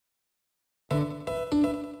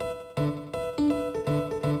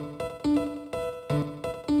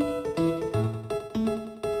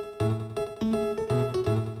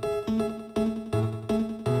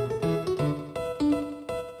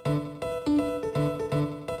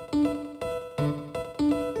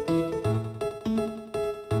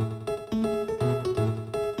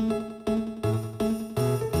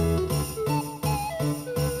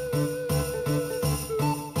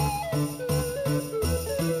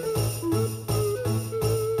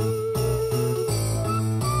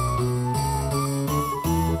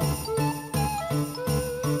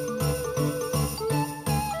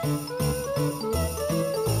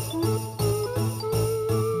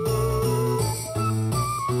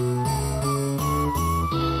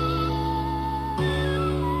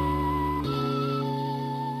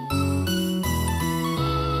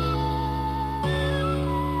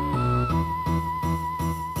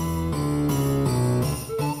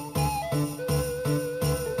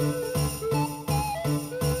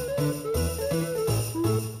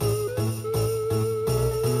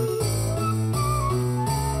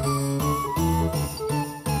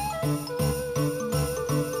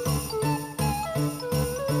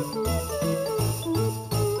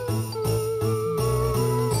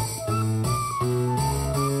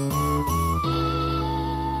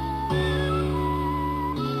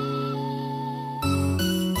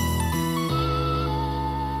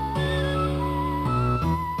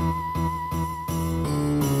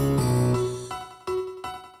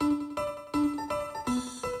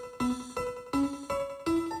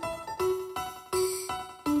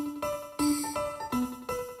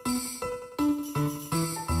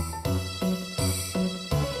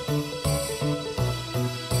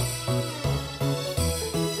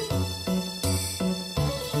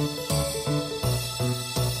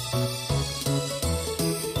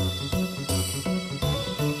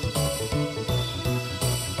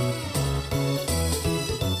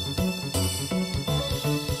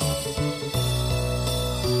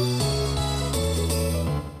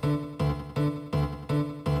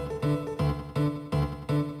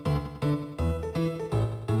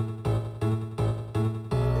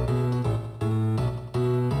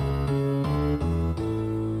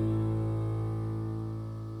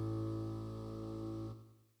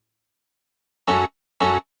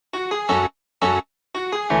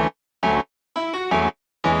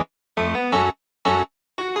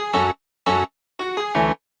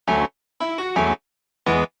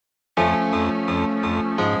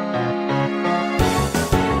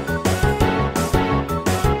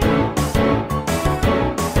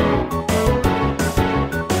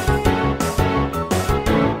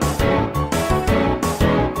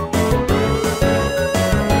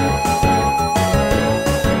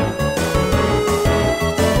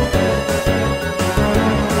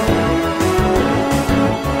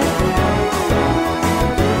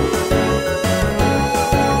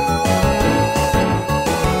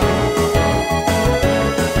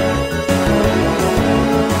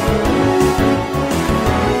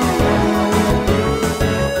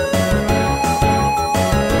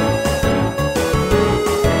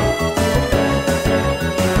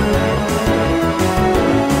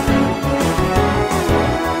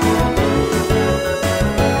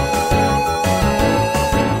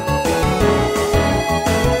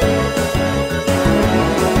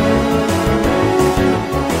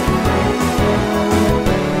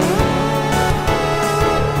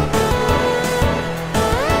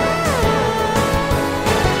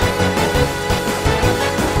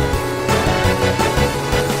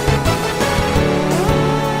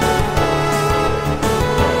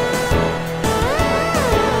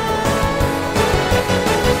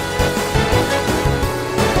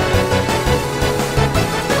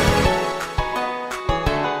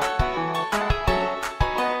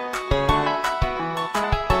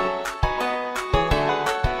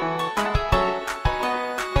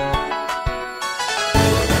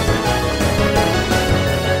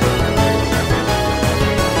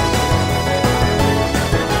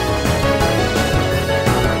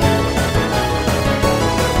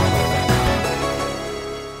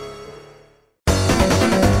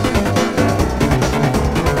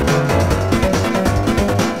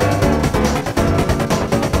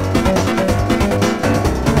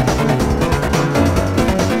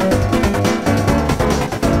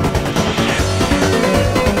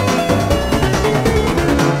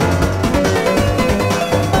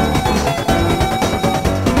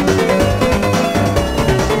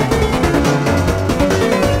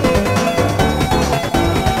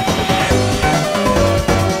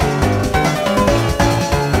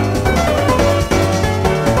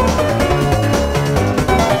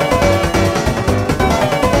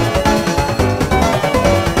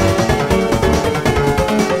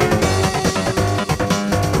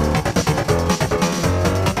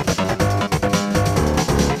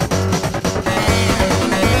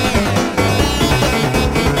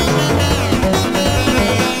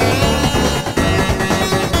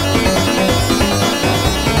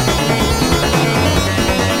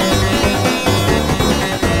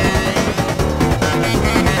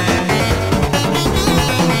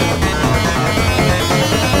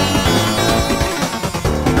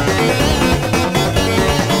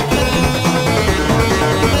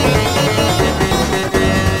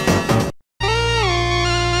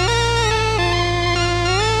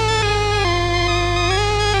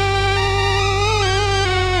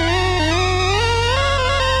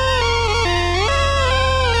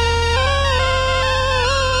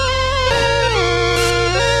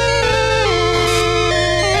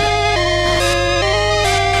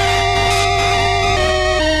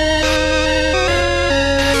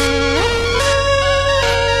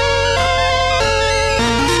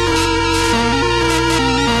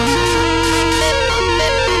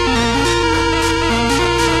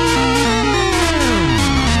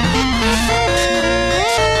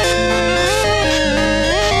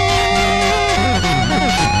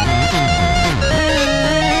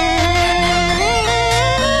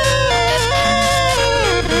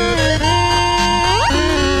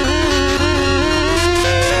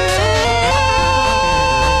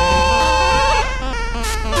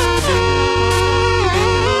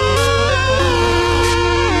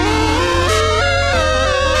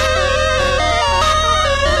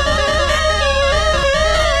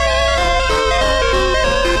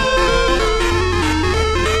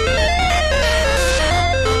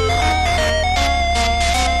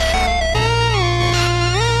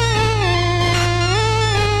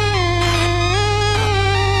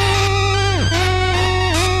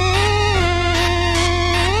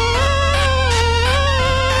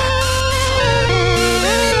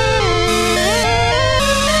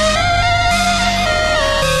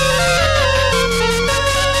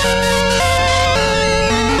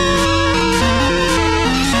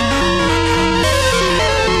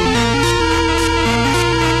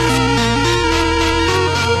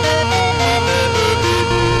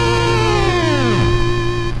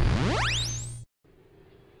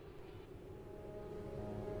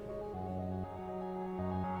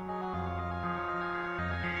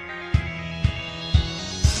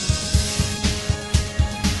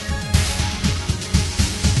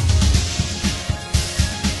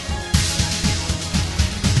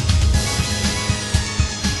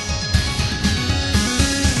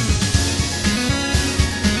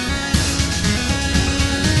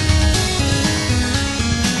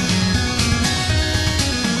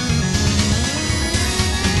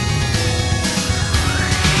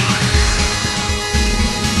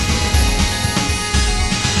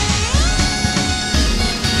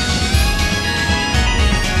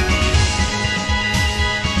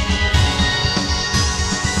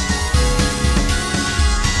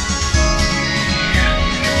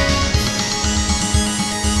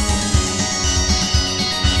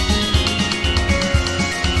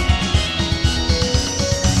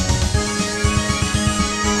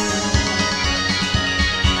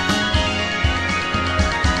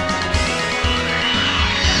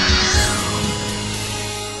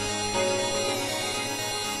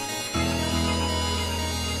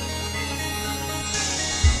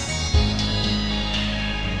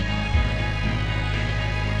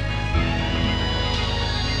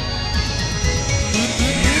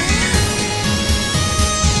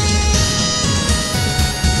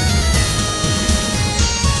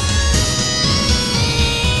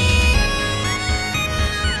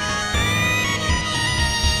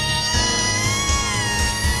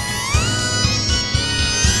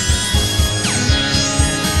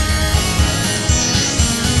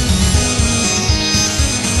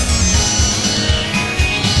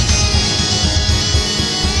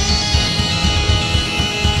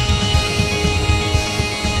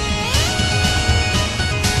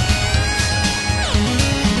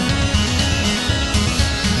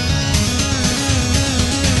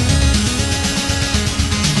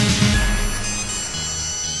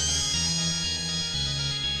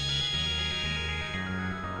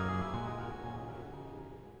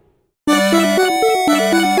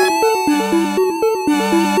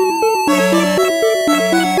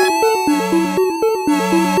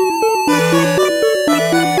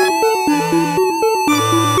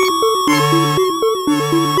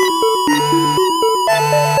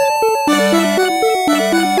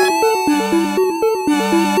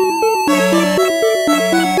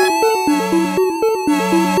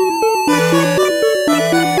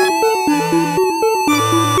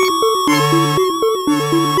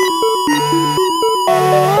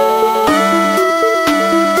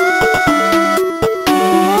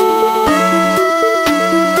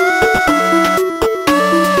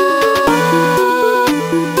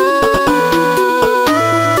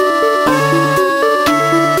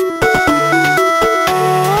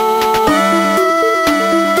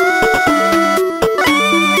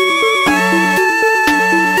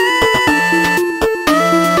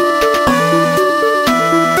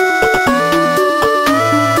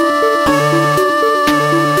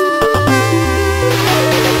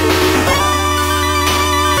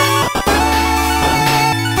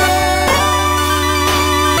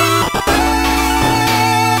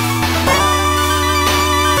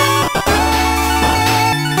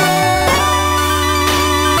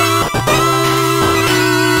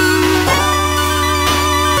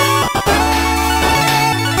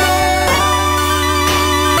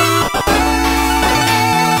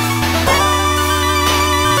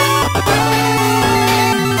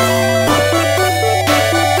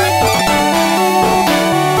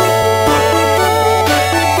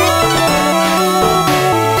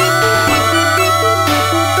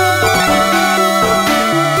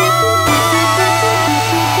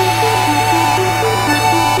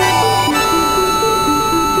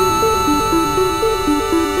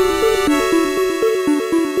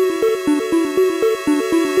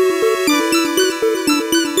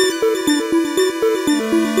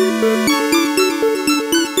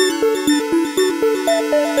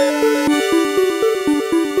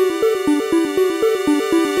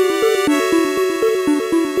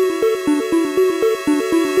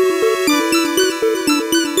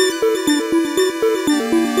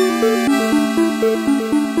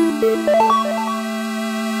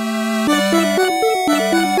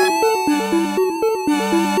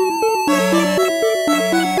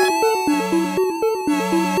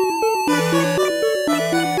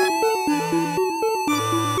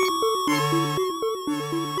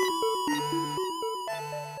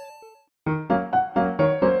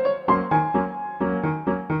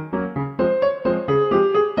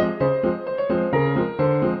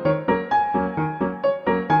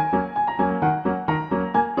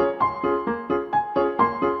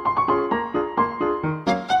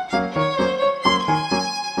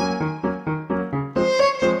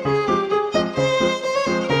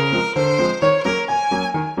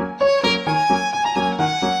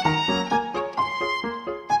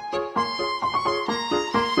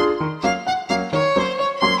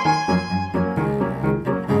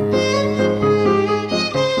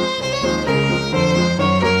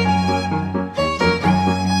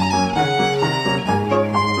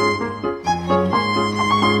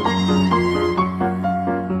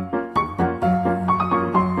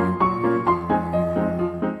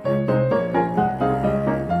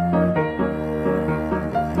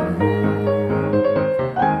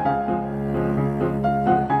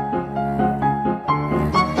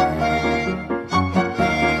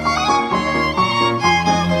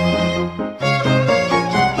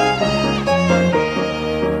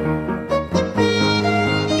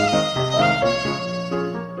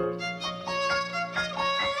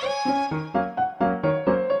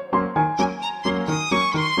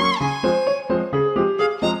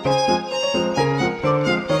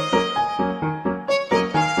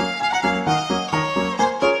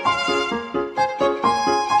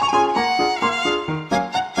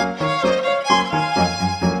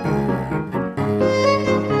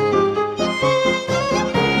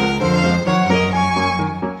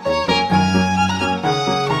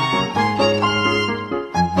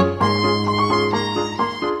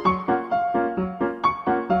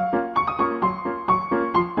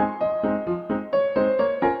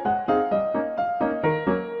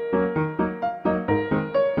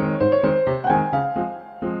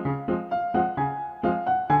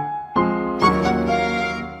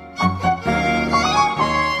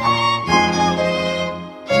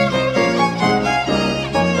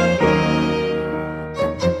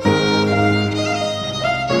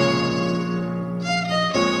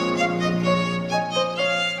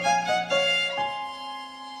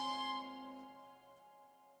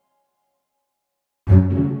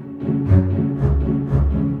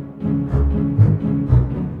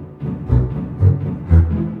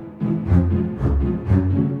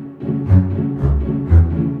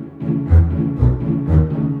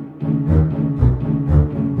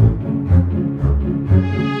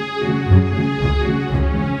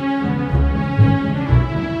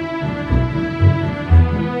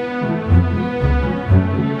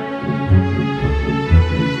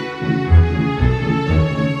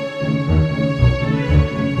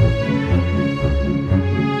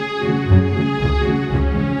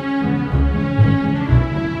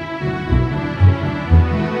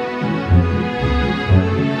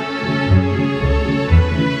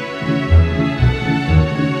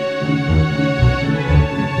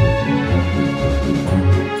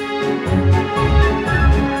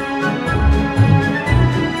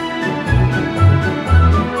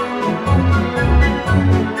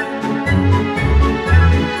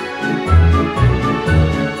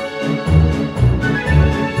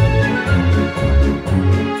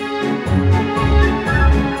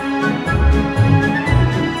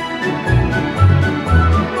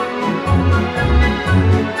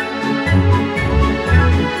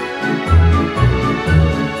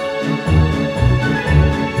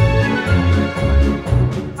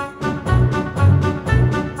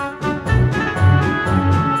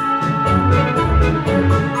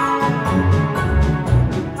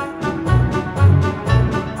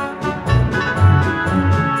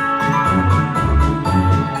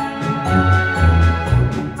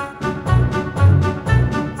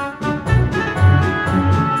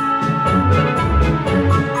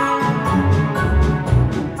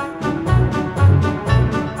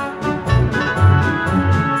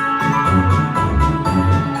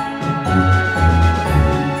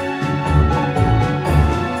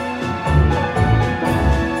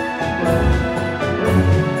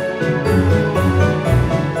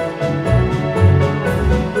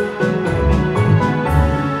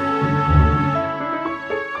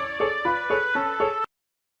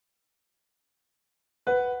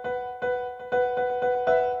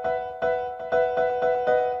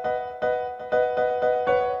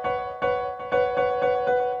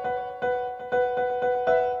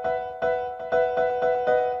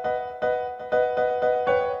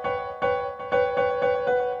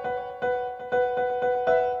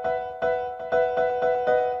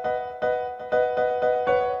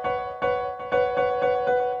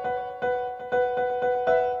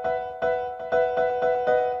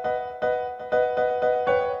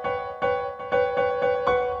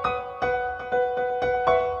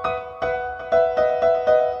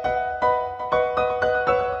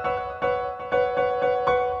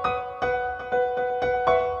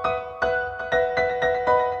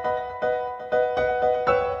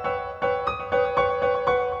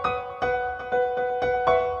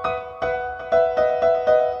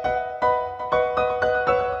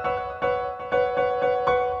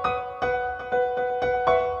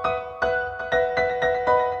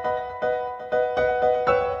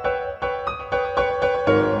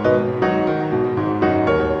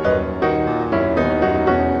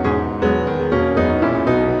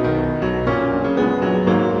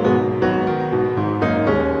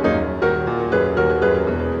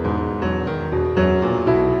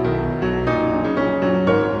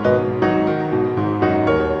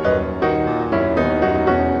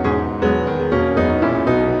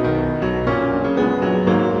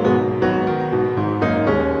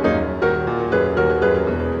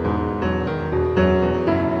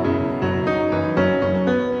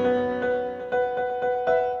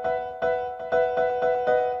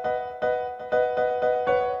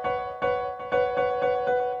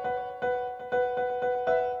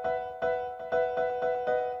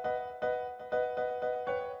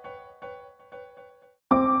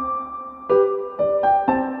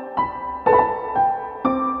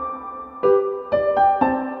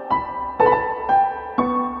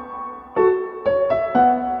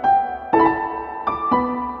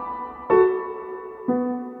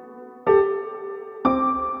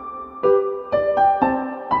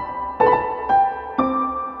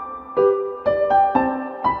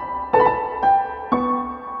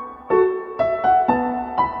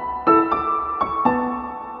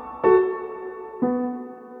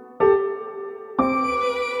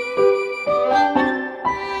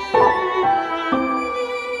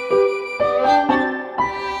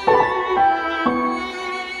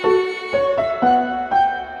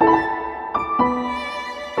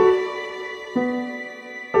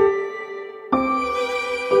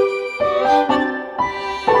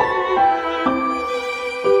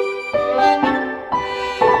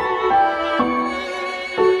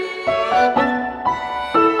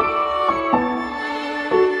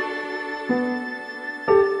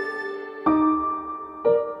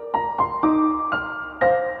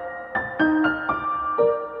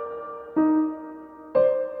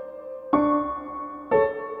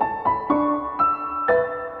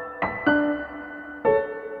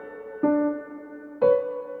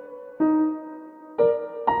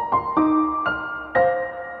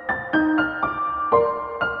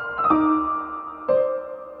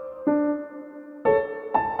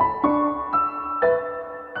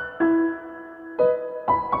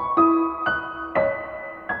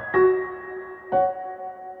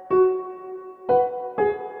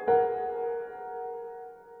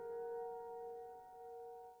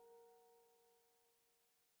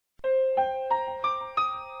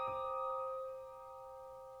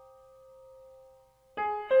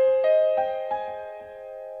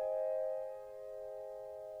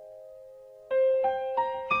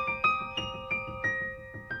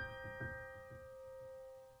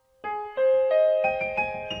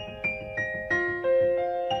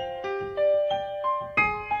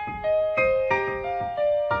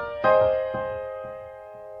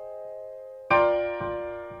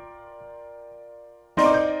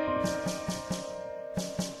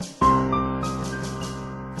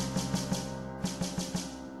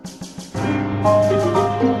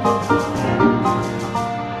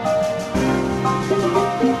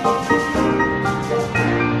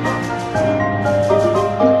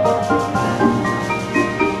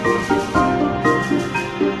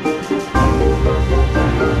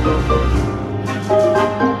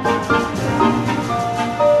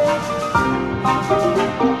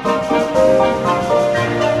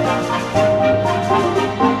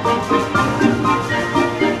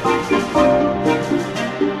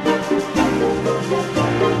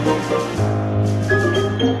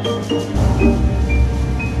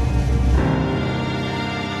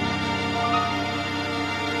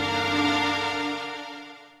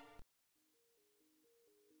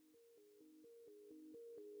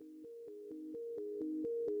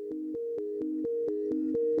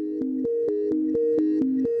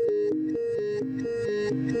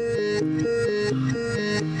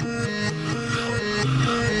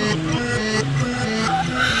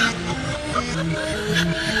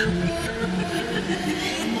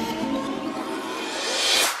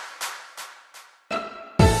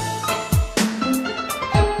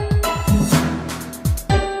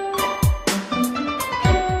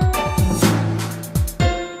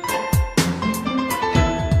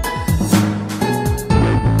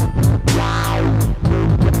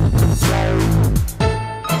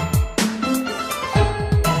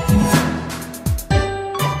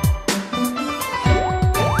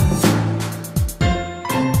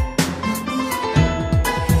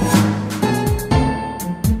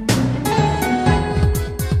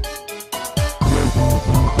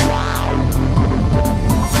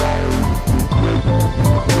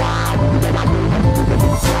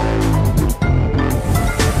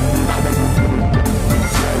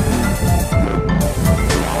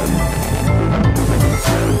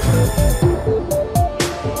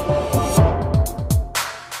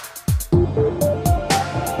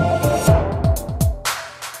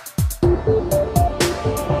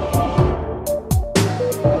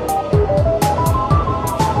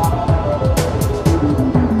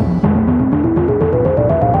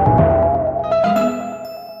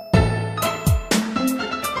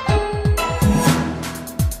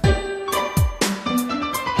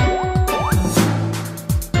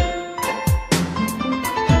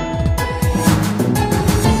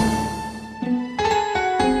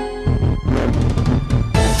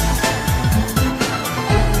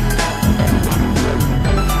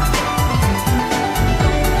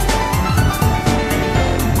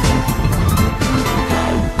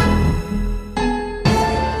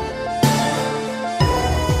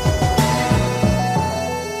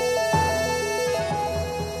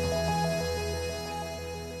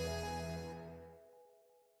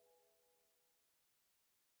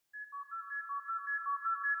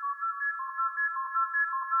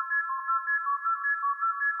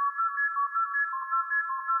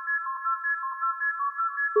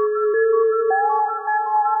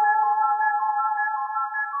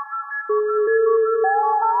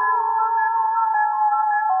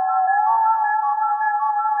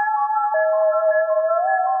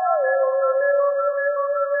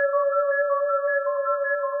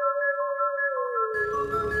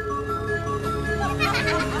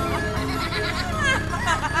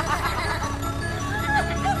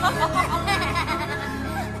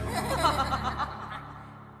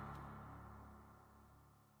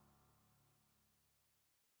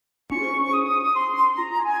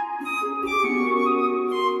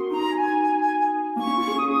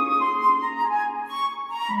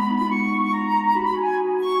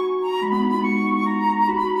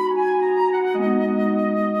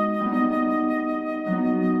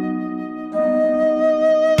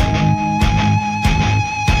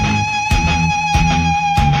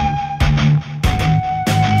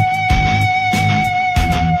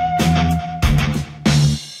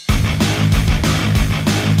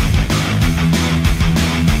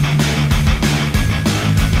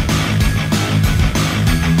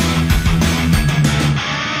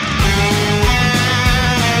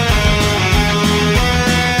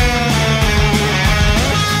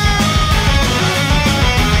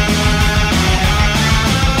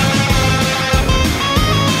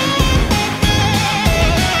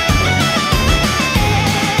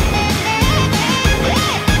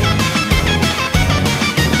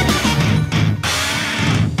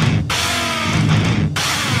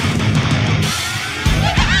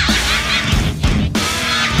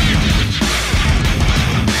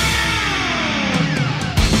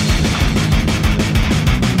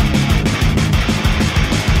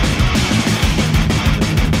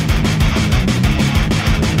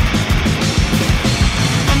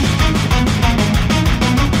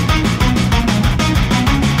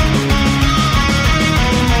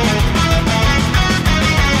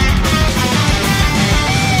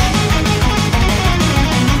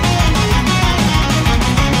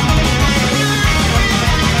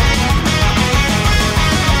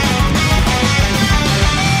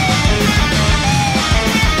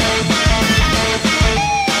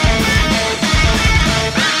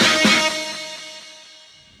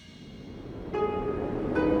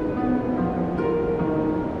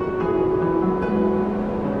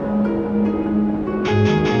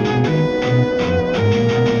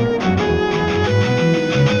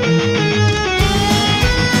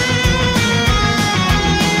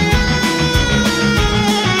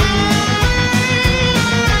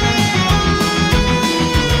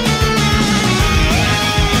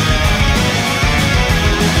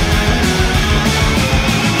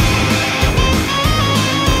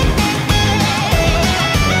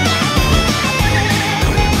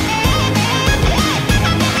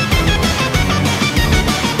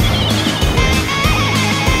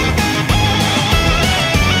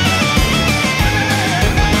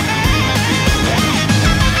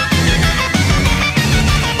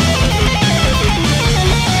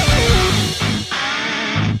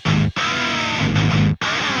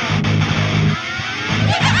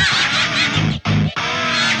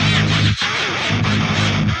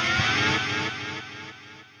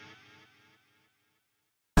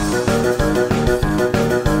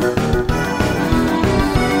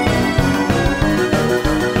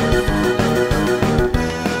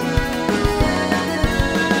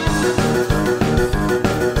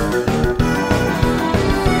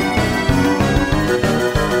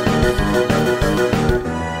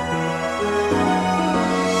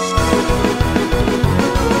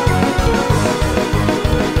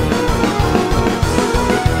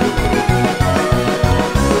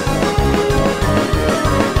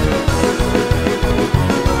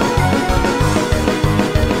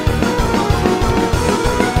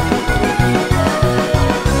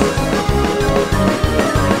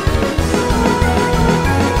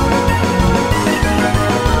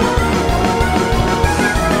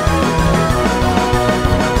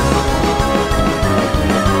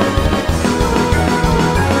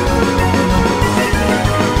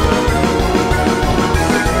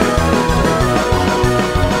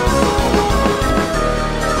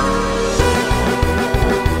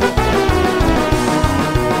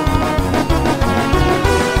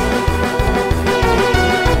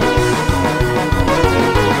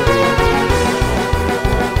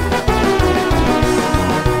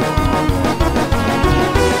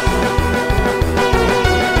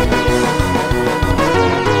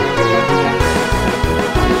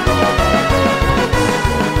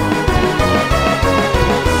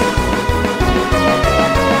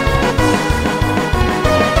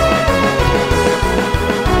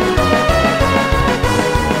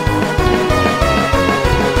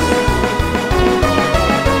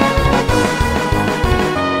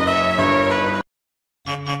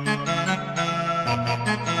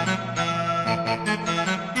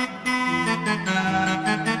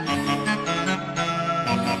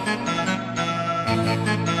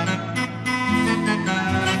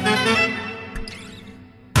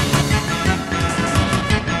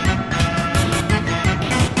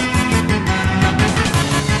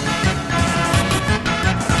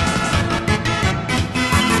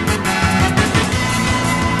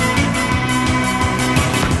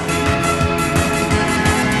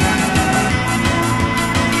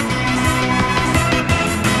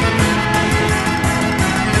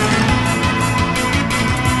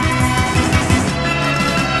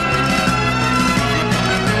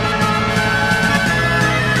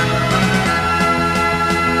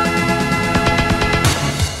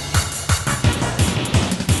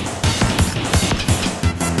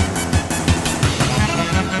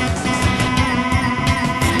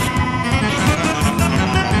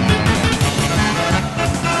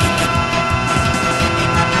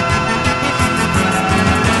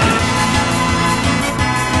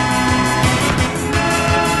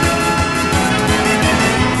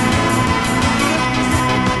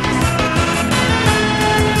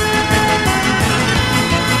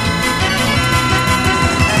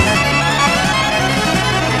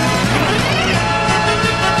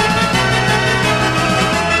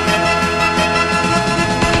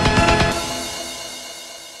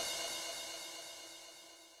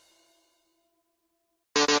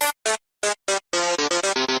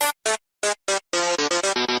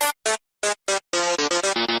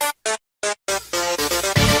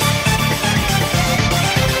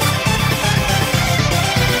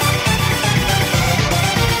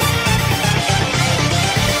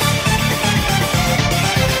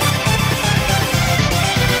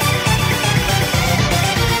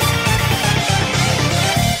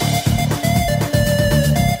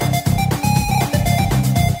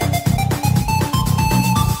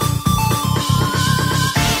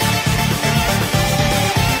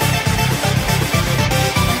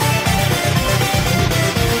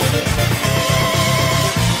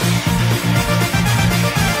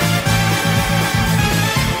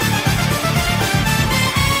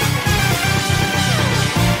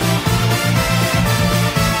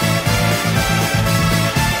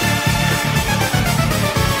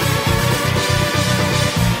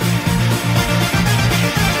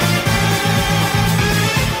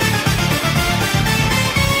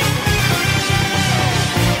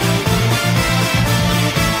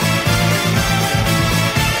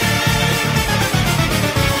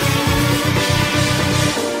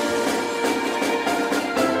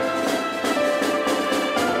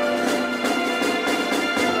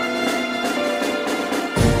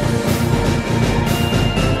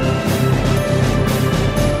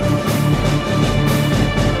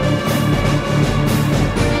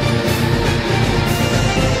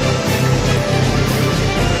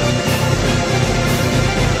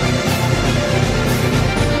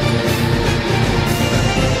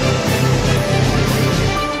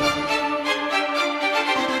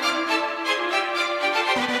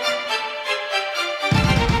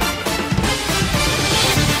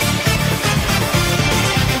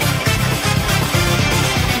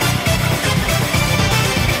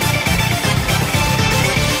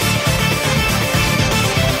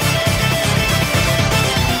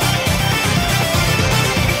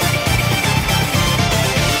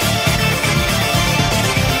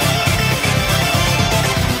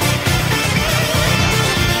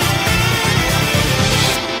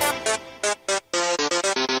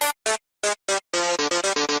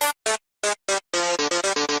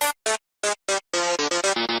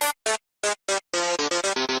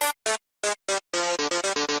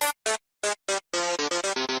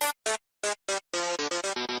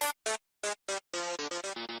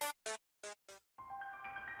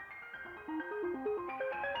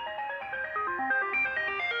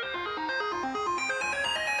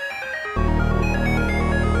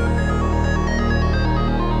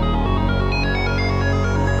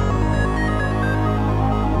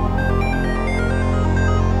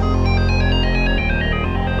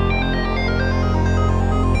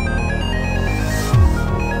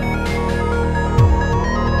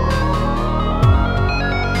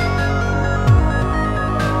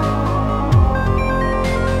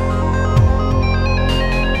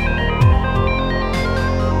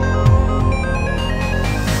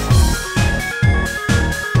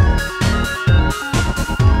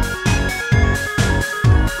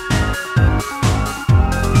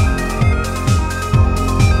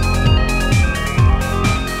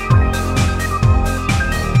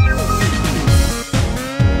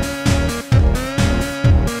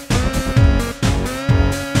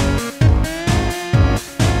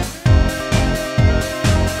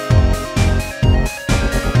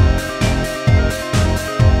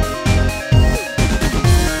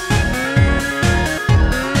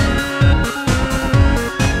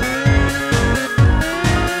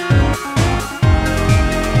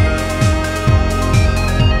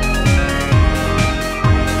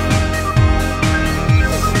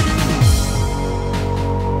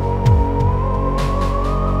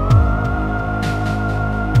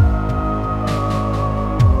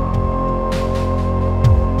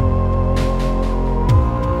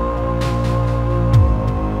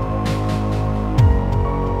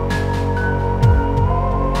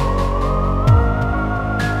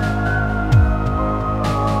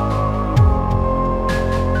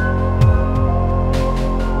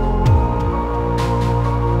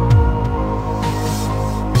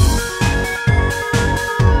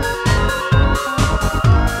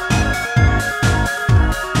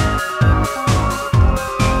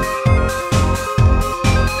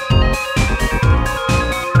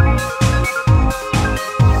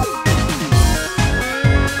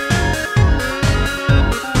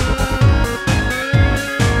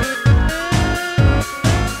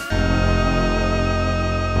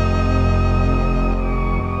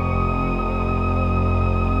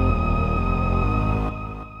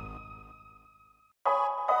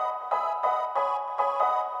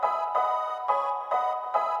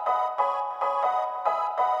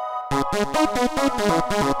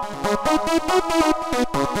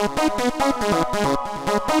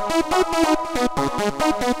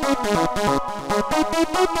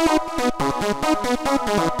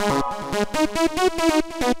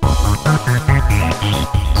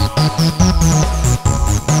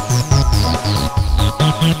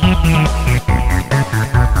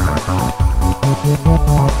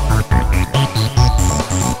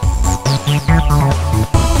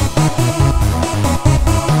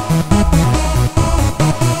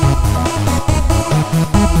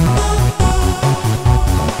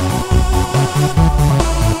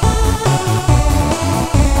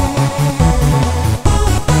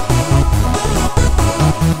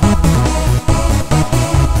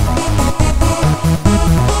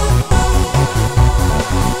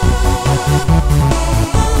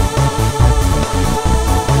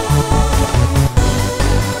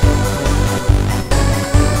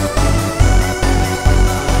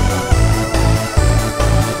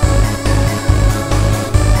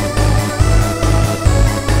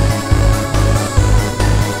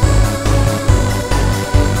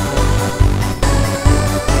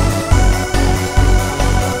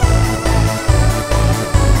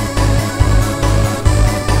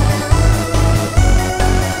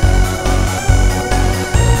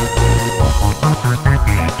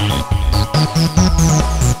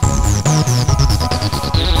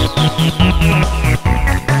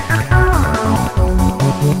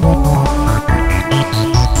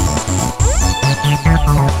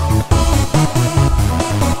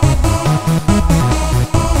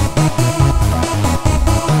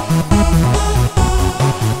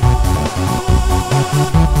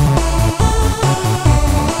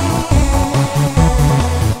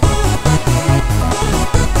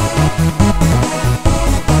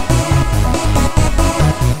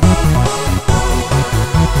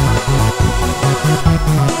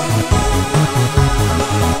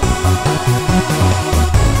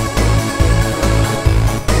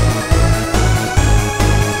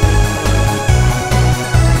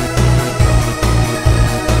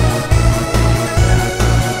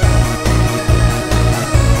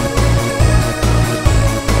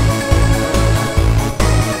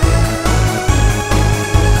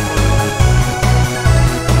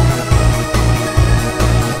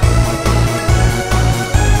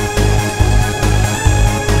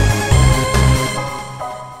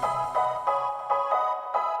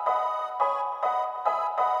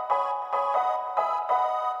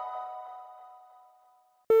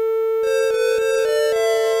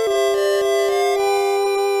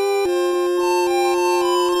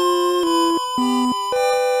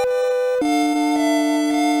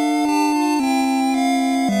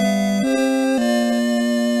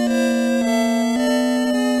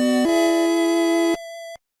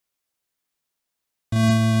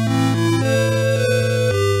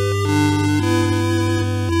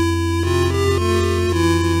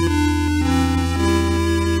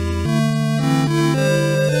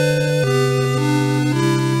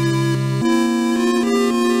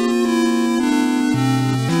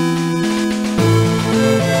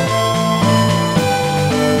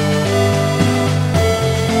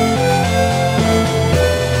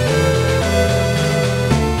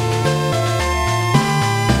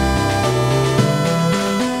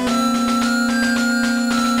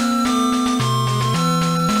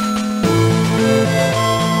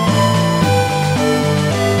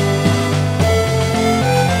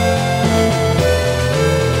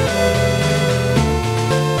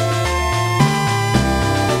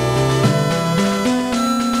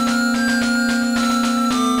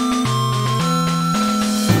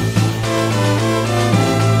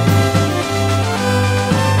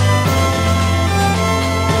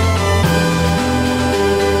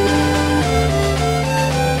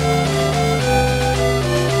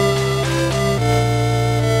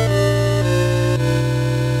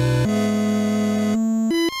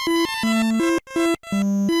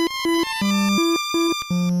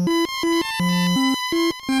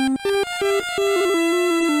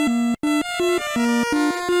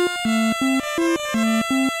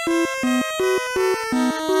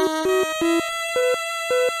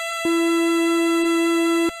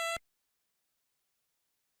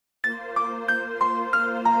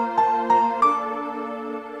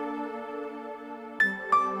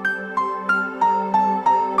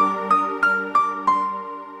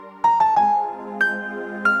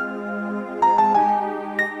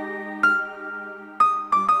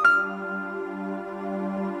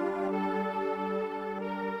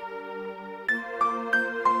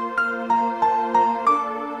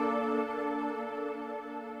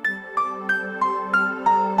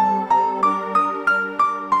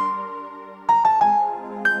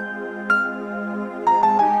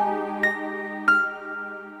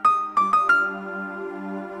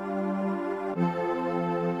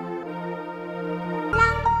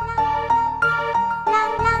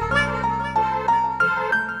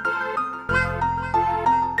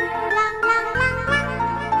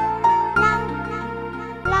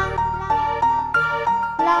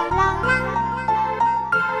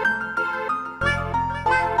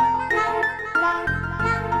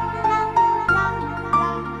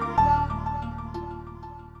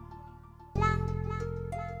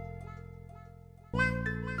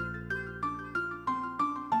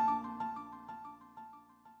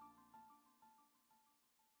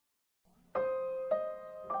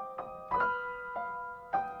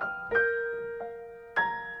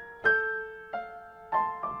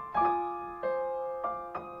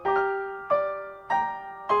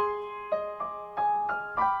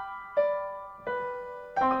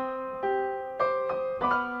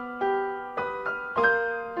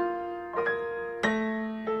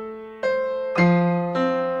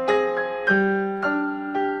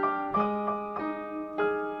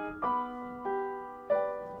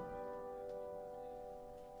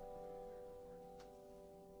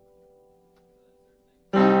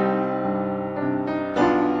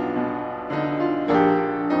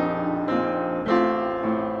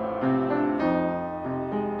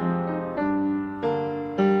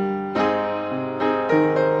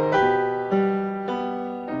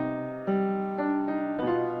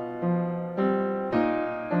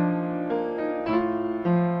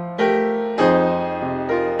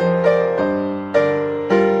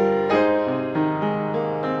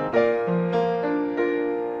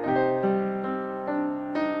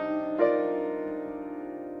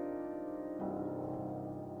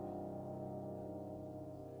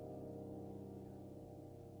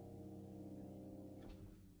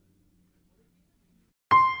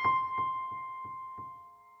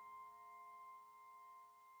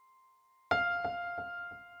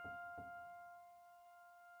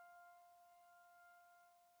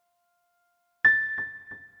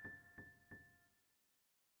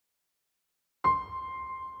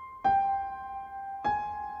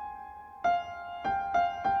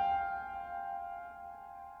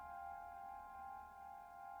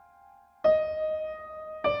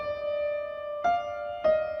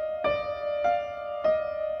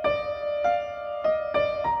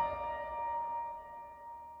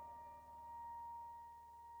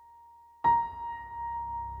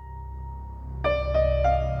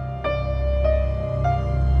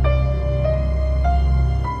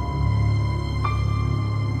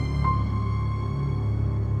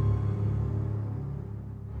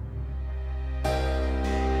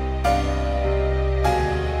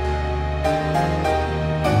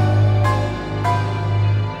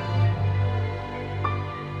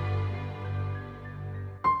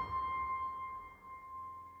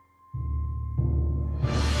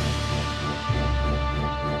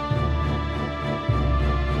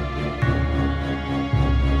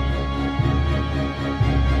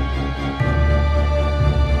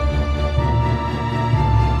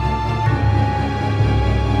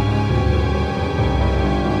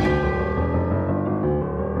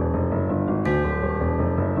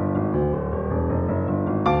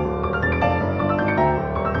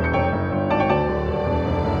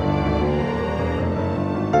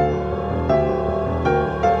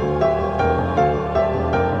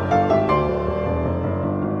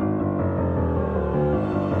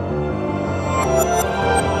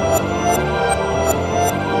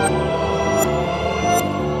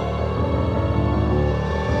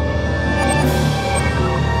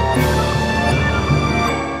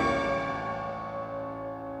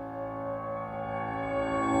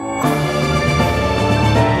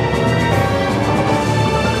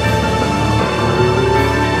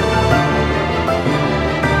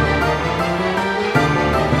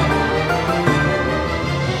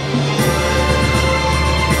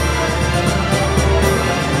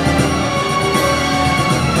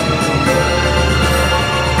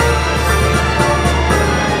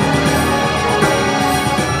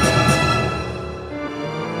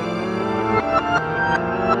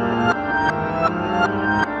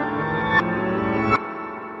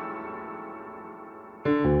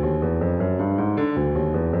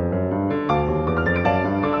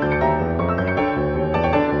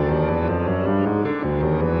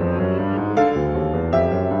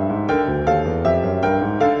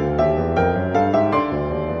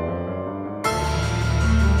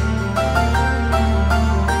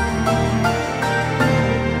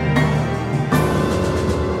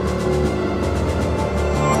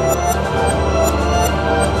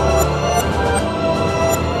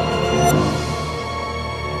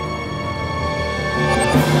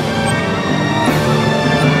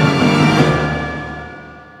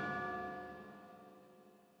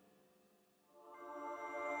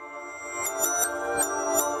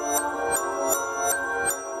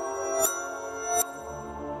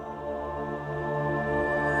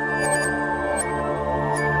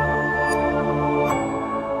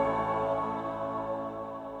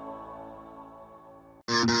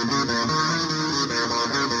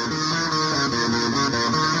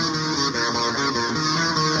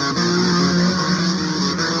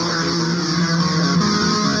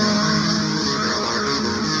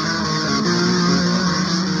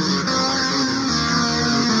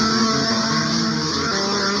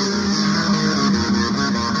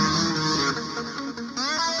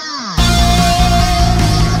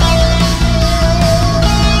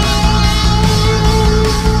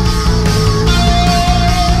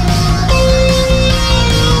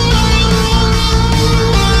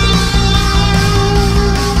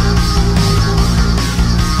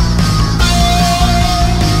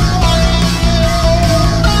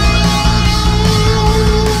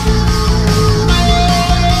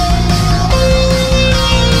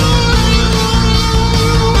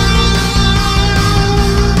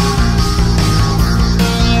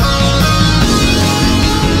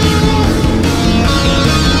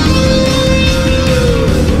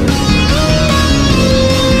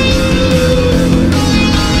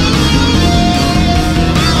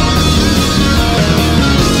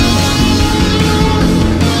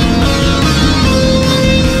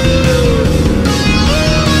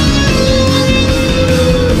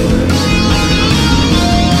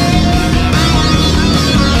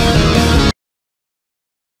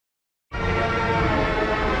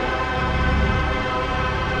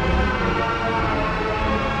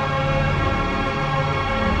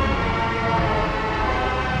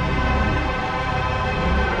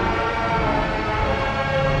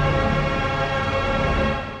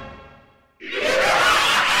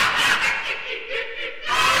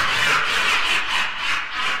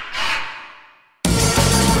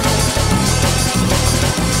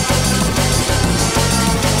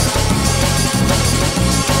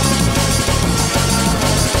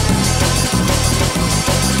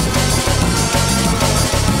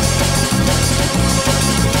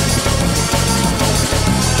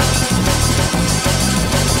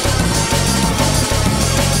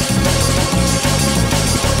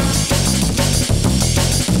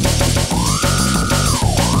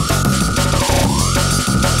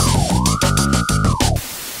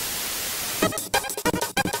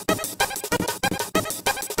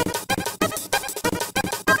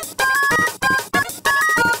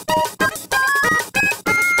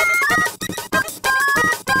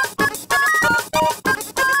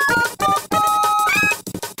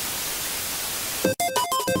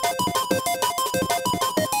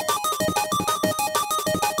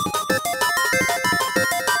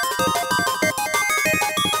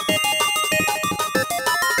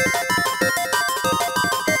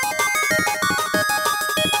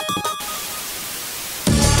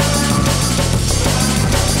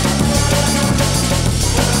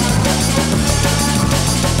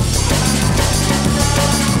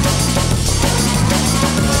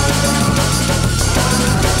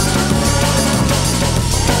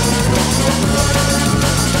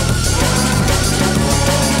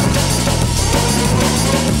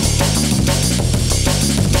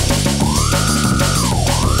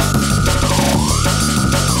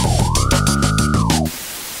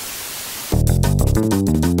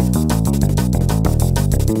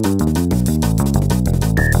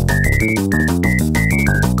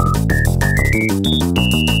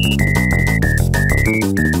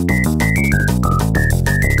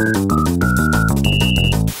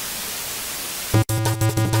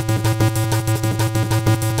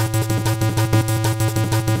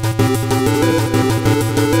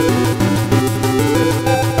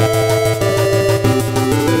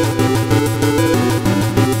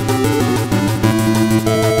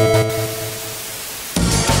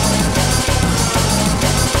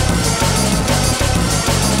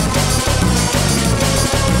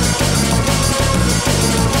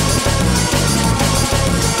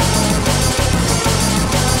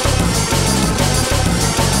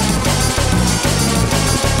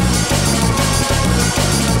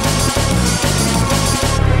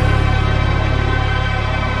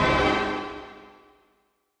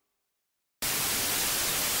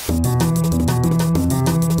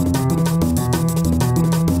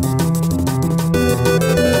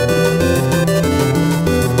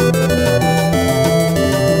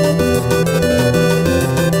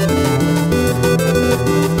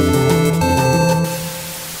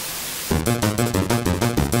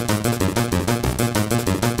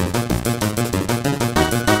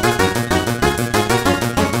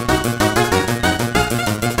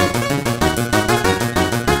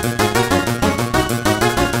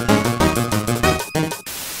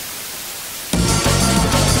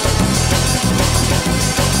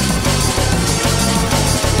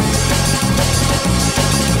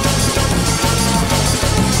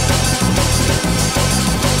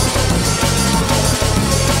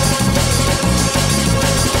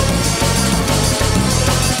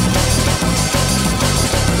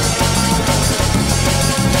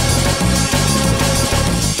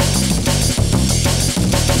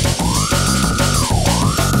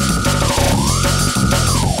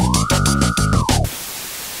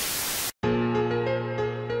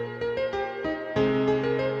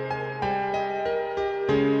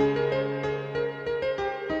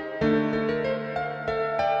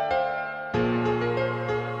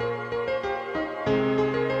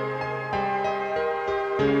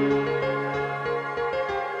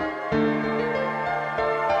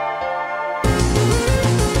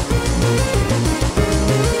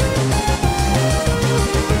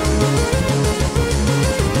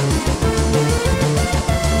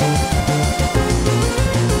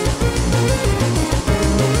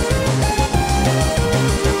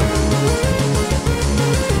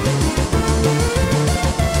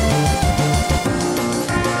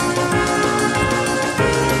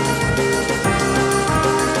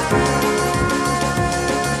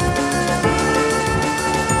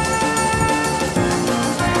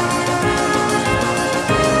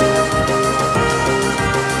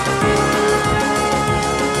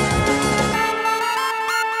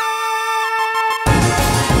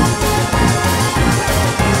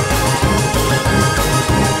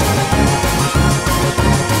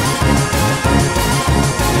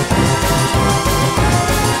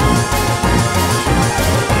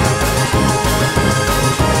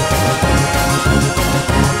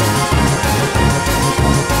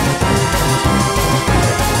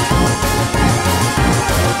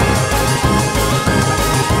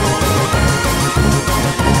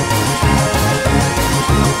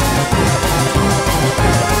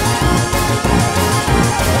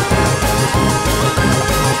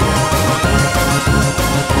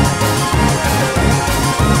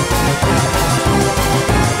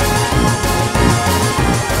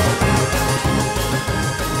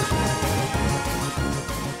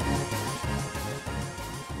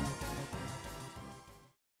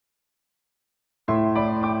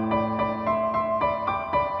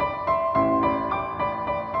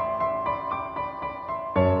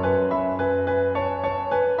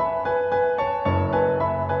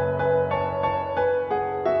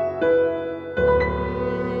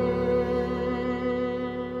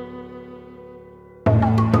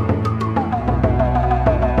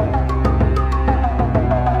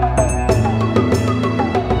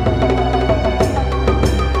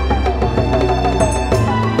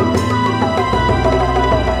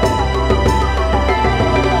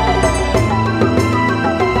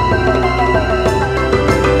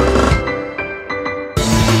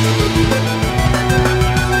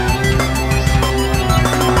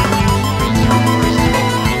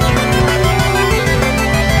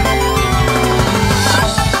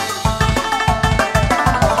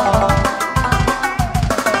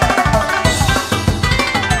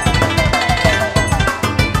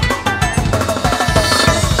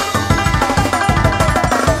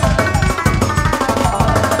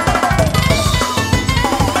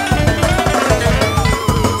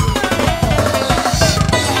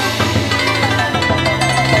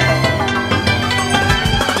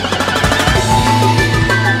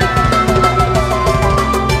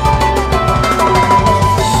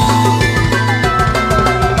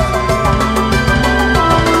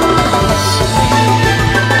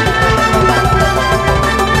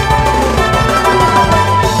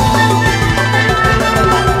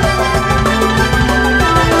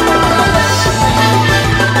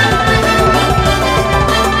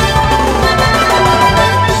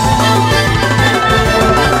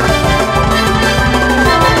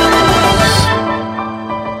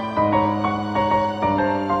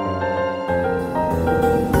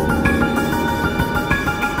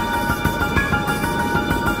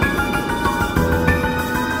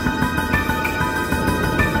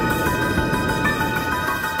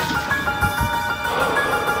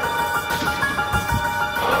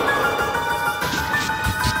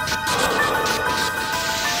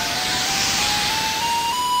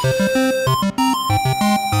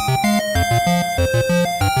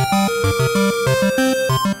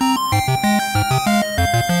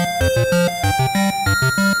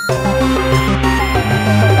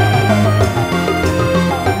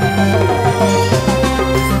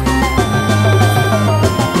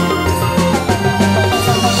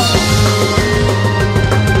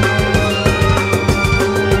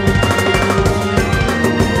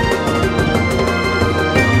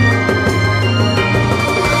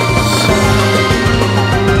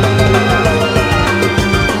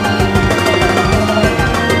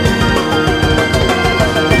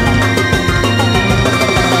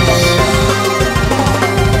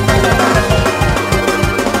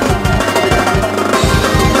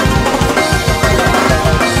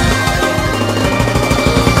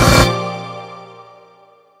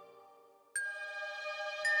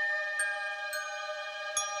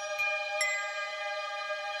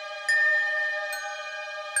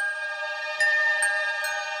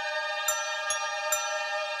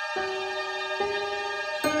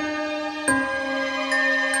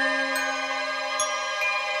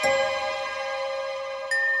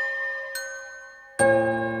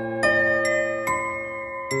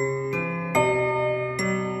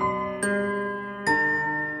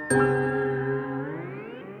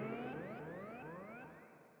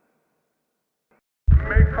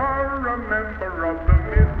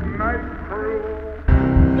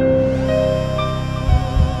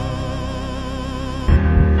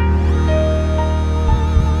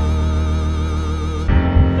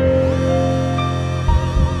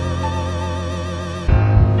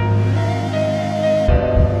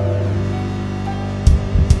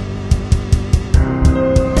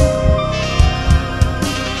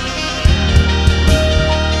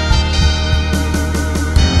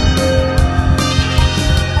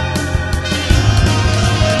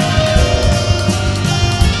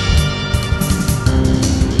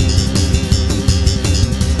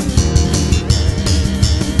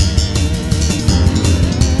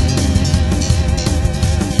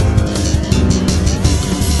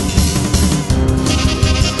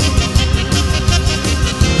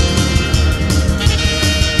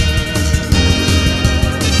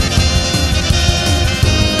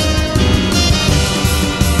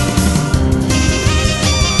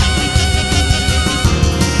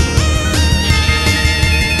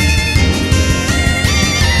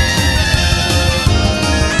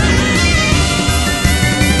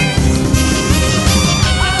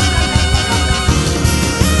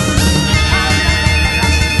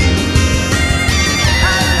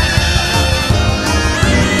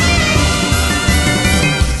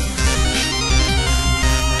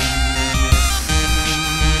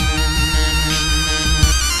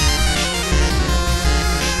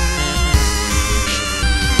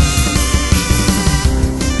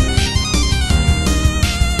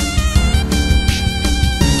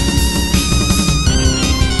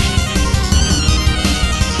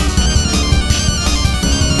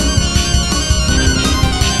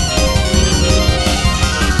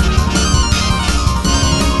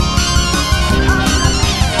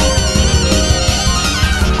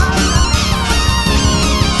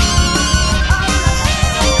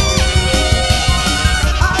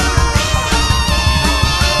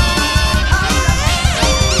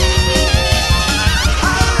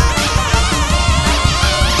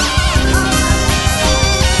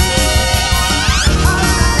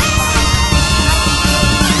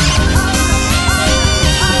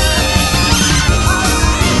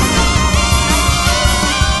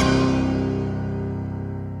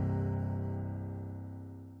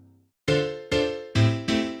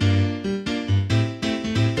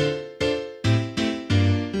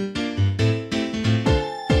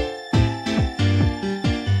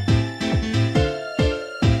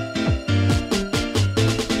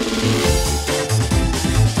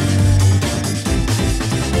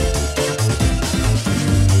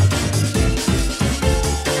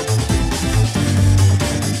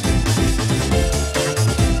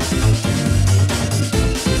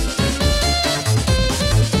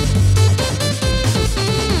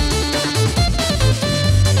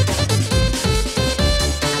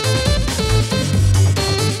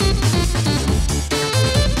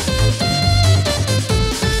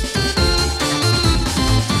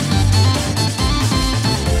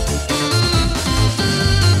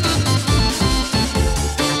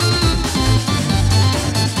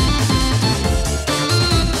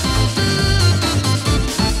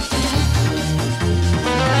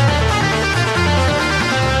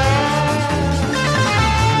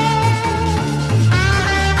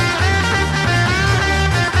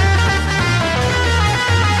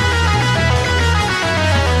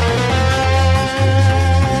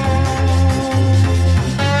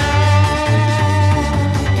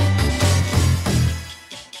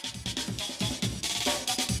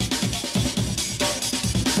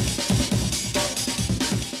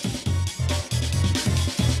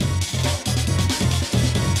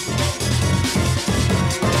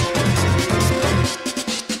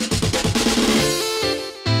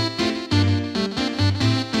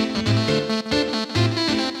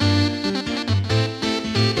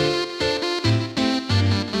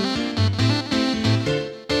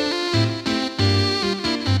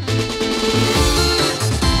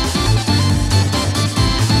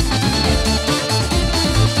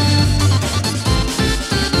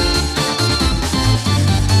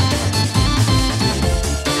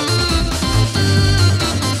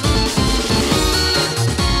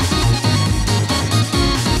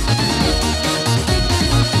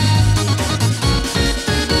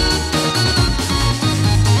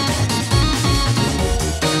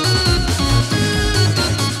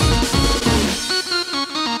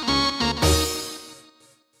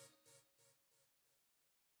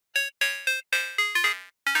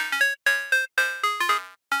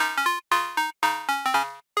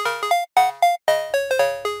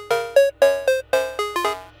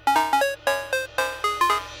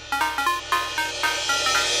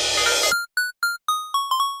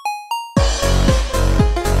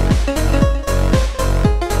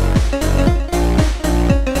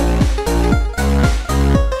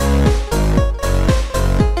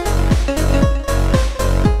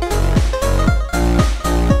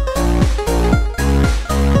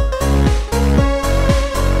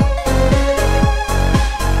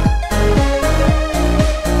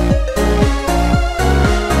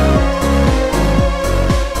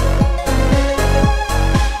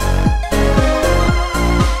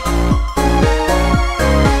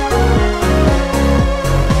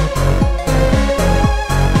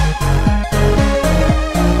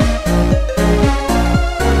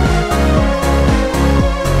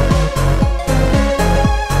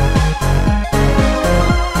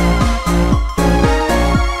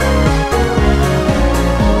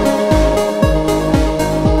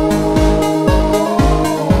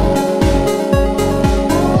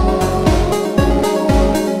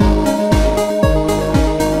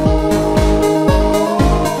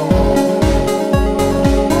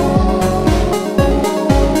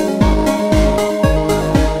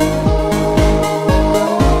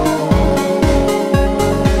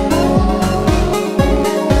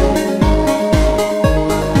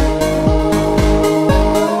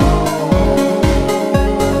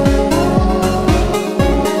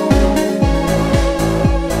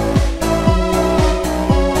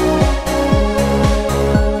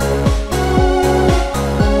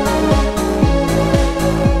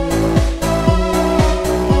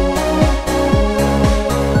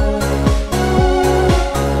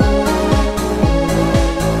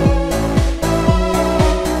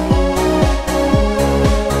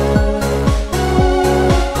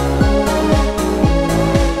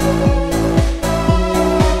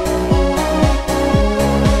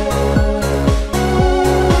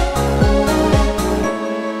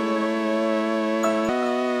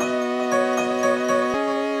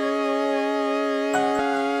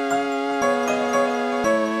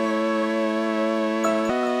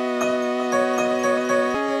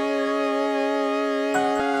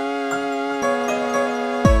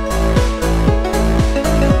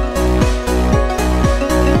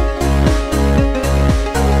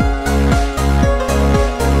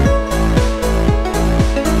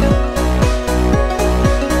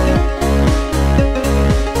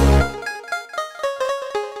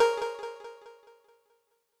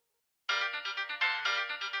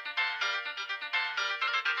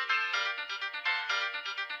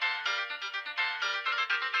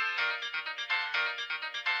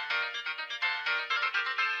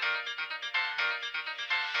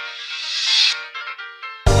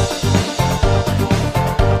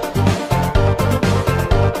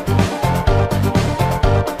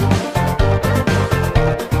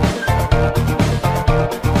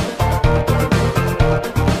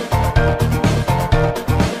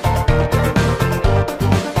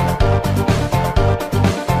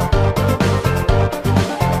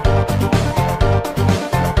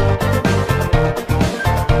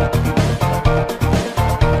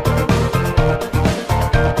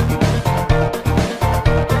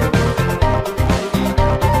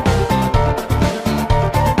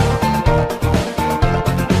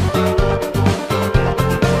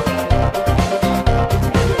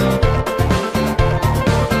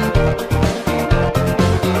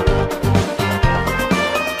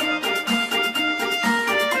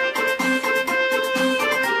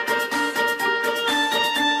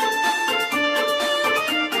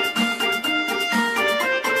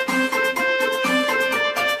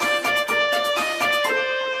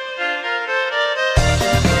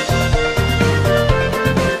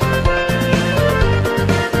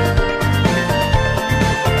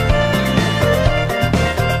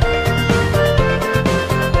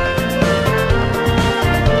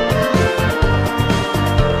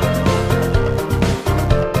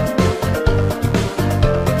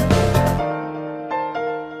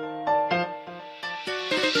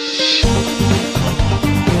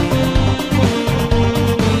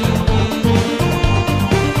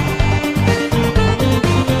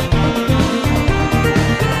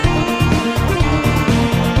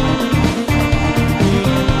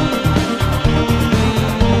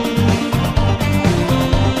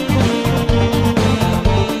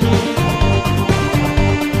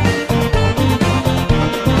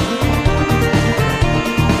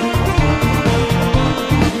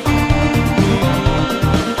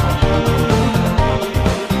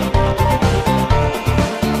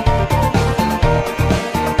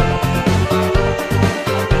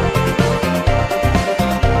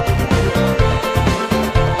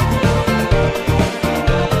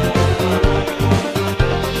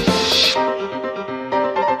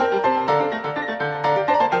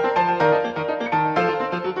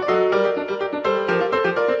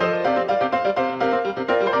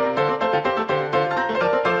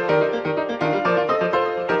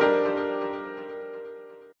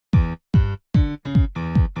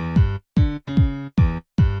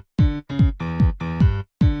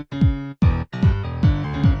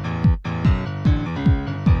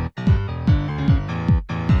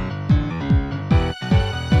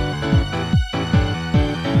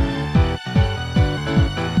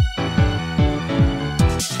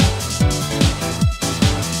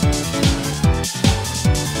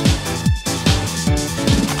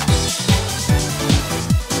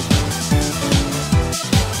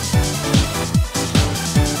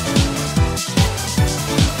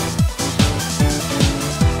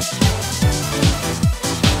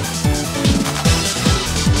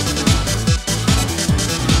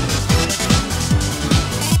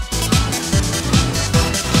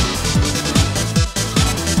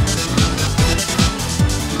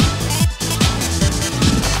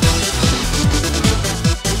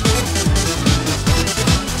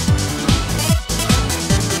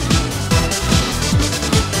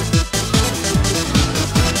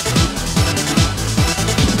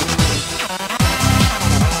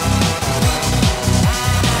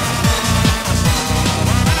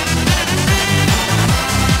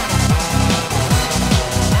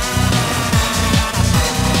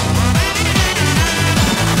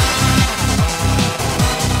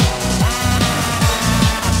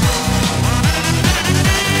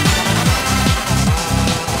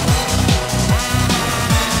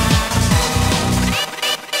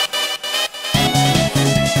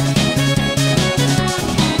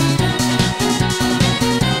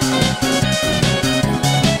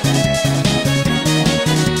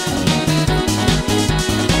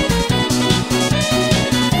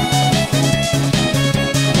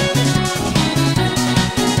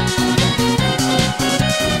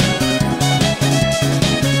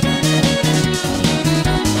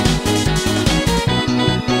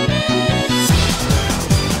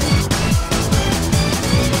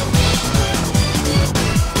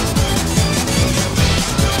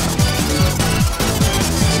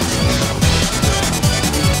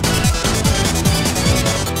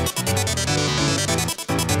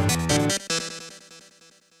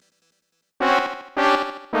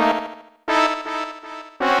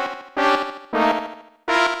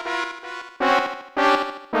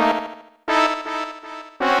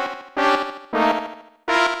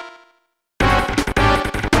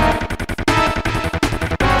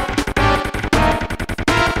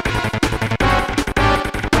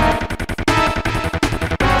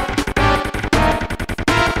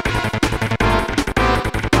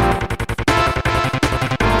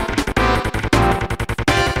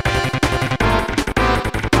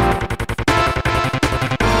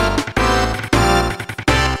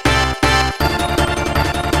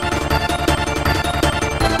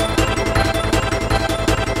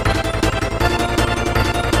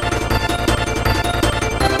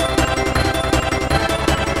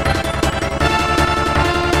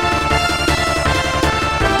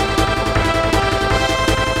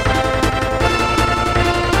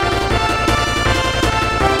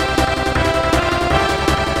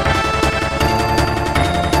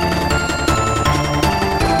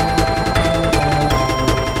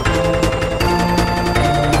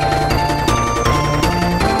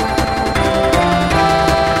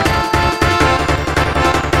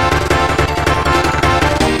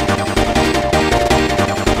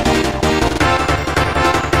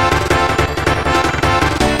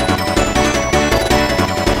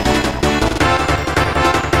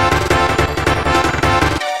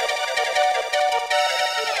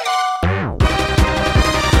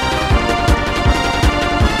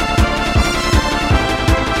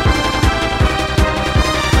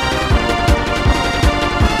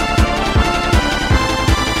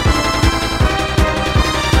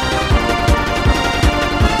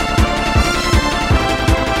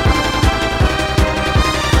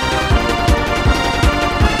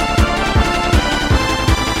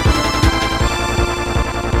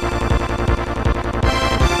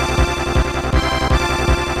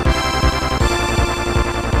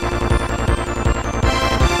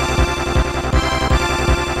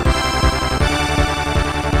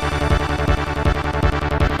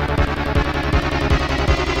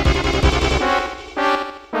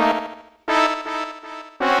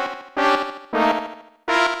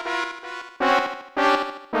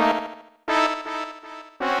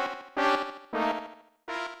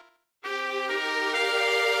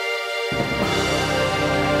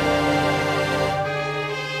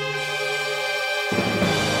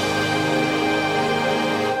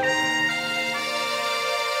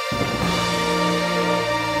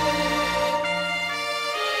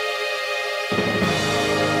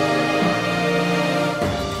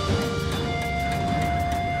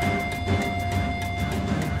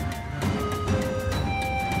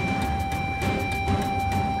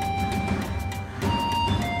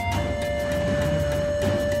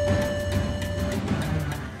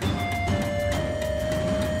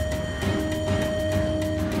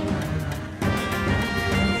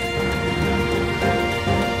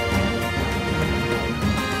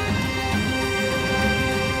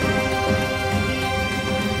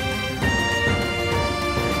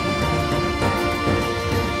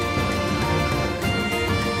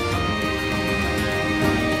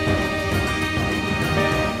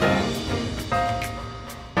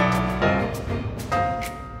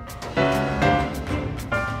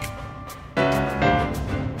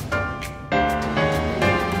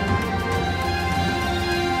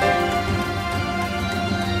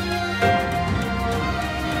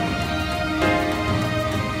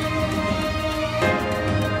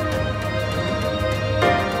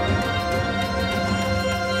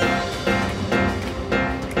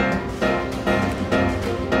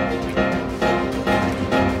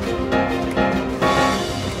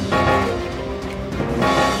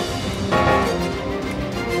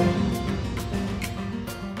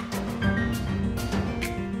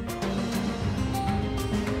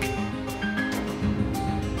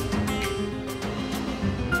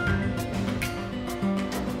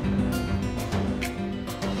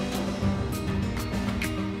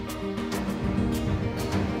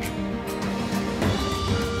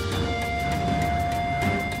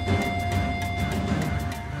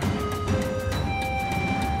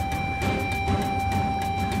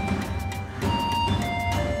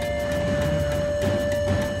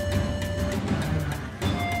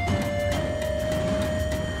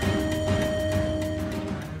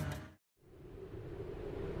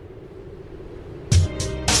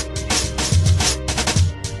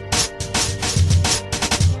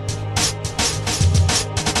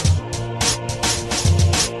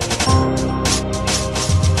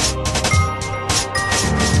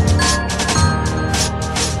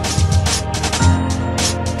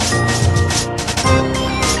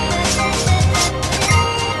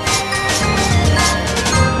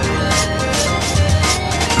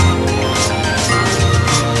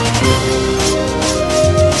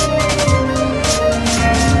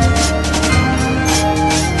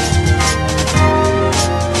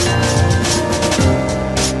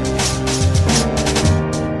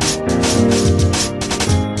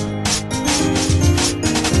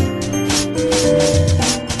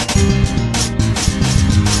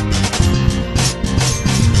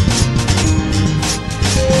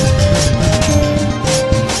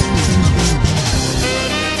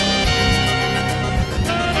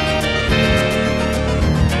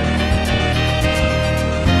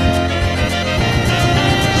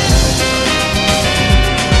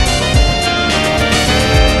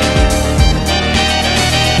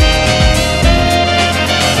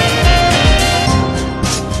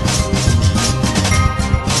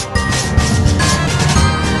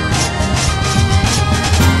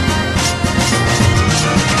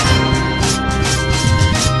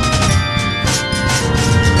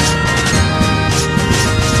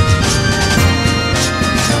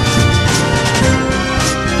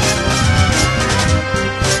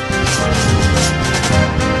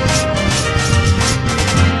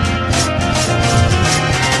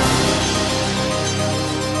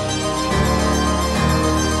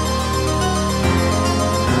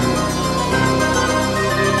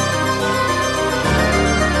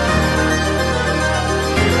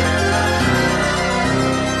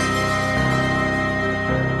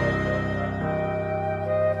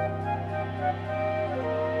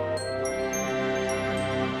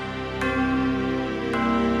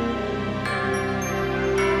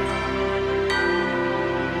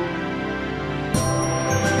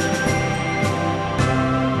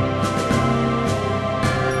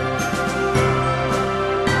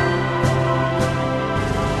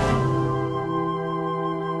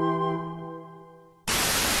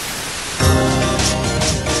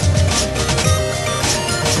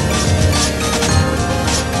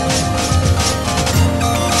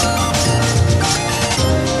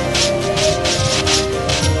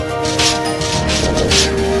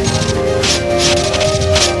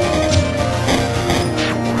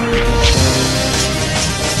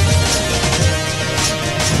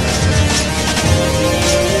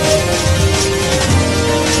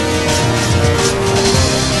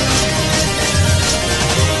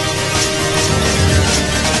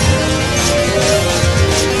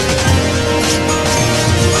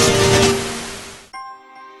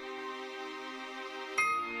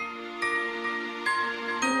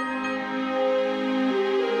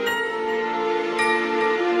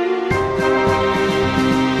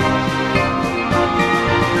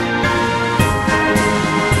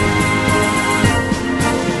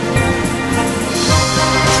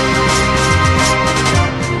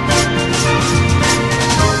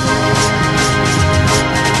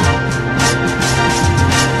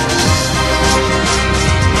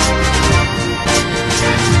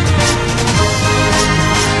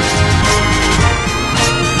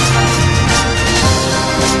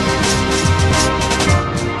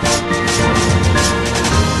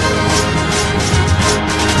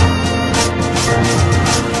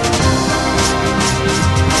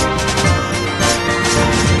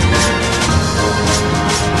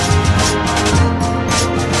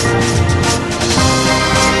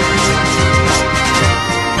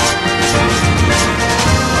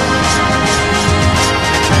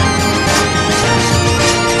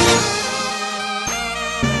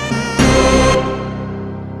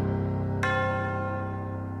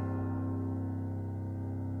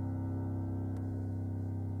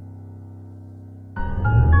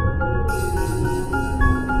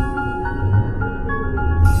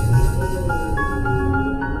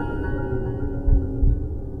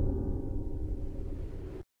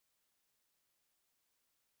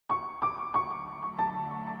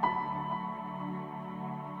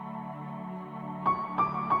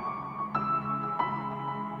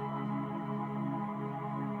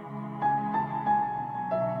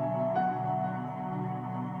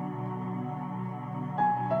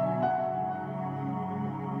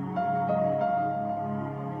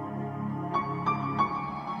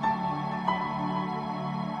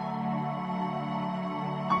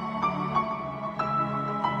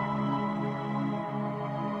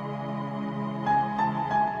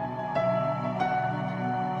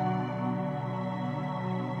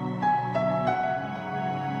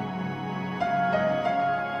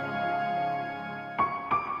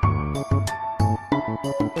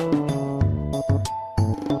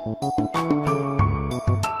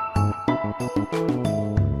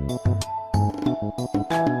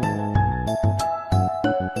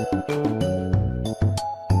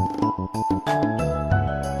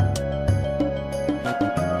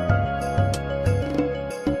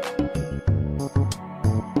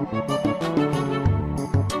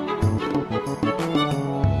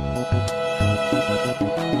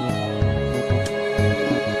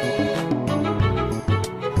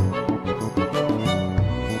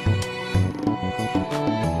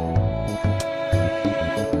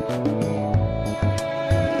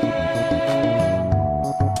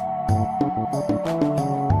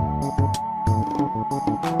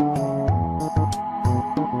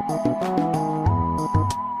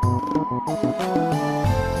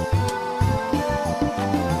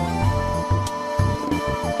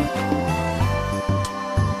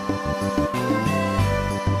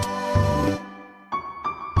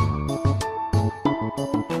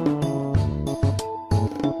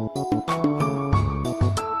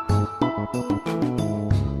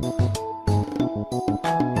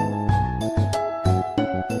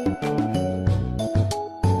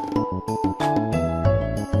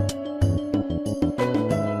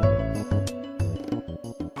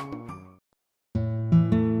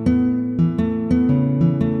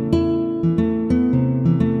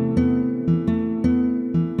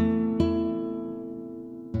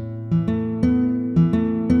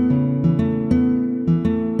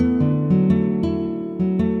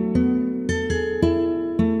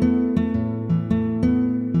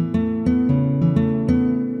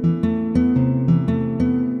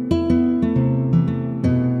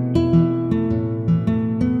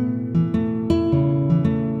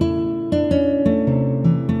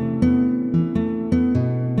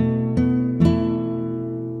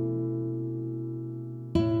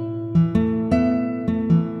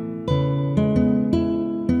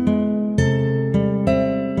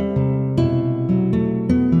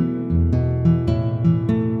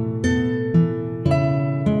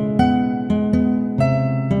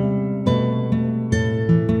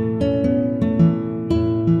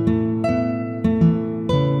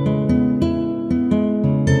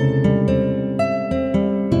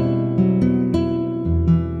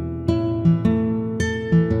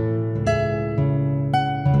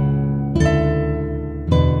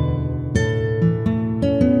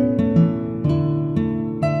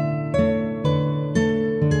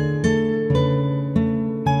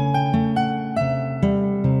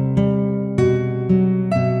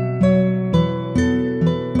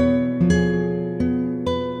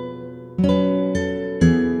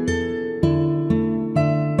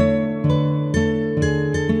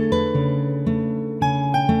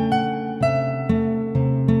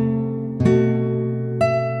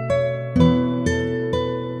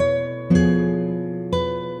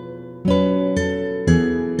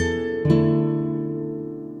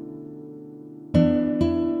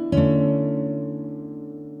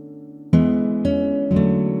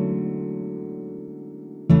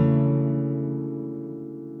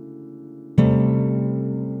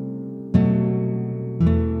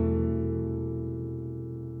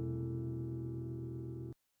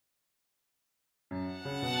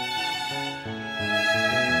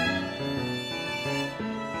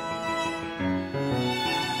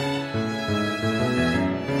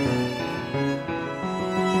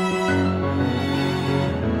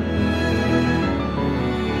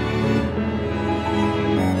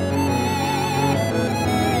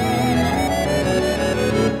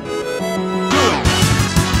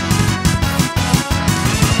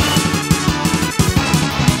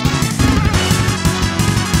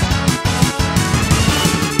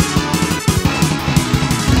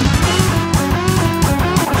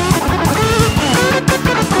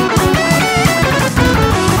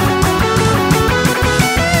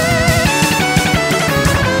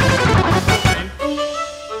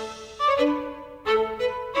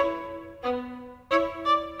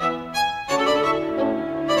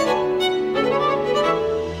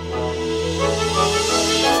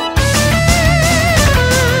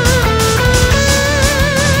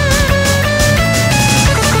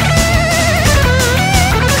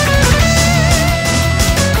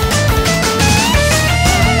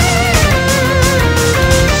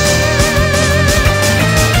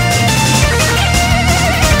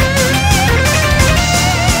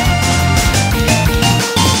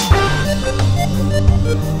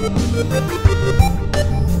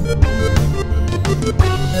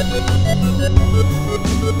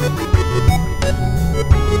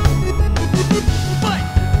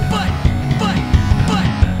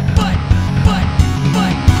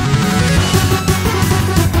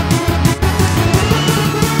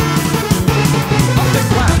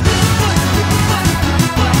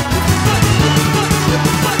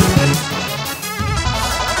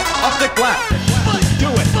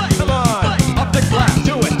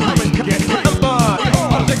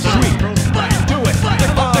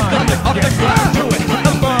Do it!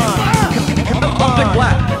 Come on! Public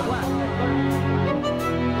lap!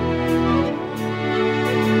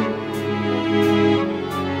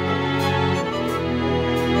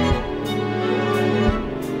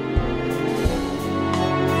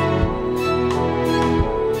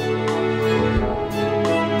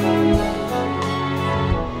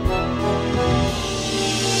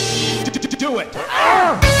 Do it!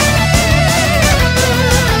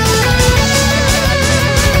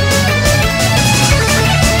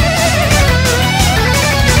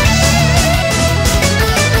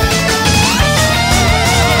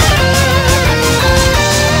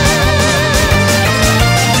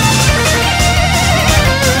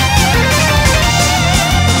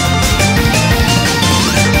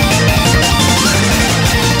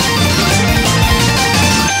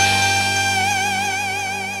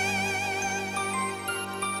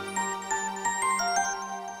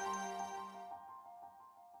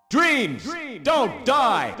 Dreams don't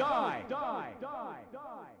die!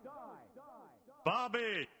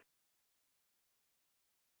 Bobby!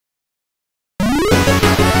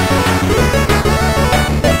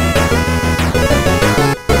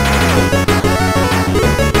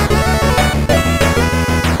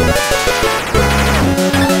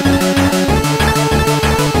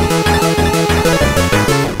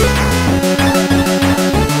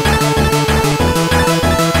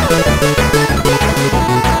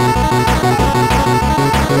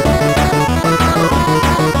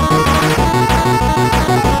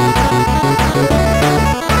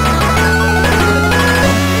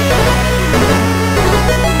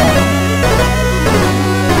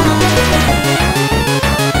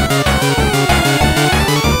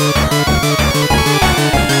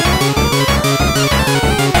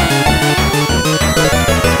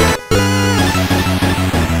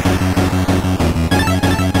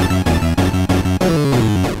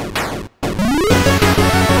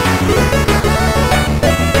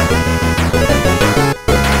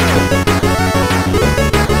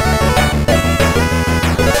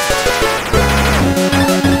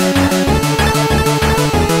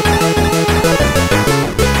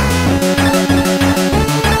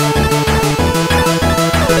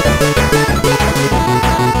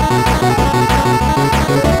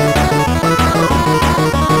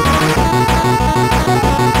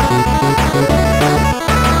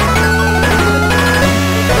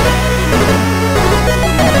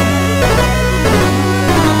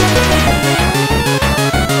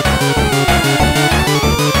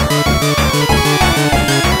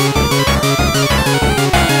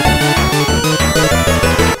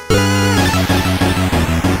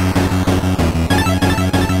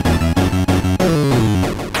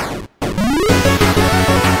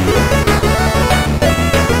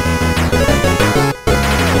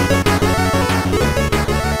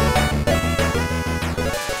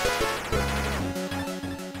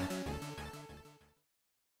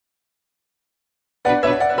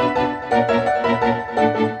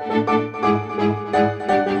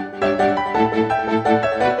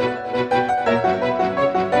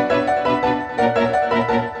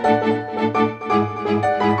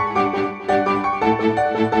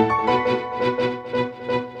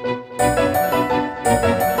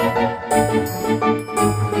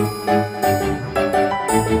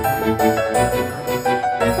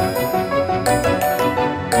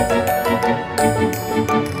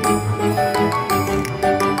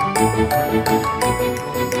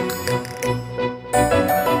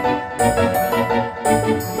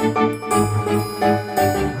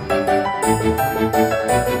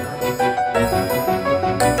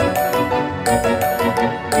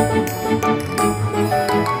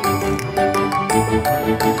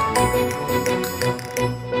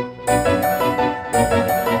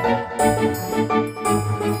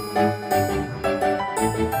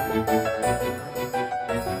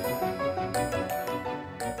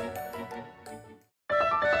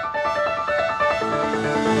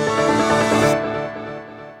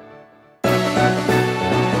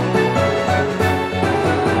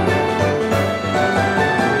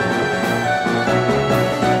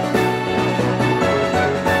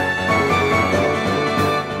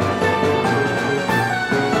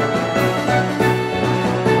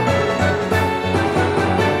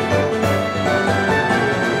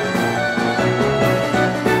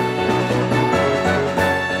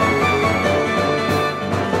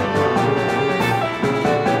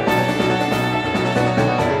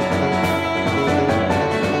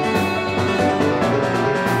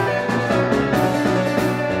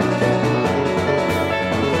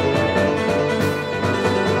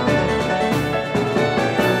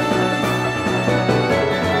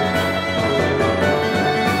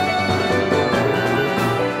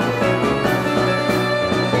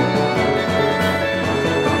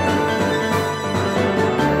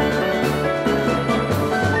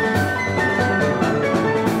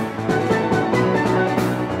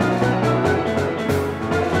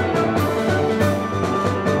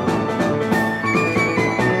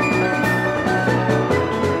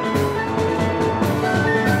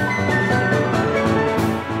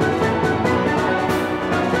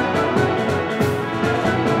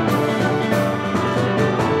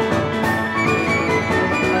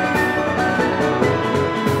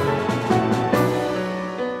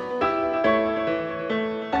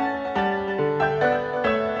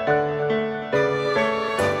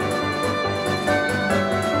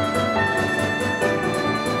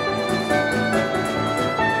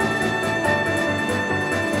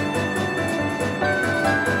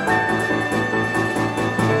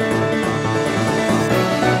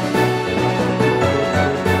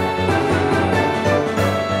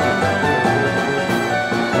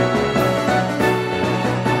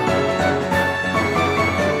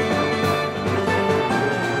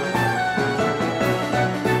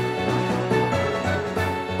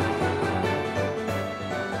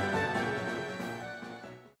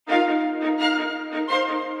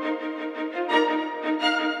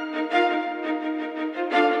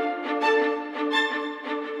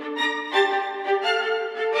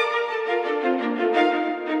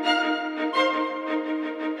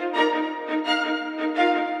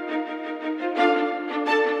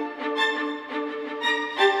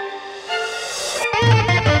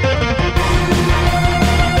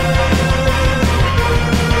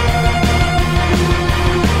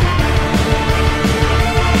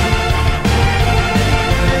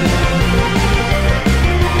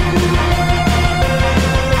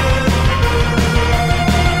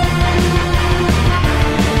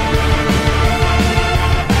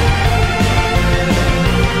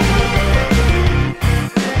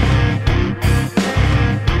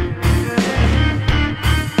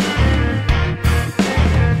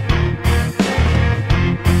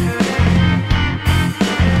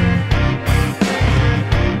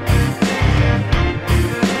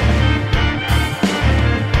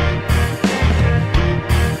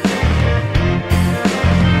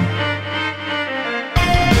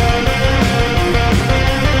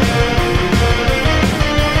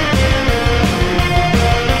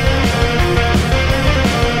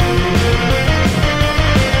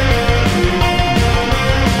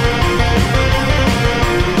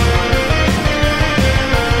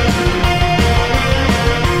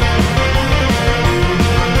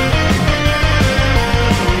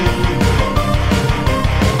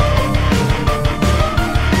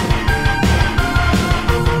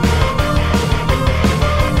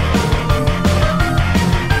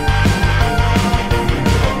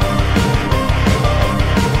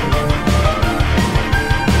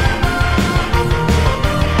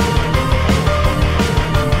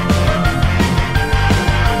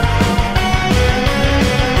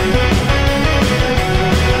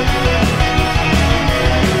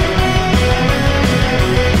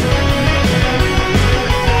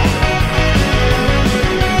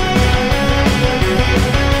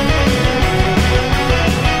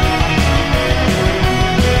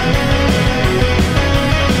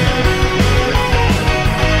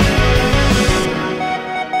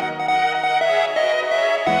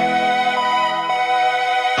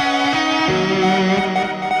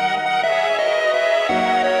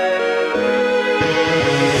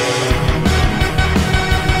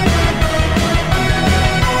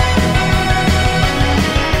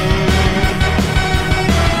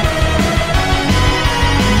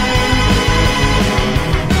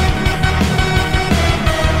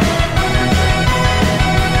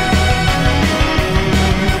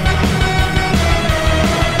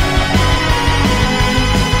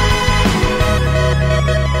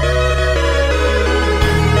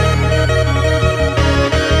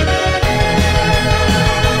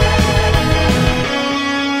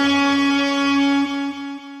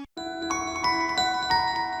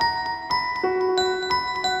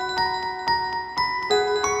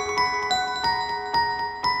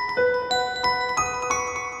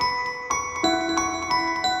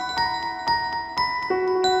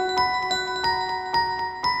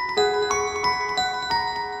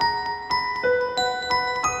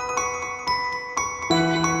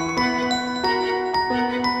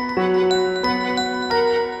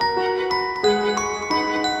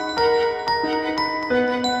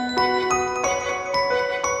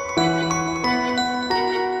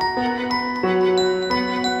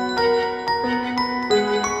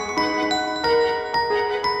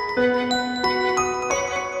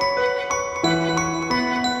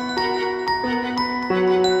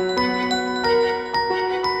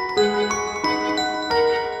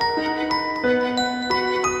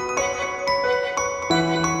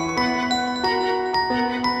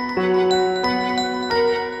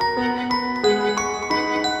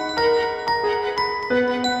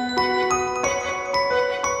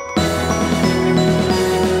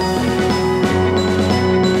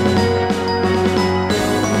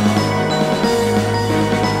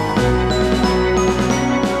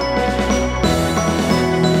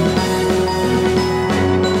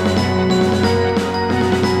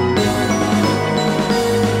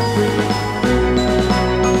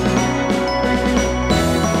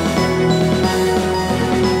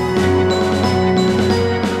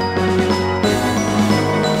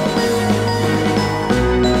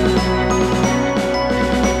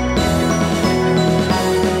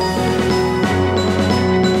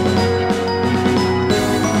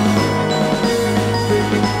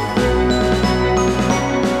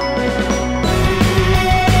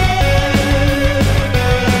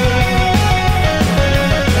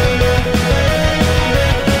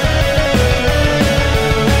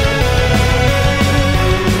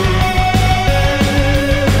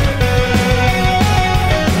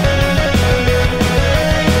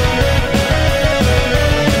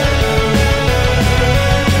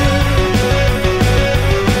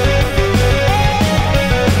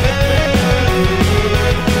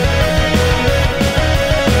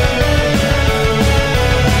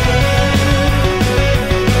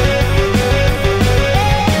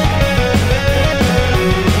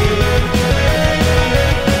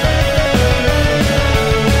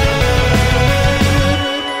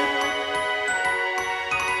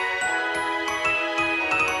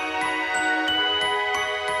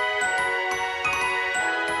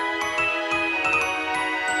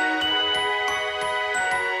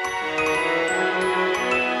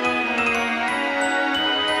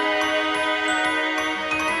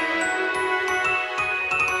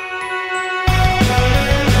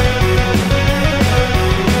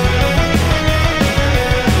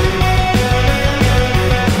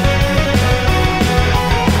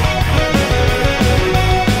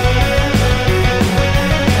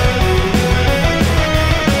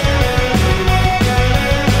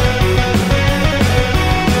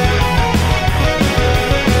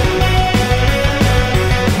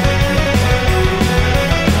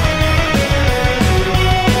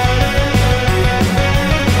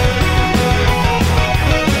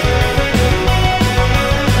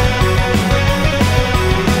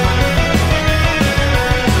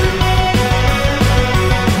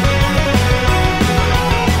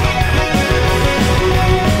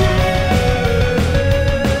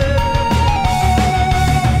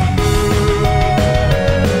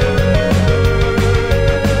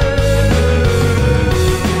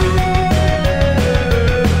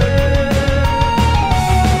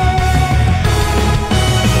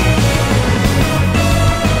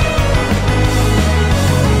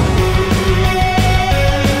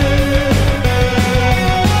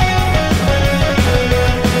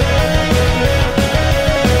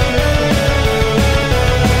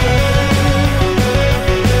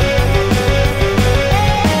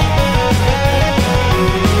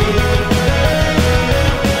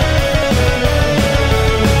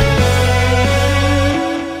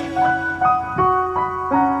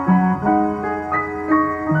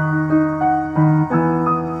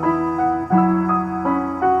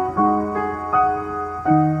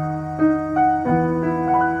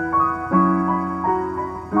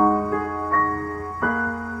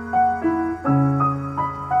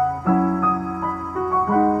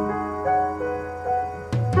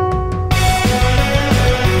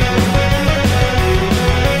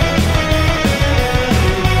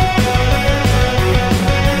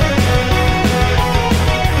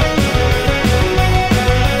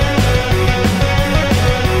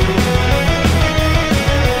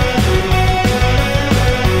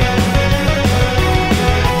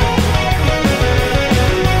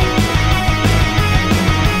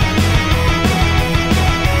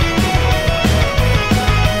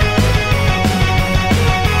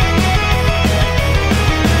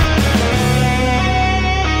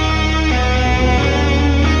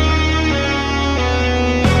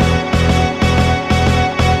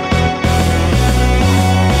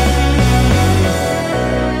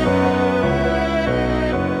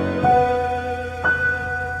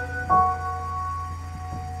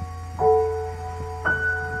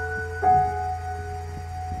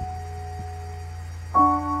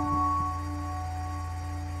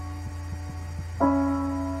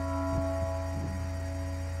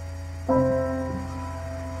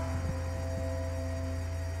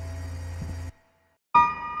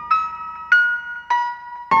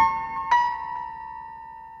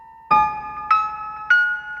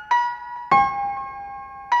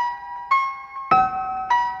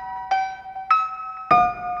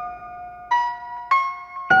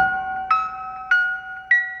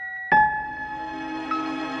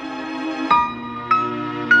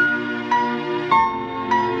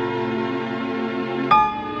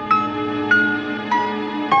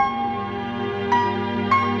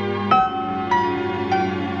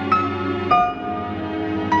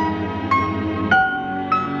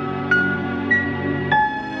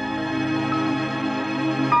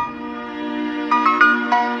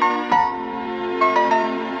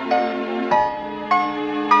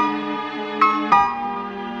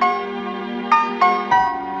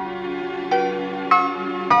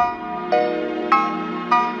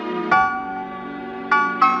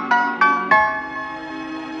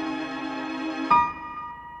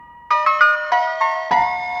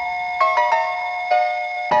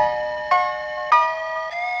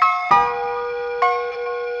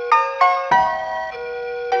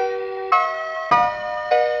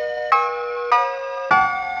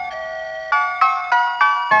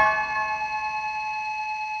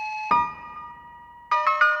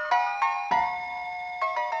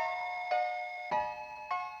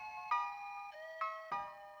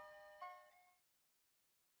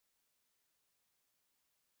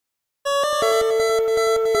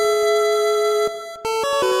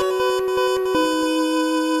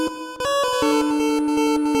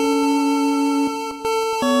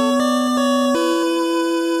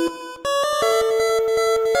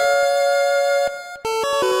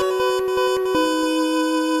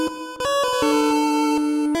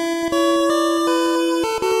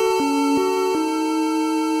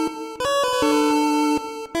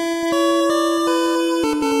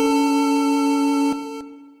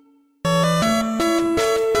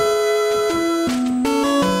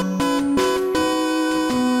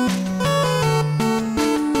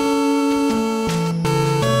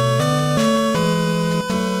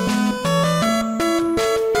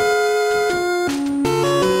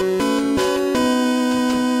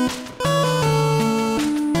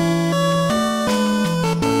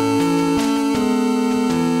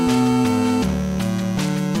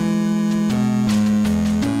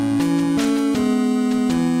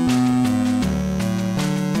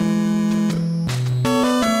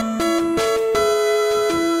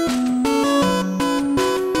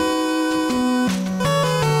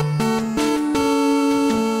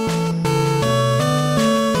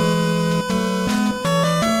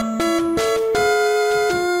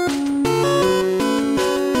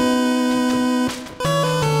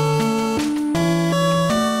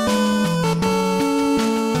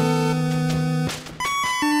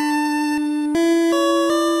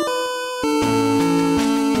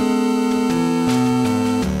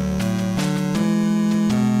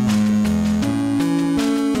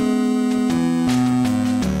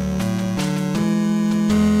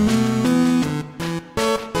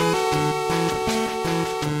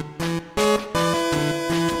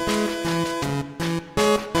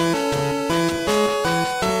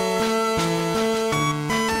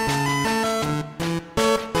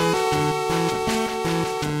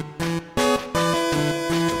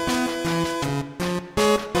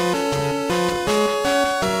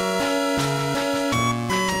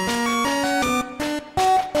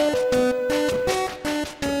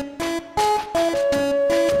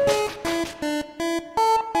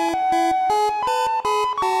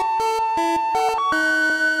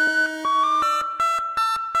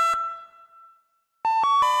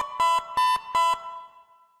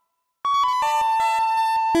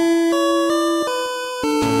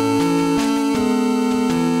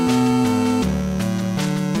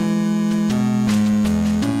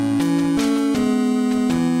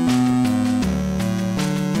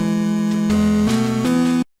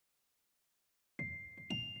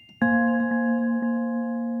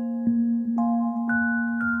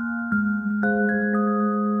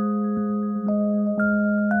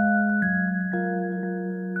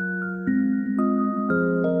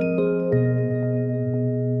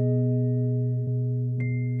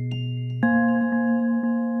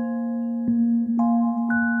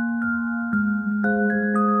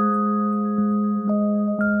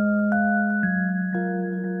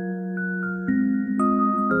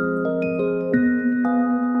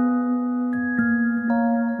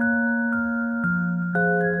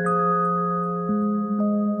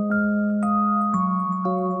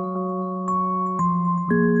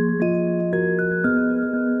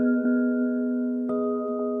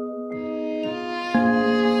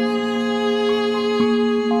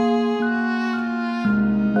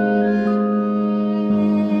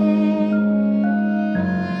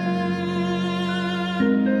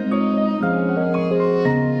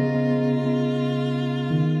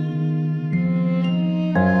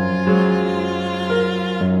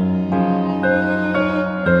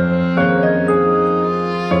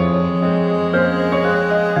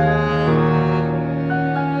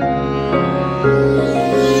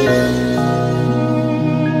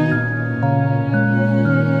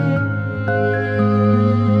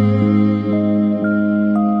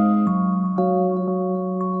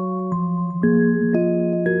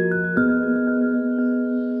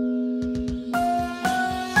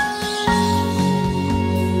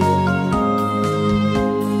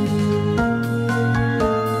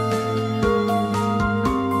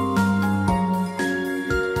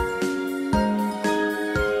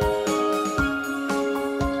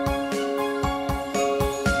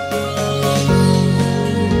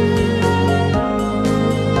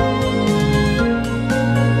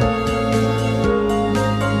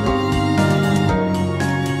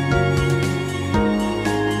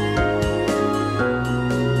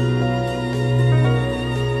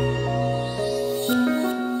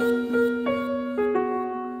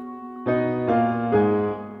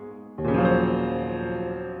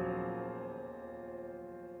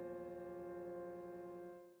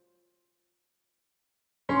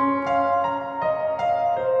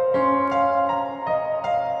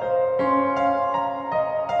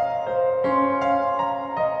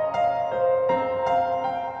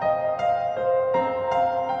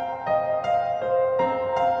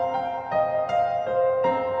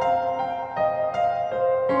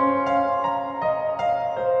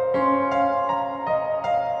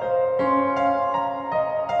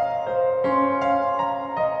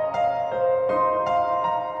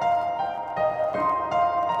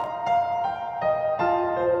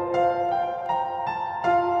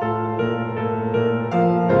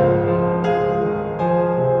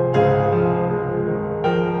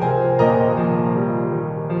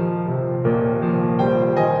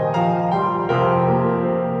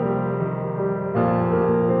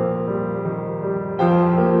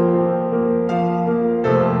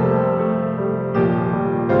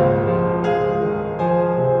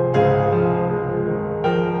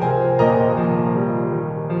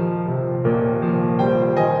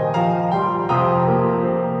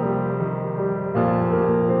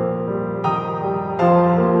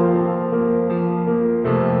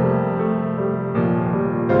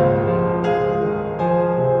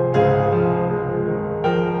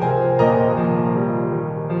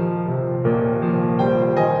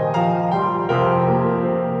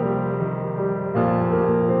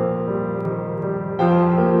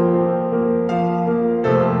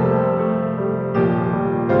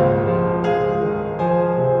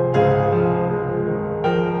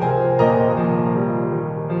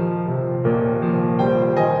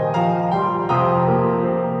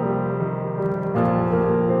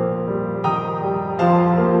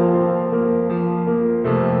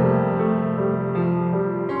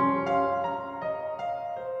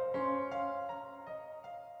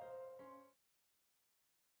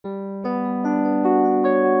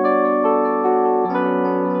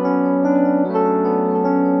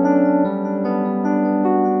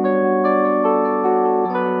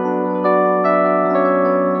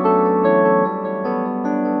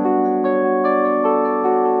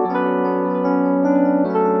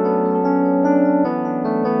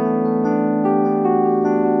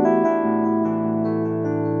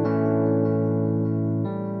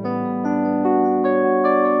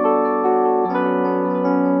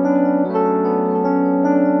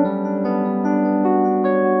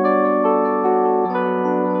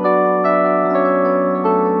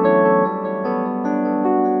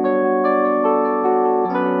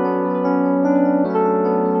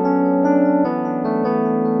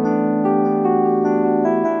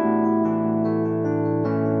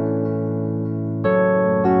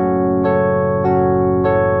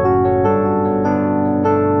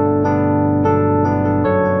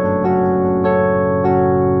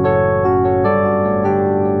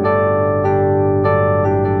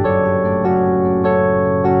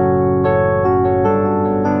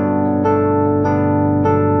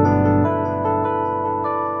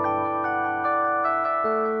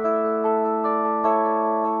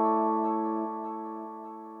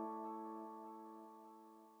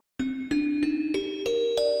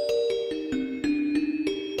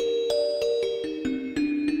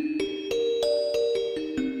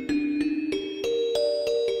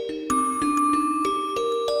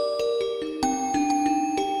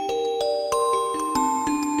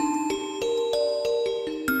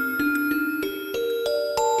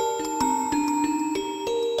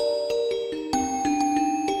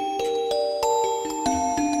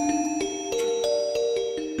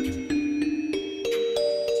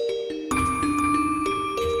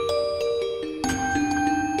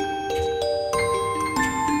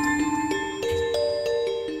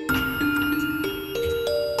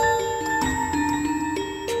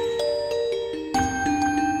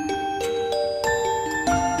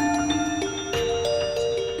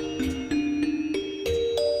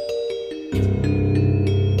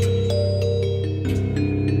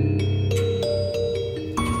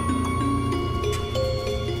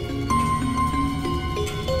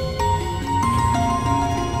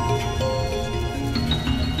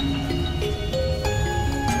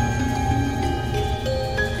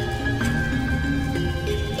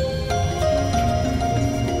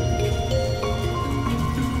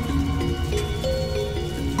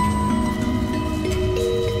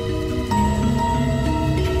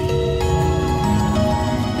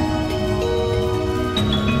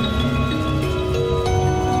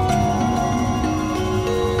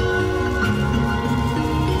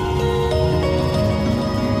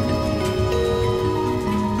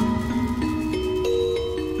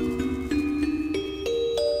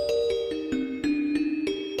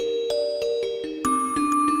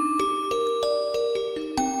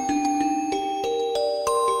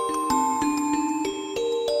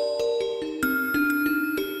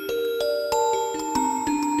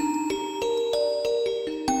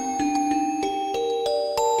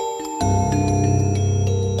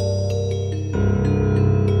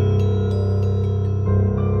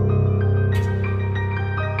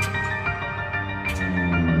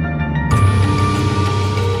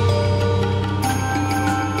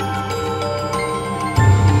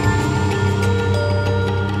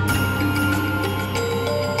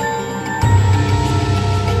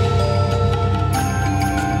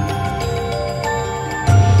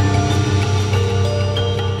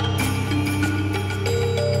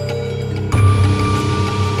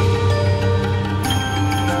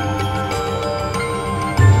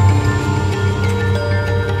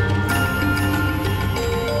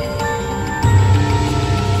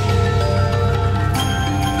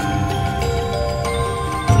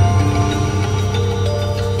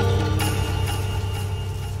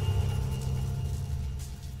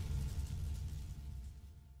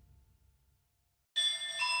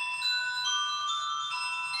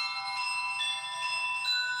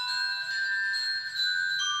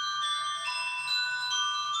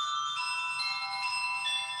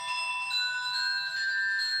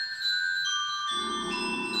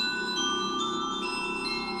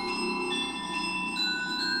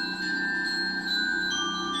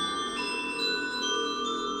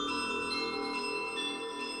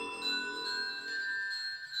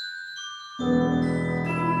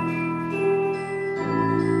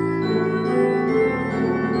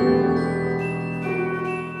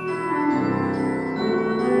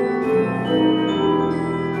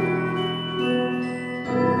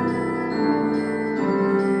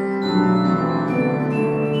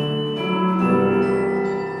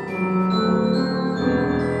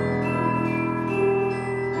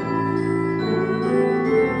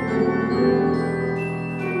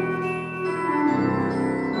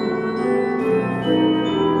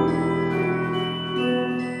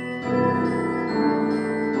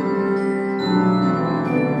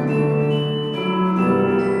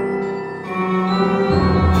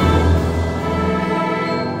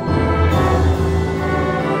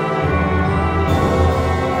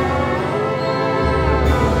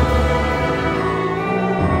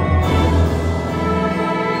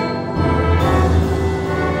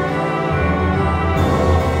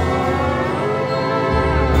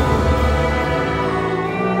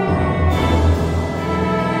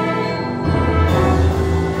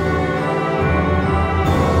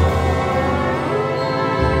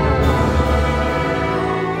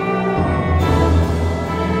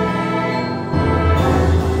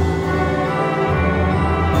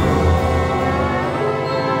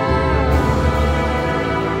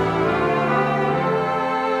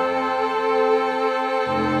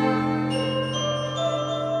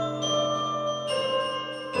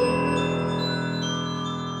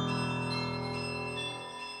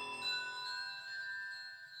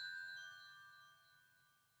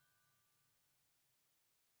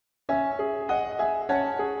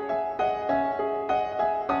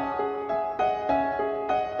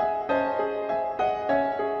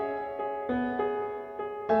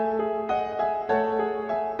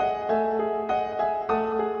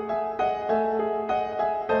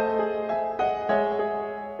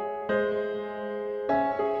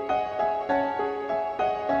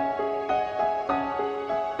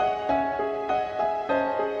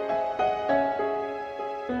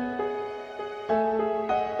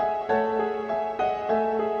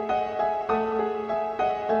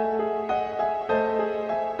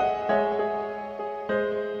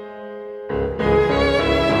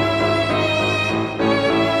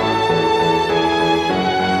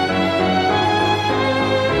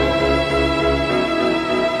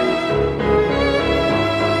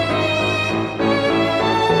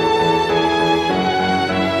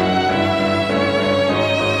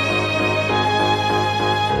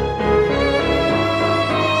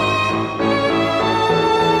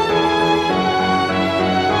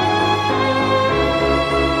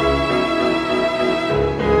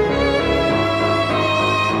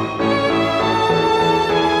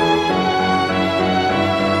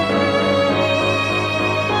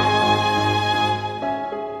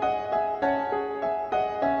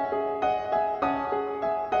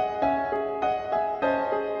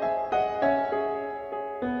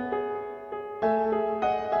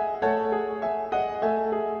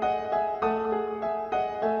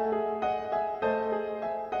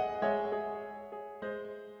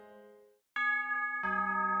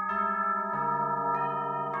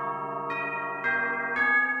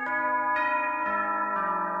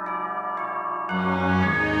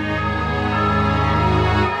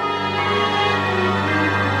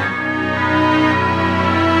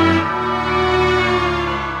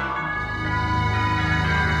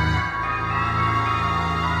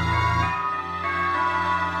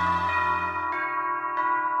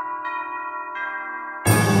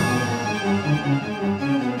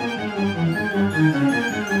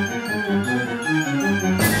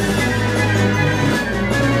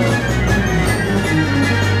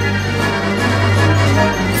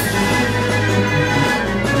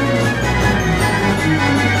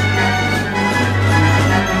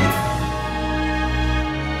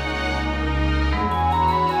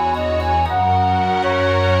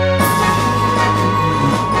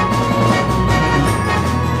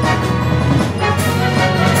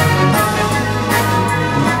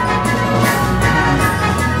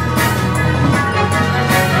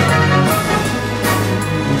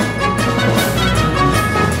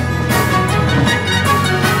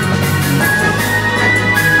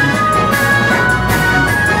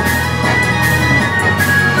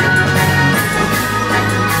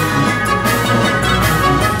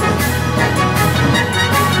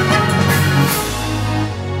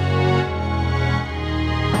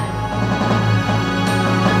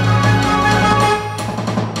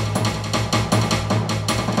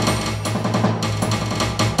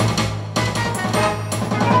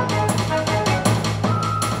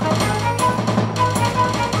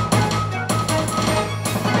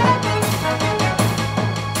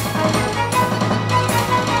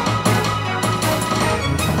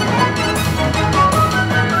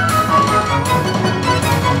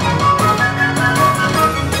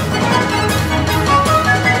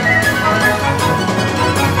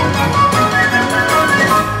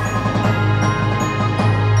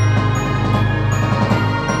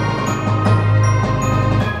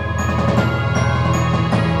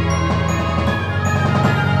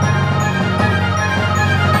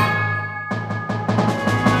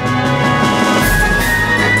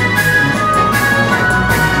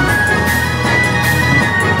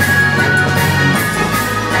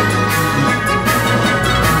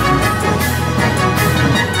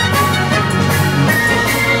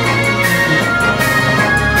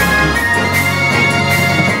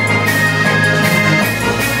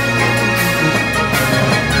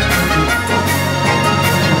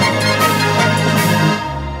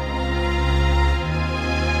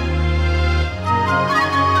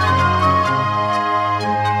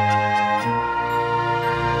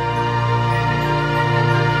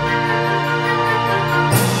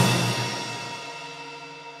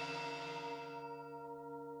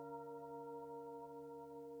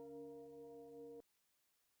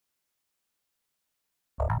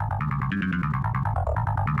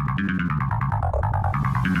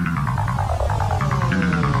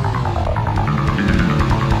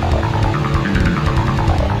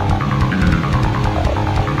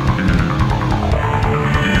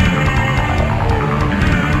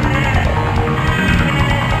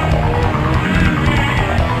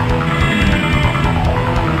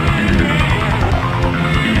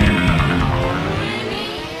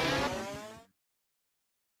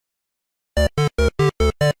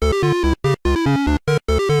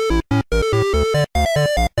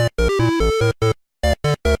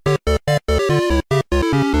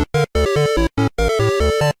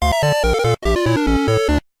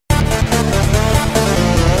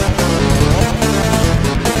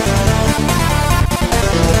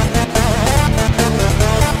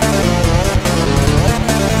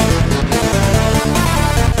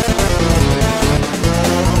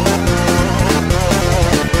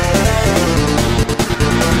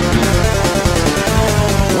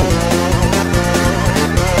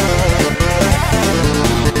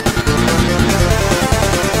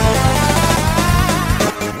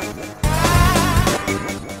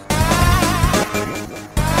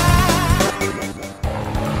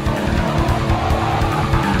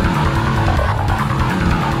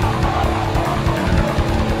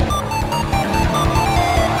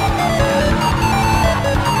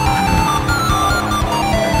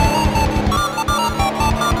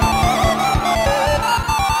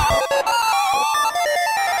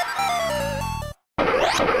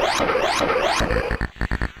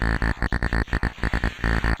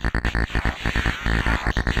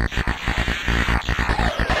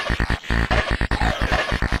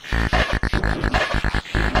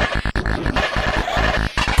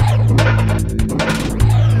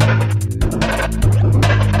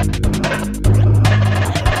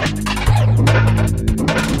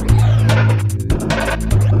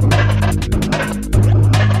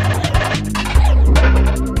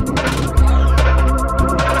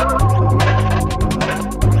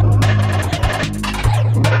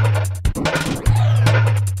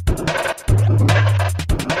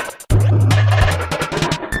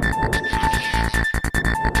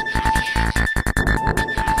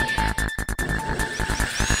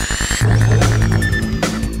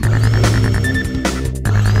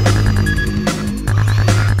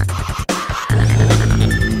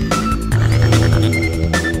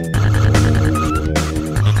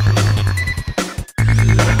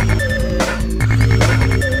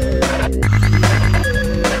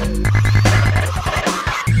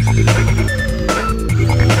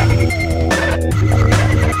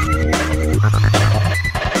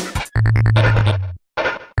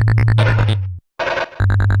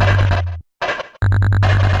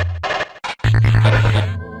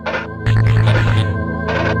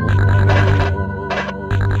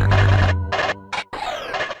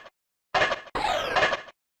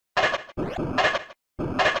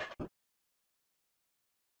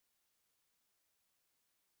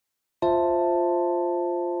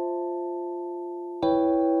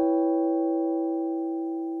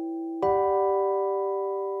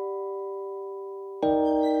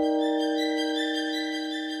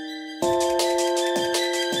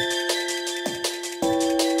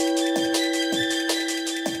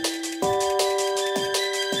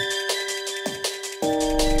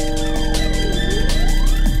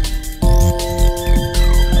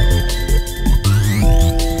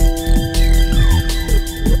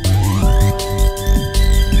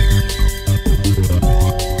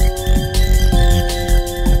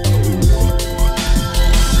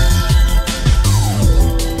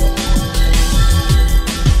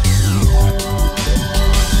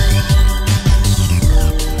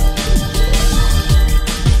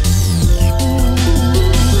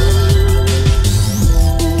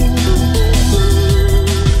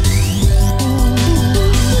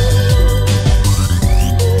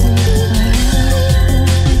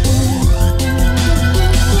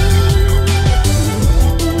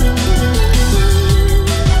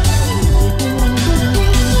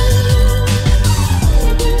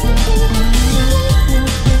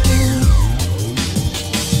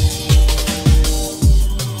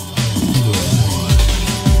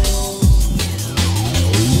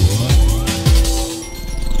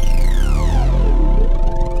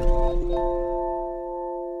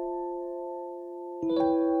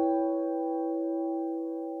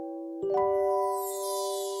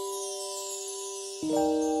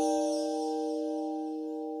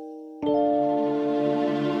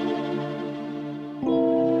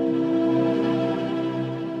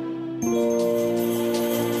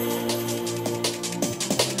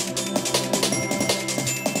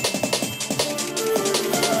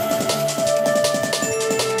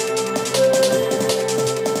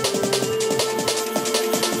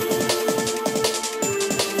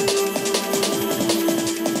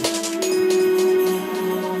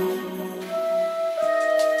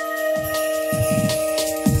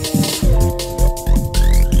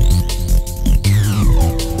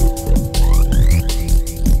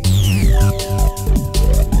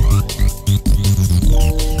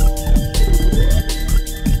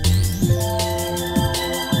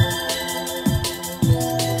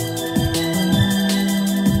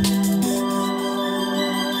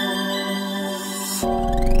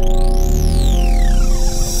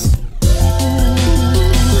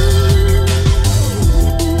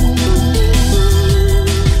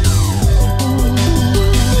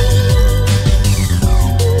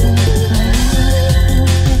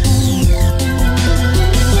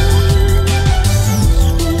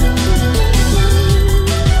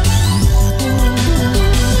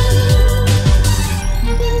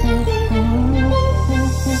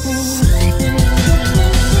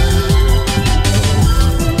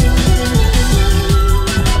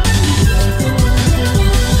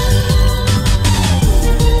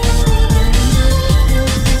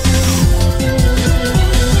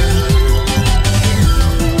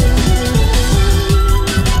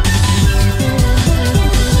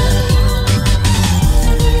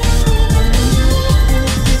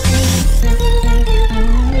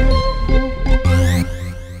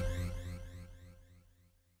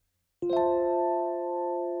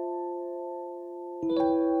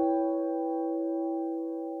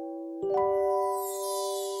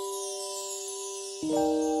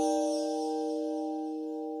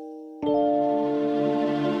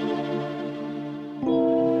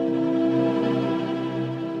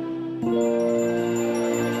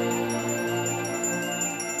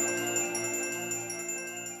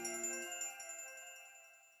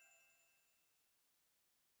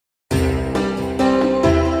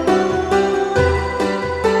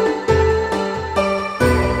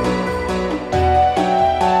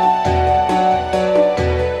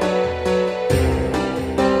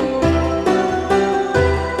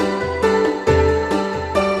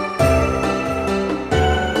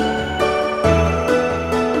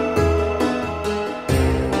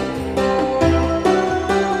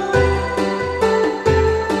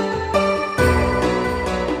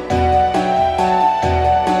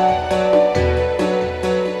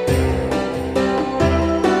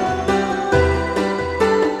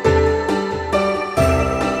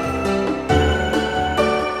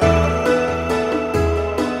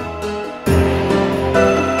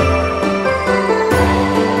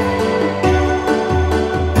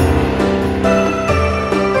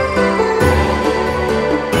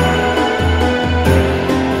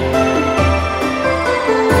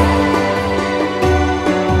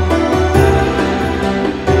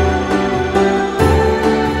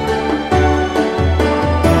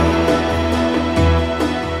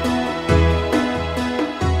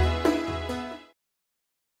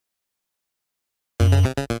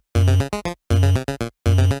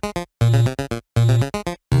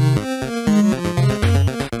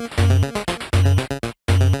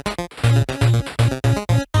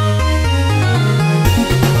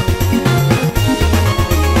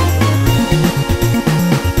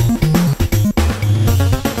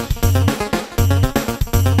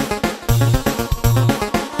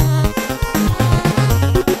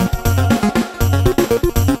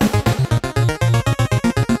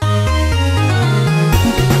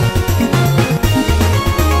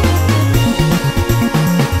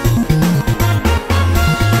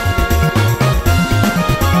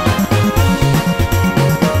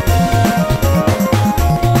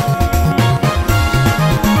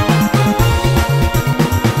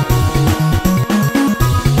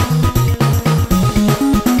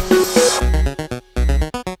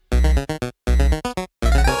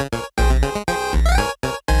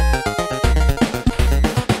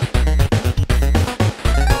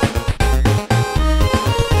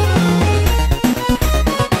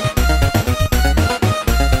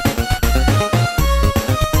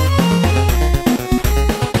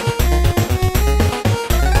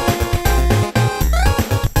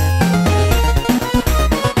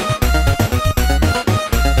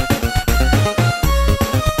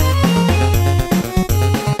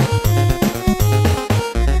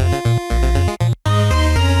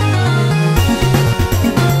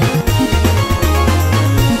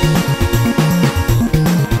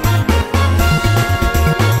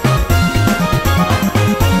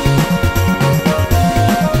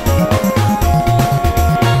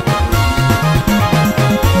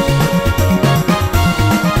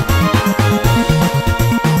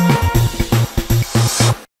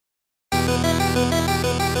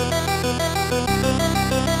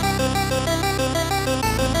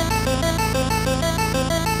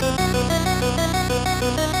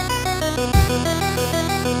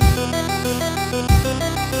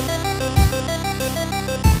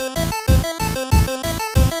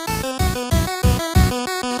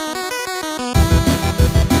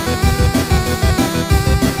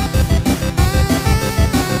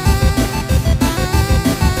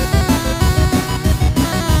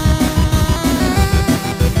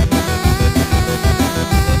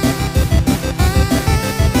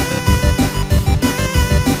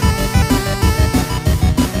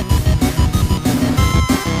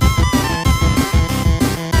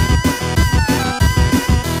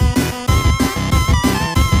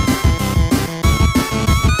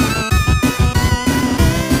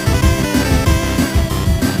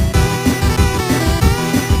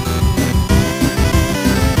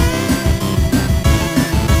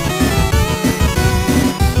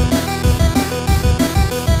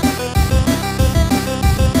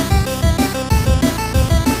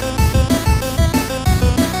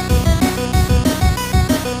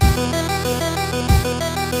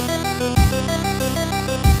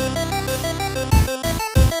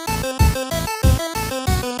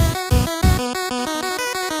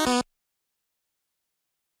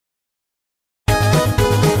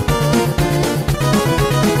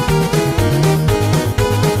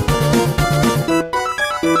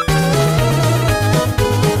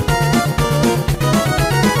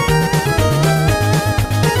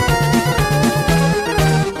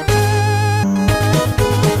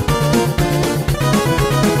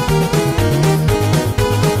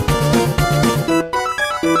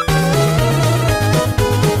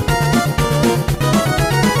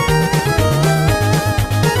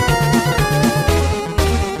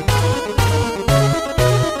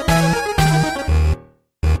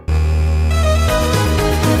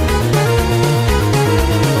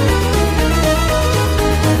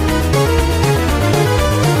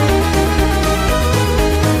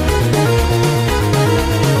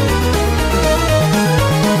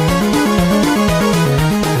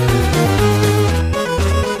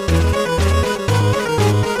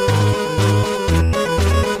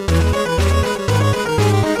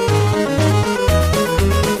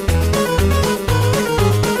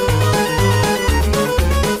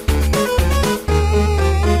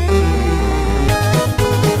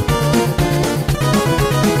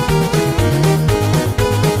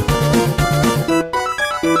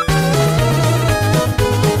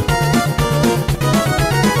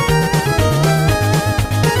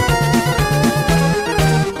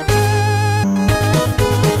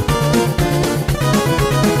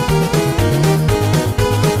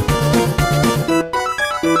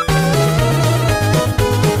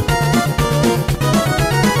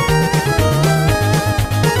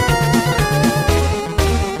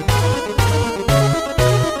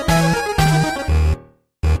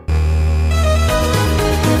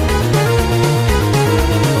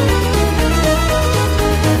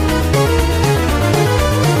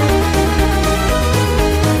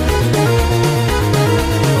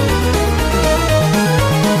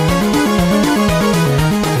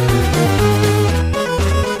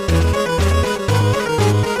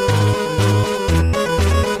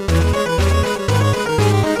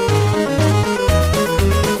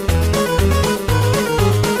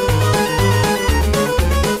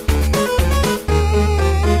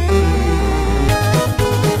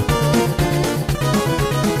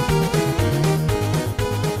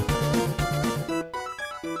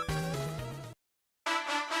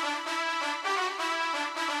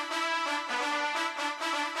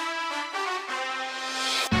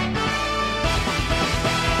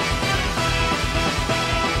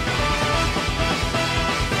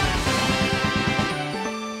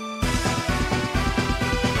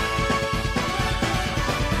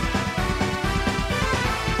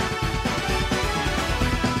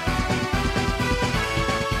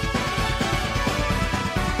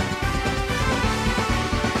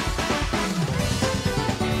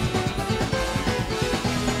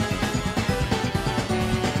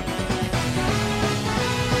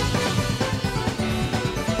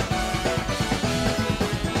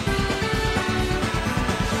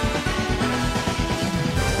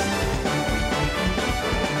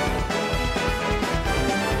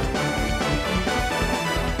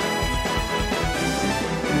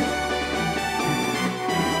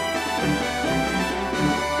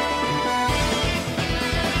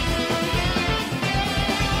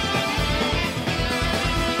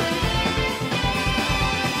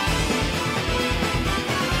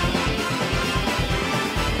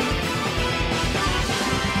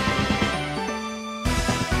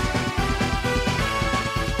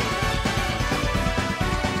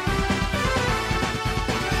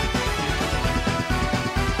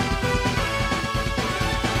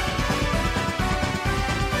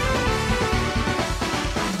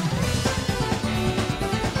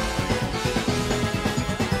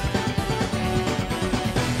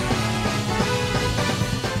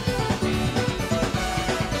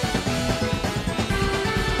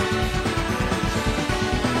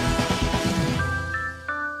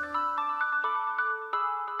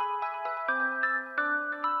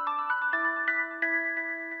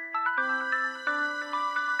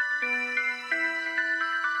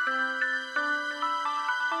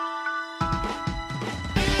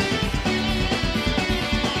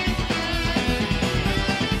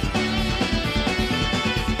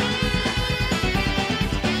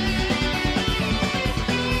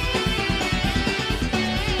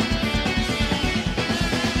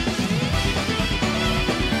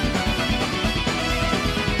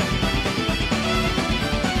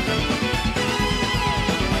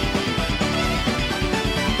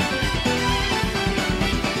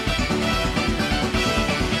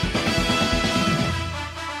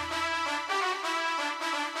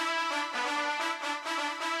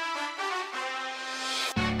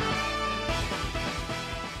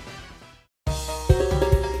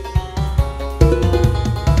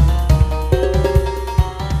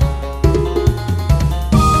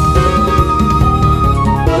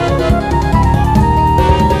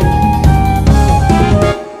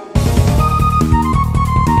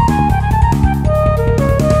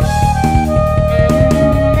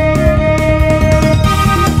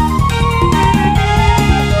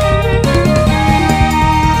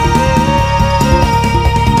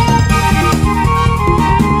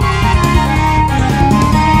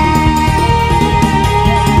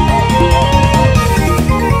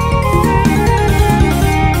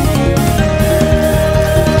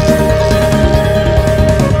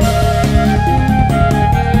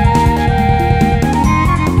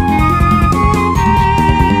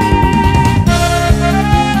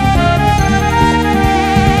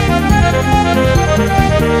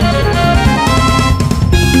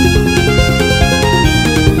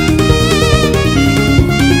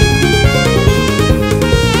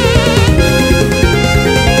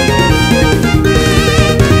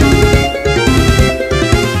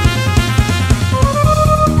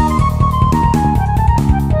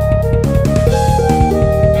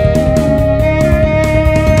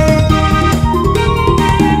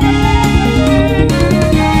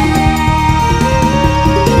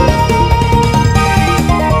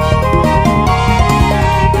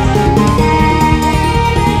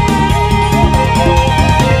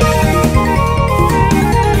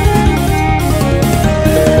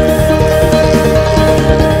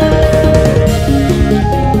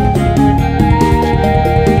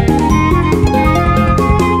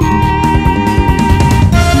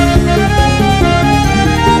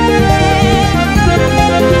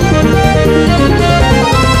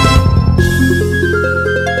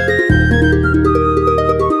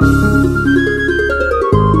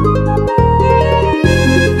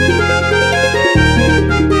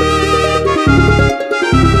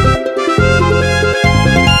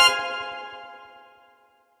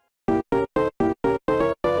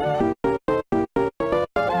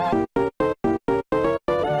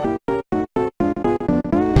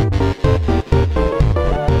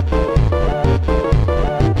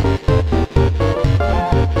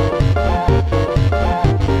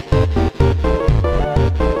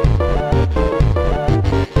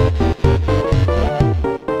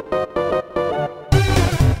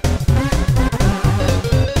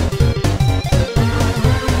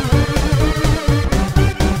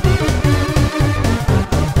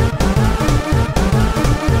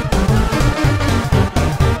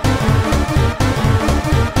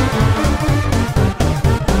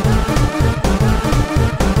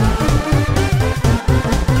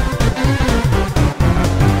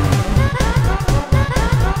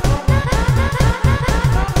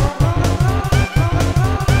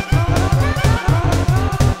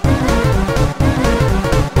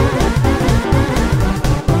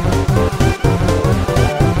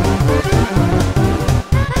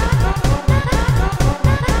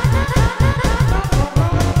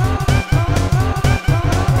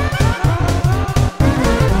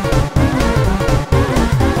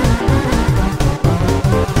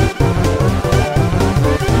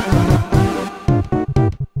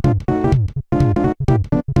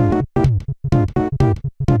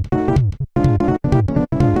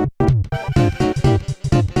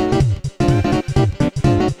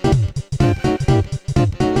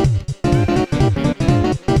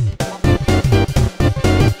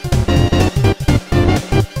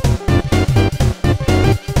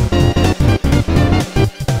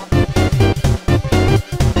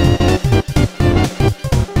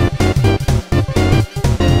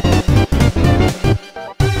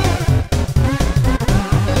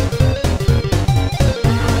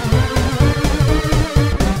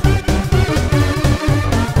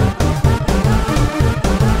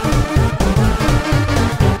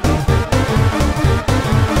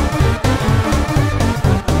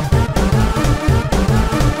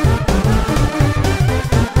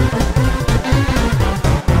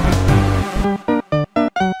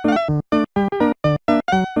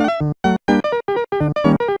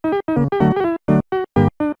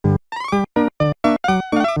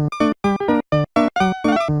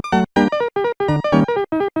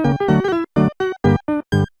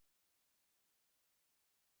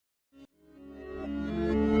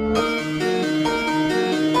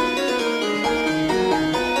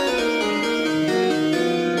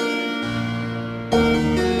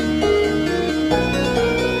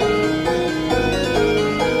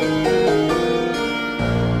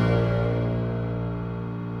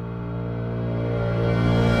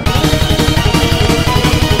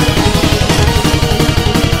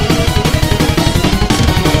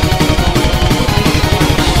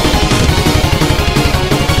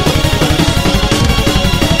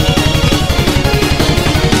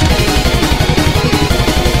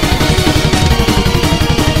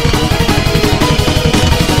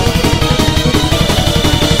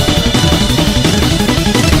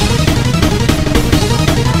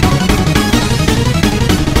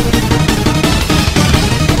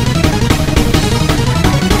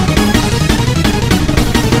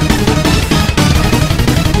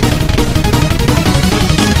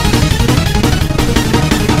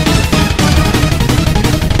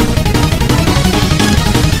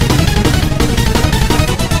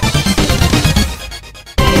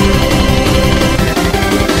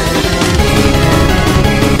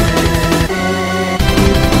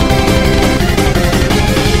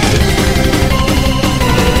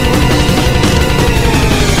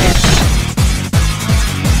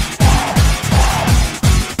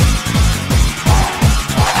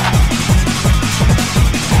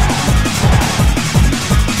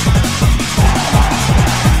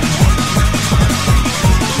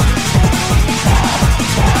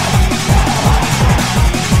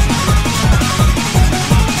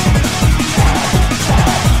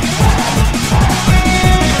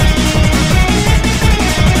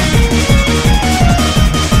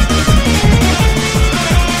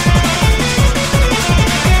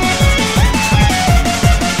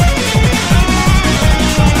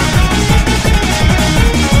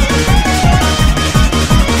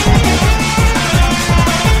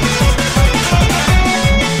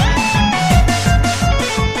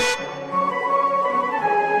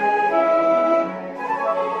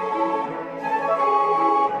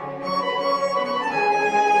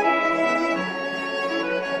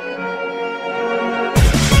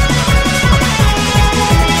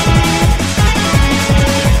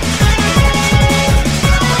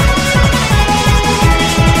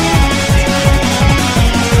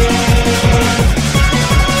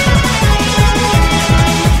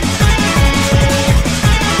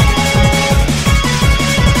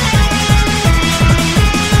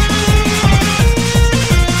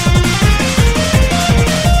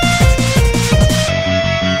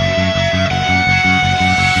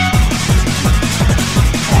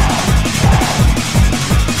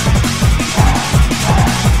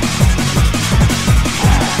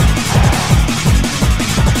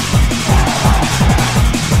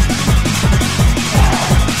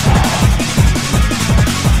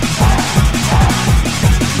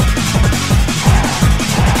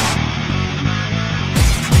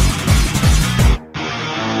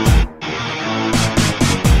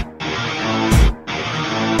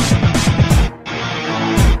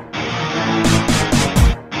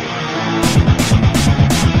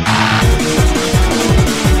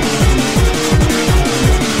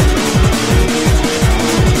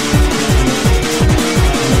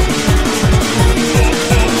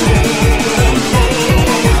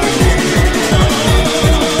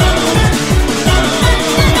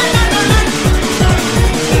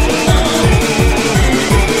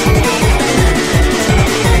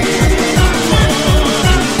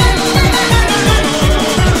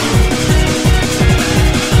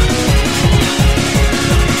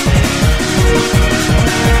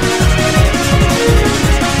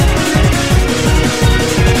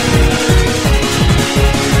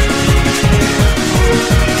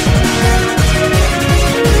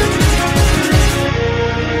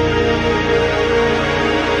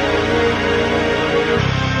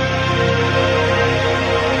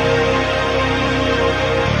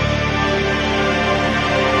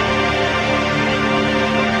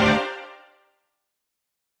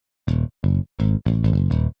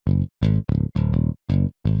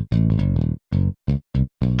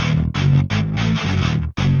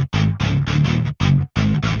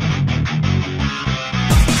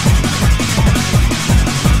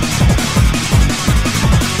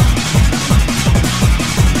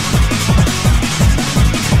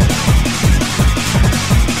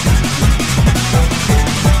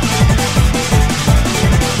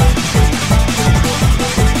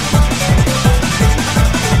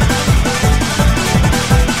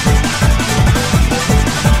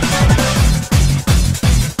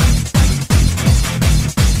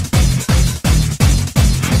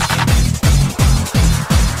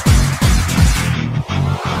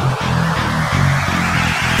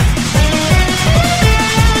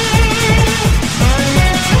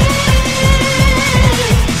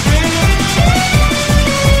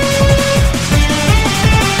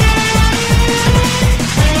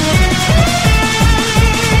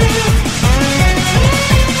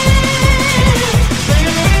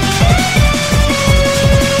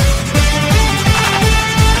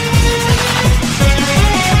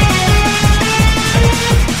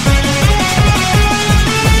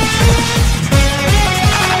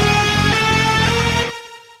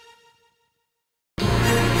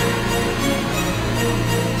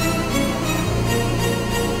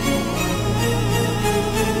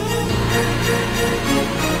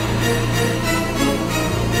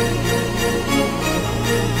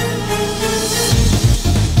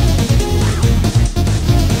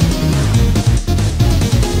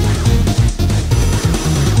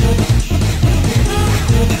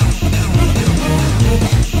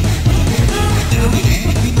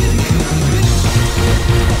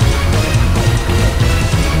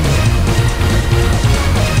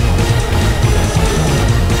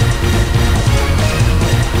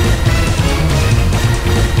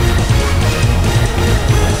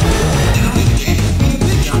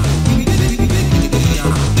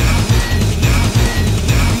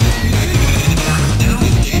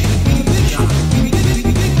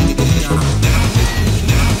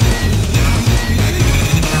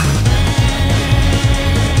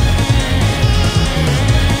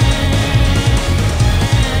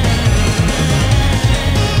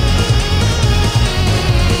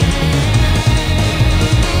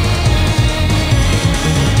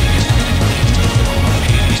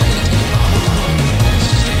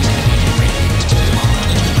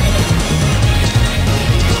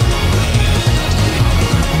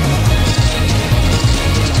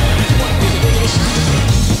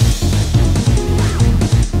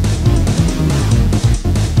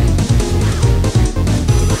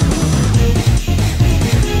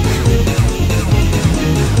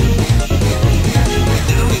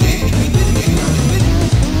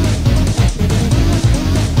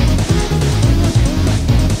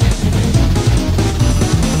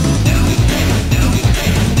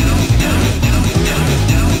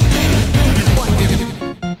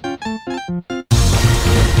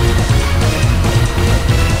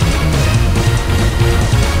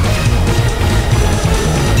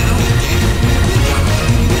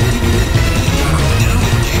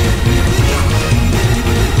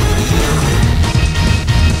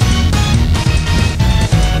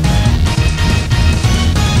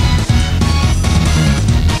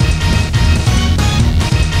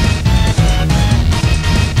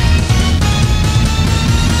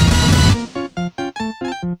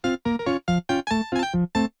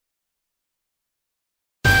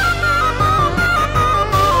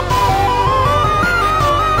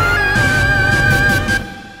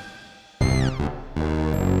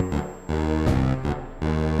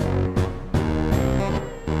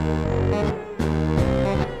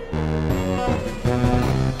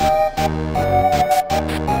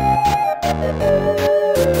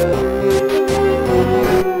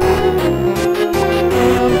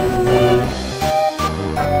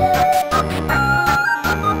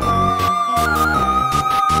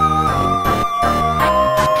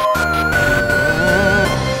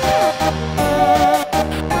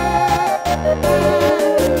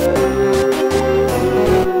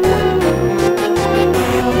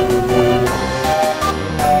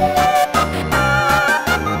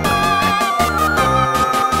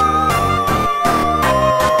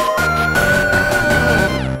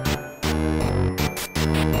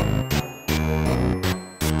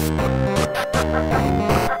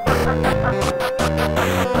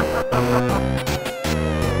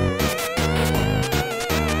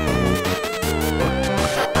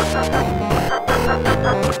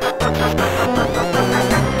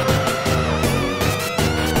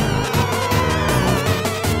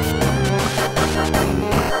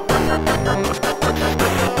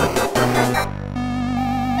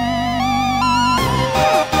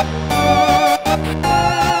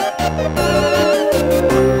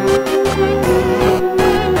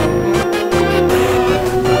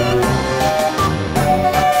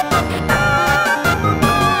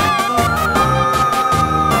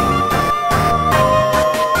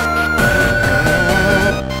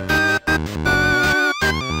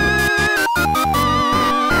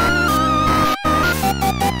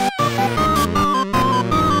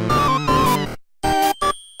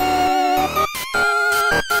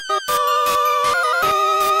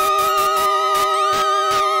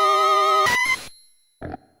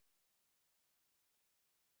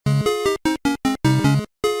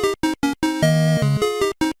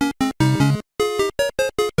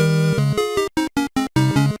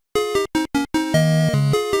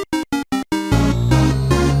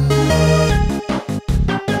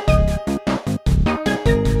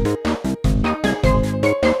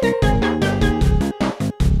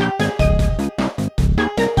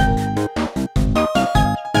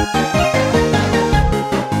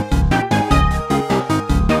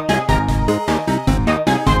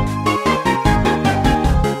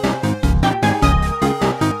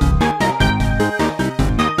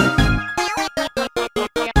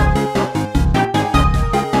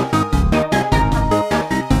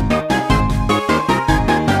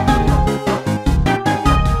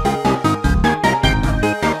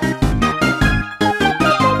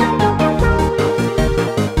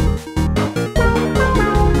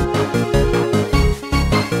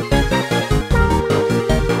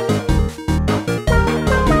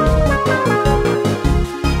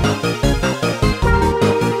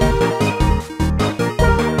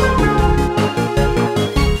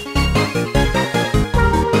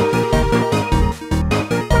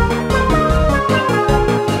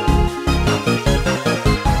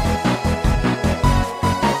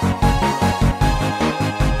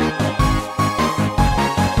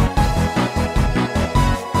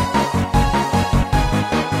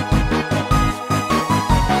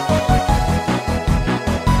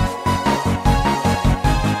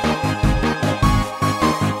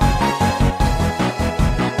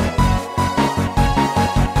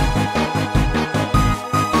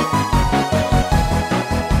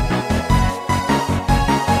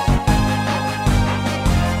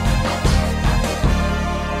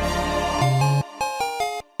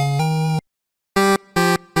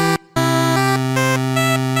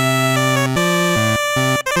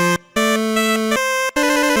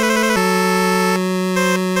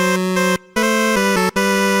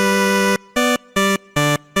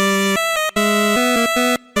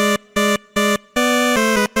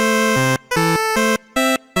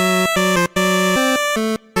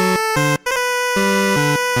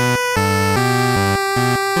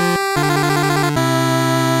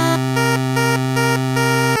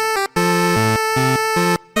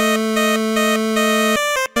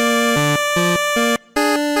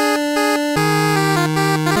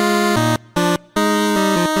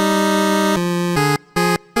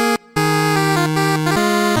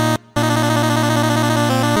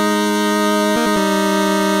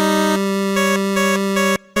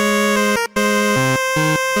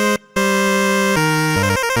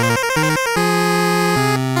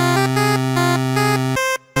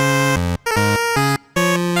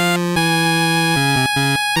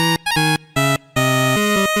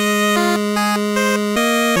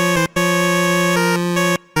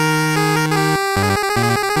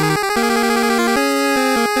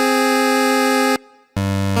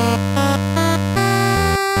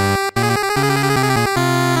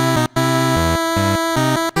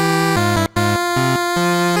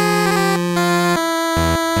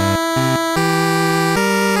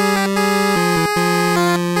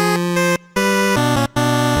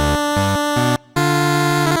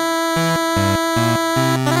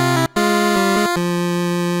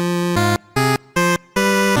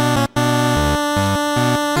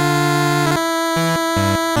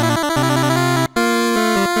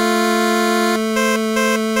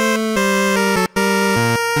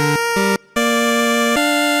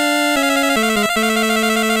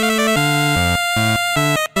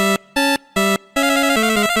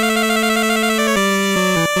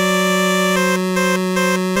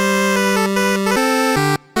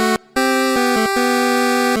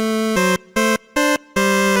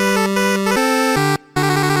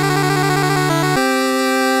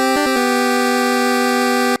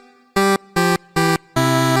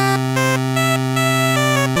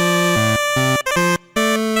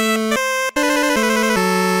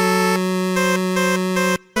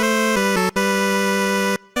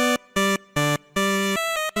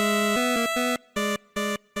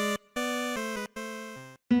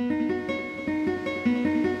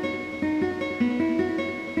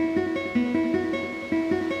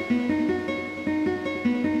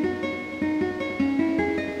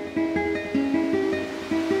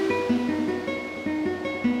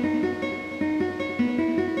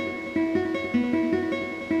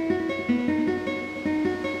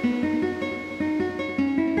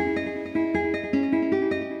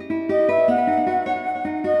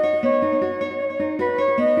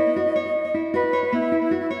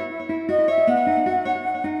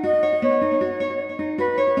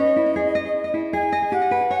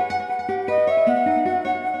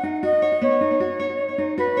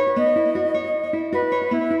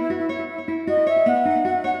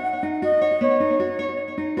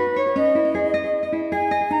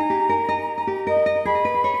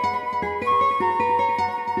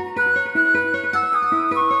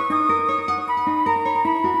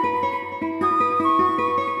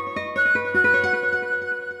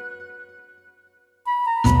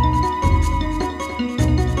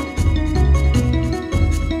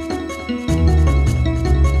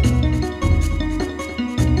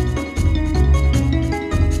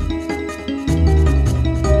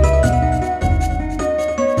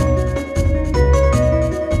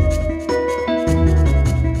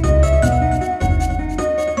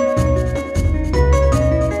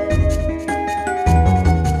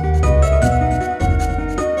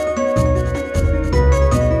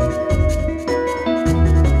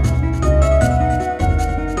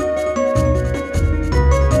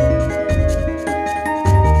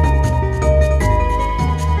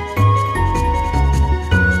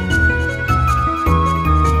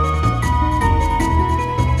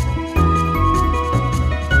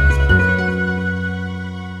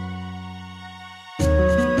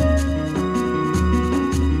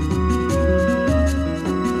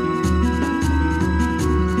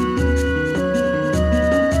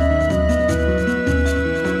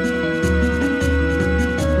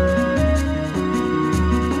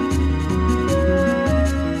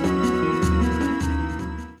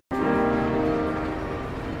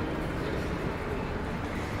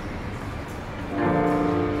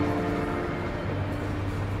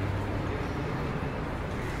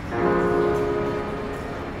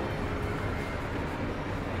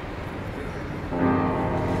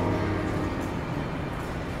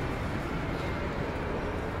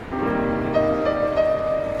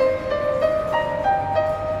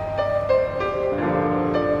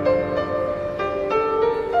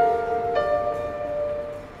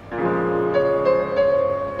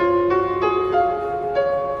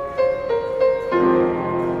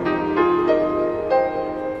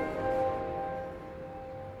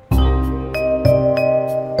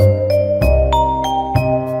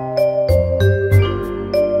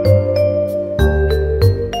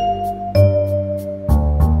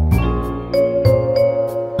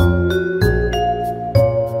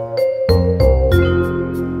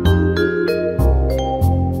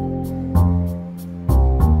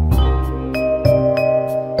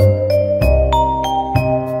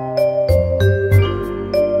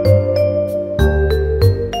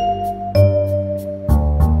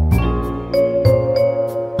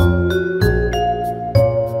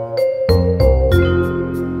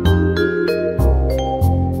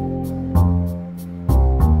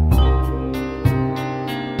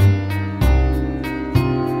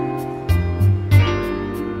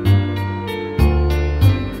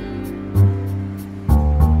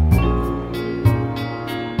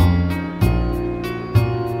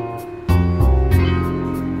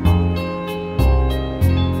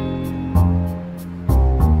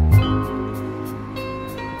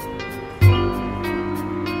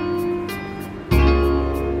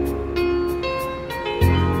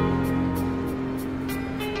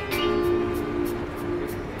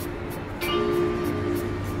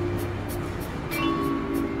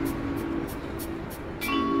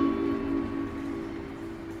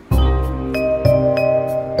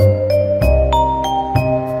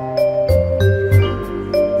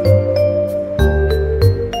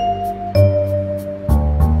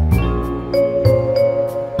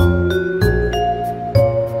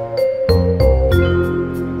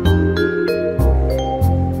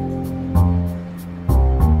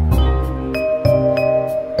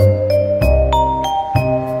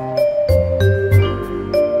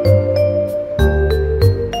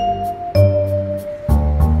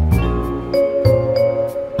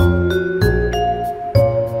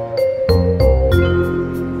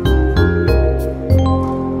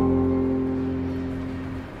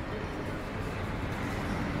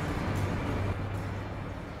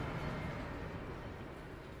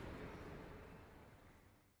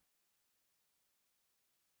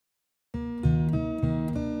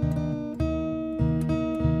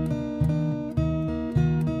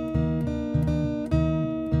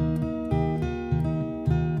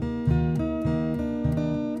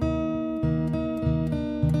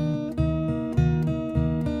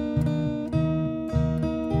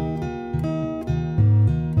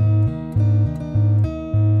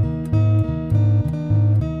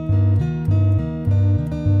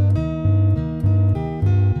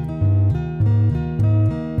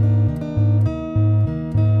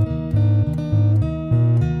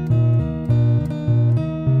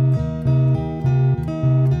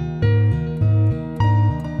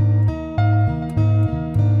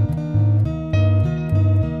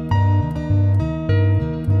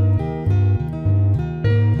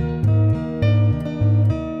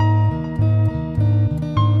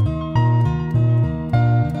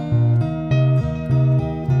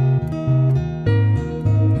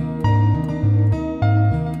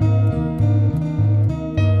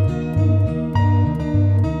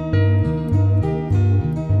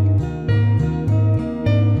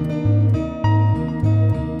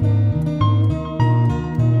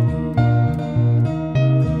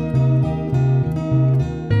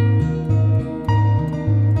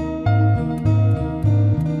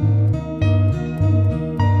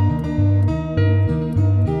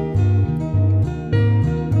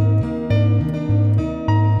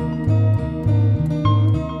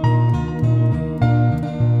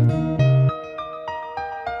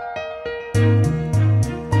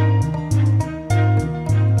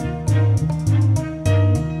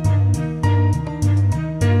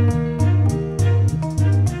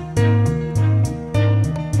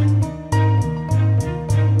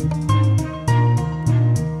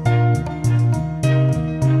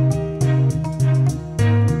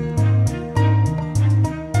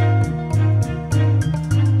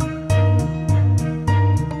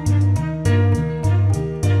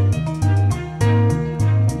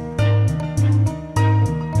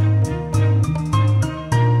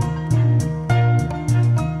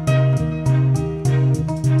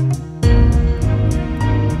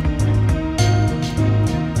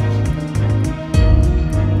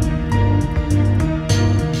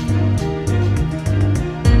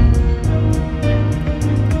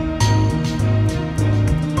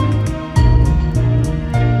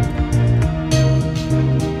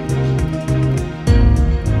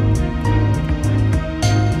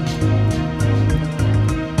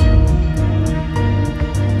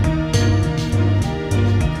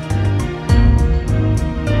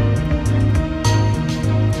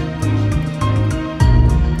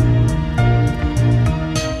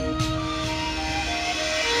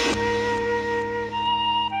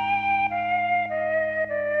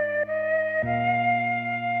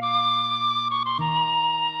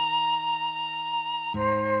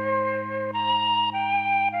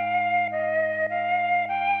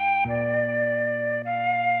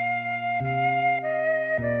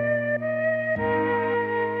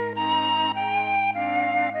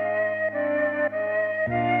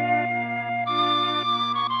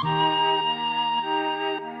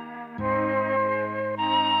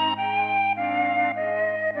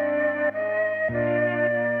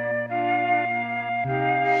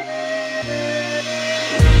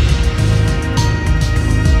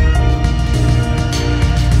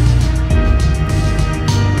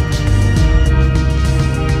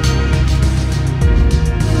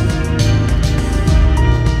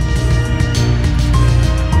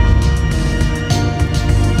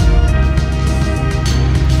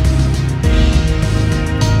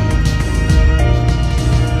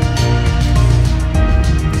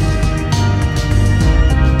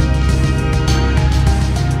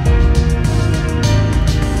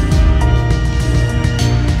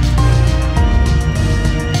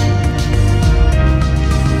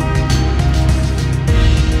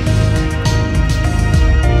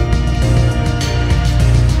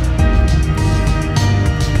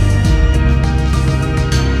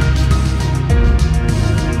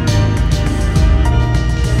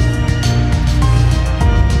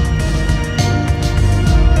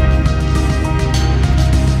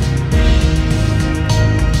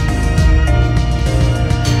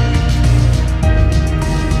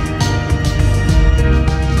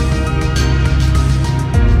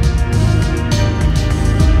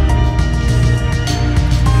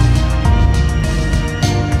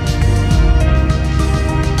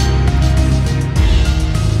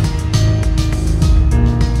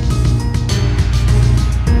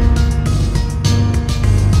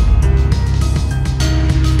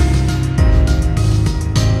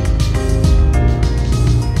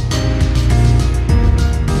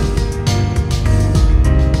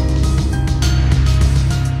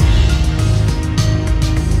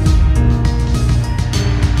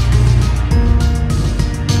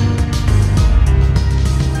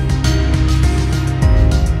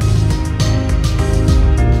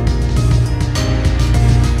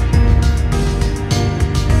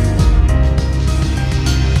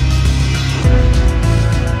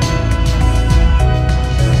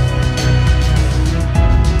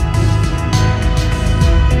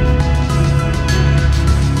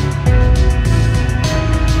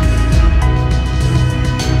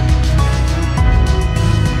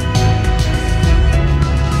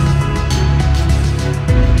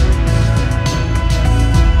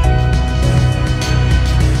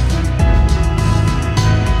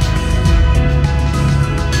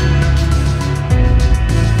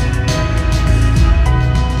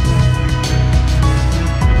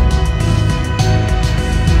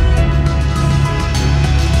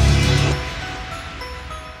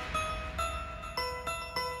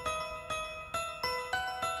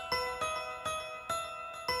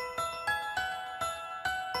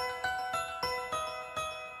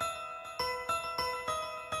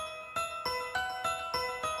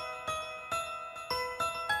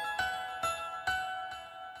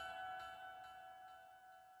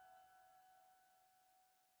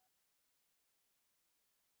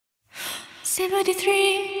 73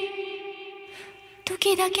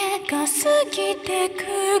時だけが過ぎてく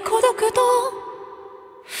孤独と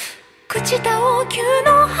朽ちた王宮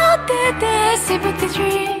の果てで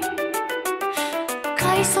73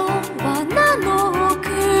階層は7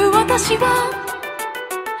億私は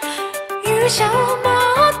勇者を待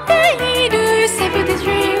っている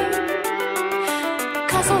73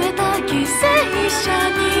数えた犠牲者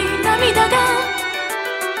に涙が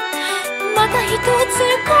また一つ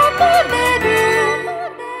こぼれる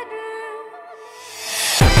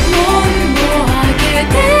門を開け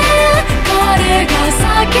て彼が叫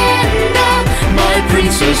んだ My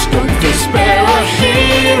princess don't despair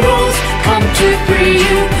heroes come to free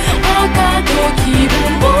you 赤と希望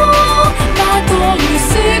をまとう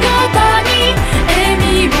姿に笑み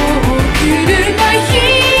を送る My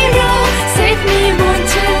hero save me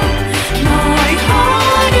won't you My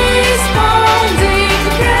heart is pounding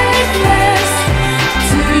breathless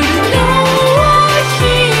to know a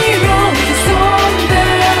hero is on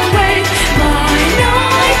their way My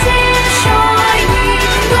knight in shining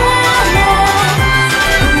armor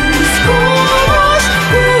whose courage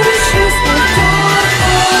pushes the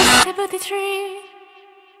darkness 73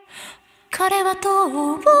彼は塔を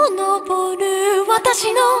登る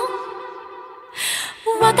私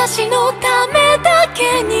のためだ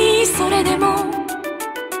けにそれでも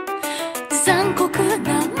残酷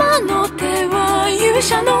な魔の手は勇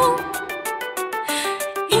者の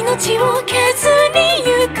命を削り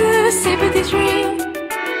ゆく73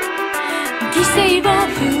犠牲は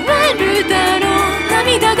増えるだろう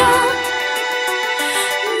涙が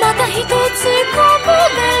また一つこぼ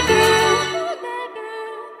れる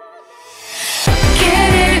け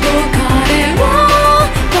れど彼は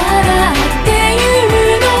笑って言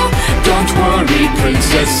うの Don't worry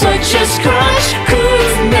princess such a scratch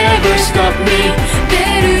could never stop me ベ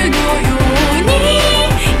ルのように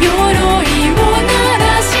鎧を鳴ら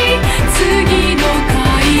し次の階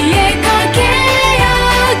へ駆け上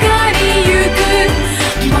がりゆく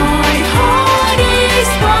My heart is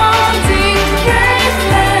pounding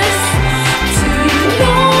breathless to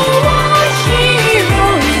know a hero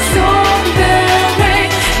is on their way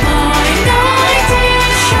My knight in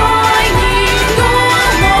shining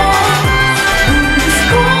armor whose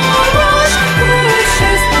courage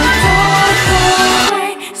pushes the dark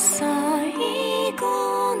away 最後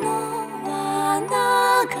の罠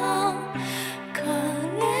が彼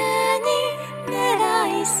に狙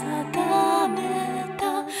い定めた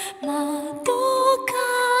窓か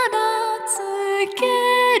らつけ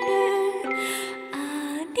るあ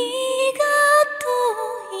りがと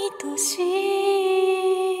う愛し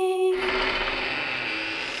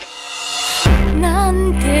いなん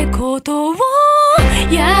てことを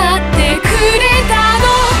やってくれたの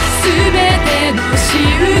すべての仕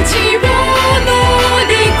打ちを乗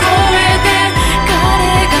り越えて彼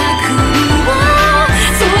が来るわ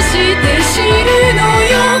そして知るの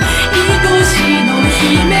よ愛しの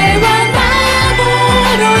姫は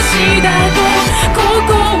幻だとこ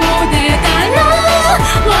こを出たら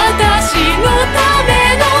私のため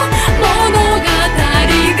の物語が終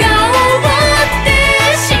わって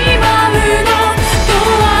しまうのド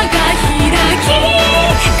アが開き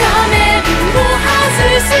仮面を外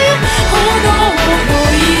す炎の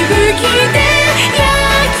息吹で焼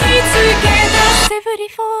き付けた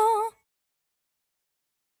74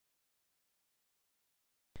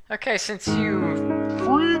 Okay, since you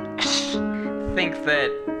freaks think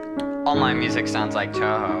that all my music sounds like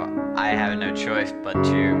Toho, I have no choice but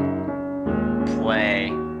to play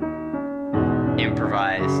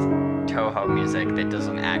improvised Toho music that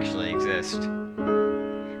doesn't actually exist.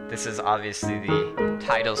 This is obviously the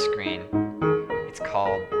title screen. It's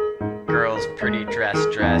called Girls Pretty Dress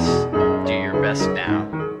Dress, Do Your Best Now.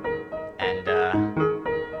 And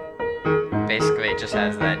basically it just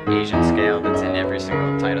has that Asian scale that's in every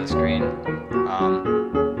single title screen.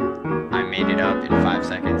 I made it up in 5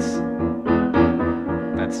 seconds.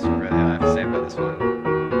 That's really all I have to say about this one.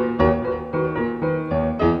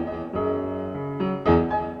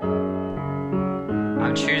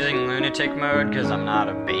 I'm choosing lunatic mode because I'm not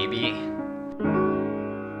a baby.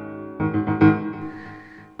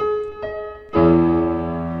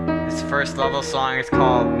 This first level song is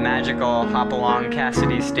called Magical Hop-Along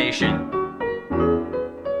Cassidy Station.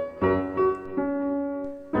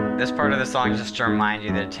 This part of the song is just to remind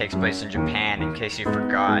you that it takes place in Japan in case you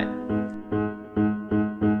forgot.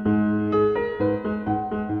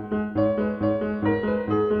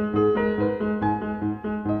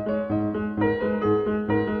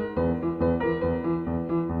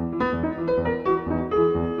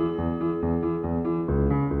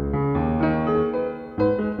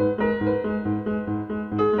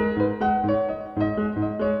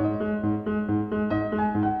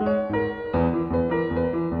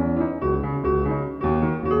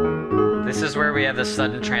 we have the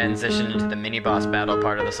sudden transition into the mini-boss battle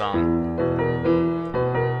part of the song.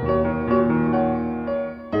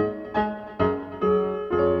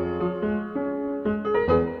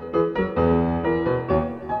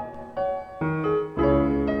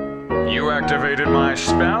 You activated my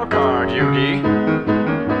spell card, Yugi.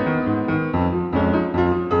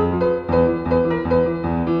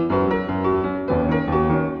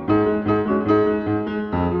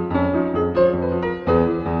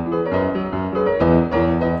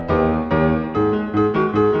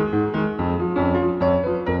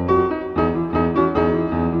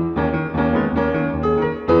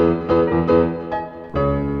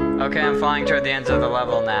 Okay, I'm flying toward the ends of the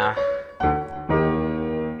level now.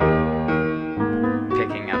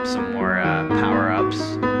 Picking up some more power-ups.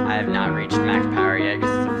 I have not reached max power yet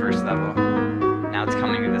because it's the first level. Now it's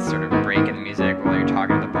coming to this sort of break in the music while you're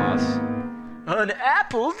talking to the boss. An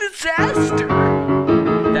apple disaster!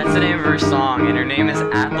 That's the name of her song, and her name is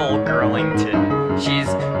Apple Girlington. She's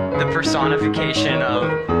the personification of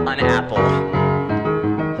an apple.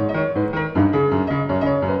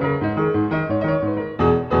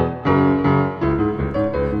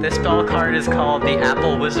 This spell card is called the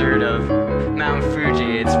Apple Wizard of Mount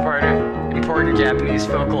Fuji. It's part of important Japanese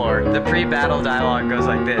folklore. The pre-battle dialogue goes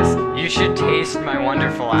like this. You should taste my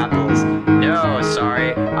wonderful apples. No,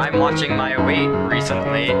 sorry, I'm watching my weight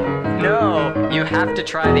recently. No, you have to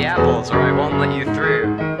try the apples or I won't let you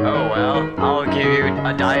through. Oh well, I'll give you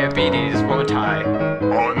a diabetes, won't I?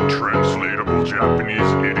 Untranslatable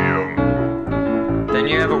Japanese idiom. Then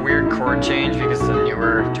you have a weird chord change because it's a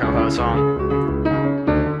newer Toho song.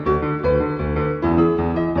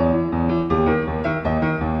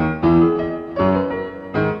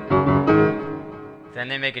 Then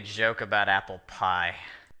they make a joke about apple pie.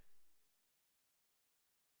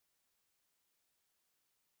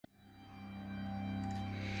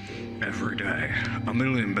 Every day, 1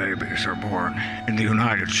 million babies are born in the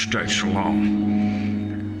United States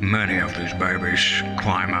alone. Many of these babies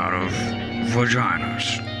climb out of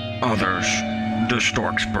vaginas. Others, the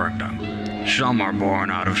storks birth them. Some are born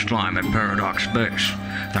out of slime at Paradox Base,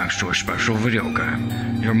 thanks to a special video game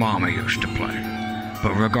your mama used to play.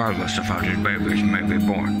 But regardless of how these babies may be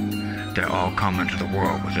born, they all come into the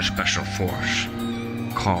world with a special force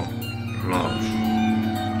called love.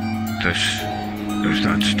 This is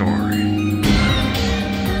that story.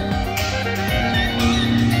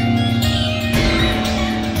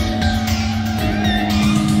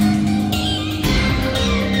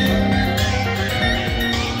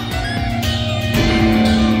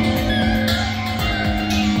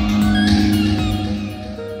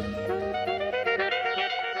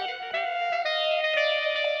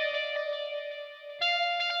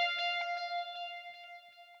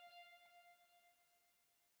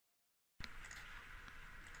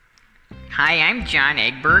 Hi, I'm John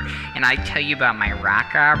Egbert, and I tell you about my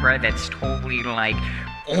rock opera that's totally like,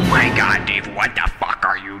 oh my god, Dave, what the fuck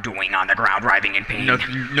are you doing on the ground writhing in pain?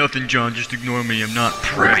 Nothing, John. Just ignore me. I'm not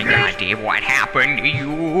Oh my god, Dave, what happened to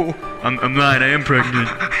you? I'm lying. I am pregnant.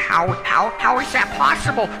 How is that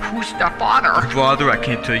possible? Who's the father? Father, I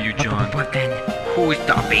can't tell you, John. But then, who's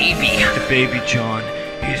the baby? The baby, John,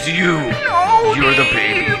 is you. No, You're the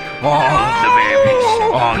Dave. baby. All of the babies.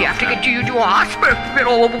 All We of have to them. get you to a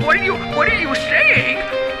hospital. What are you saying?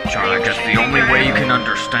 John, I guess the only way you can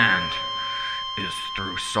understand is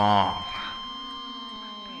through song.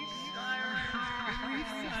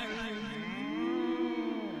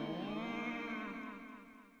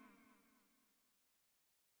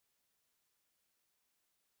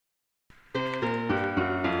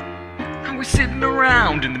 I was sitting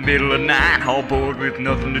around in the middle of the night, all bored with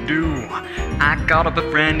nothing to do. I called up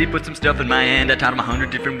a friend, he put some stuff in my hand. I taught him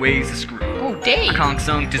 100 different ways to screw. Oh, Dave. I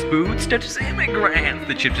conk-sunked his boots, touched his immigrants.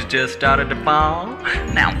 The chips had just started to fall.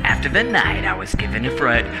 Now, after the night, I was given a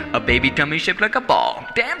fright. A baby tummy shaped like a ball.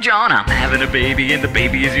 Damn, John, I'm having a baby, and the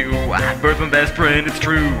baby is you. I birthed my best friend, it's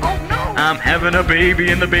true. Oh, no. I'm having a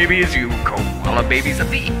baby, and the baby is you. Koala babies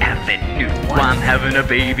of the avenue. I'm having a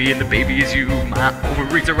baby, and the baby is you. My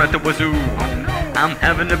ovaries are at the wazoo. I'm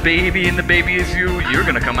having a baby, and the baby is you. You're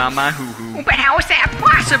gonna come out my hoo-hoo. But how is that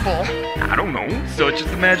possible? I don't know. Such is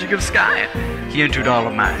the magic of Skaian. He entered all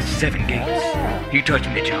of my 7 gates. He touched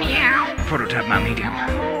me, John. Meow. Prototype my medium.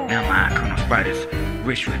 Now my Colonel Sprite is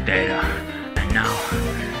rich with data. And now,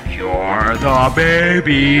 you're the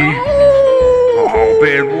baby.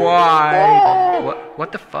 Open wide.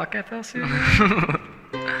 What the fuck, FLC?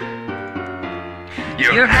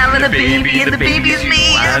 You're having a baby, and the baby is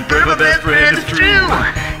me. I birthed my best friend, it's true.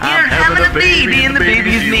 I'm having a baby and the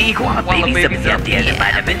baby's me. While the baby's up there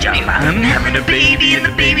by the vagina. I'm having a baby and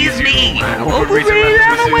the baby's me. Oh, baby,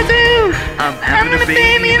 I'm having a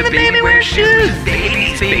baby and the baby wears shoes.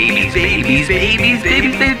 Babies, babies, babies, babies, babies,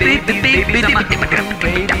 babies, babies,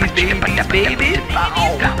 babies, babies, babies,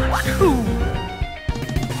 babies.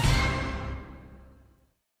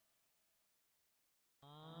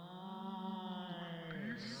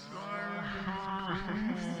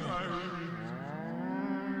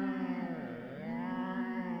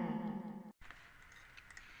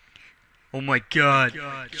 Oh my god,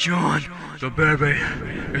 John, the baby,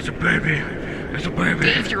 it's a baby, it's a baby.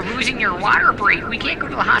 Dave, you're losing your water break. We can't go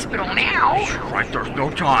to the hospital now. Right, there's no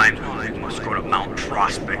time. I must go to Mount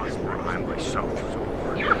Prospect where I'm myself.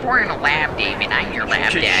 You were born in a lab, Dave, and I'm your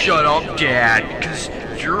lab Just daddy. shut up, Dad, because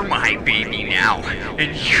you're my baby now,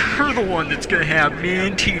 and you're the one that's gonna have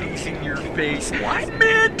man titties in your face. What?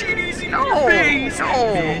 Man titties in your face.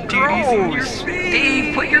 Man titties in your face.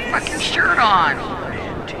 Dave, put your fucking shirt on.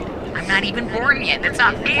 I'm not even born yet. That's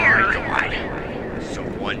not fair. Oh my god.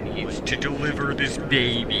 Someone needs to deliver this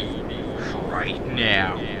baby right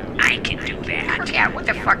now. I can do that. Dad, what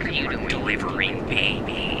the fuck are you doing? Delivering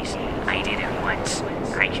babies. I did it once.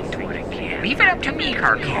 I can do it again. Leave it up to me,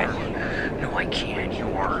 Carcat. No, I can't.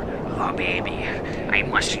 You're the baby. I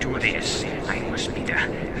must do this. I must be the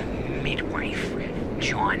midwife.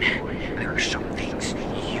 John, there are some things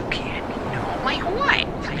you can't know. Like what?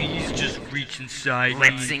 Please just reach inside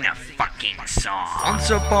Let's me. sing a fucking song. Once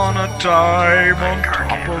upon a time, on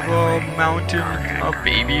top of a mountain, a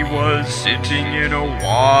baby was sitting in a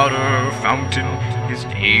water fountain. His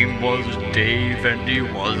name was Dave, and he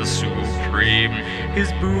was supreme.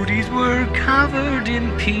 His booties were covered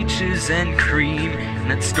in peaches and cream. And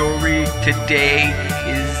that story today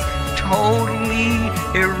is totally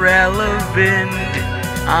irrelevant.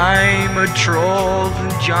 I'm a troll,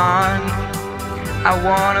 John. I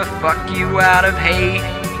wanna fuck you out of hate.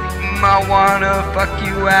 I wanna fuck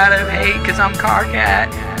you out of hate, cause I'm Carcat.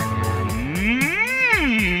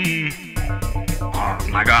 Oh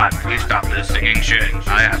my god, please stop this singing shit.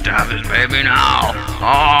 I have to have this baby now.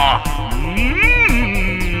 Oh.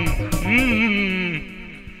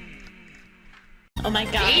 Oh my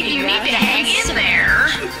god. Dave, you need to hang in there.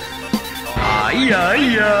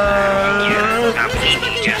 The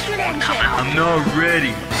baby just won't come out. I'm not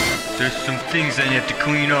ready. There's some things I have to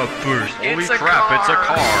clean up first. Holy crap, it's a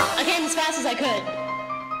car. I came as fast as I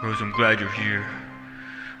could. Rose, I'm glad you're here.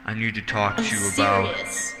 I need to talk to I'm you about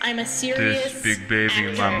serious. I'm a serious this big baby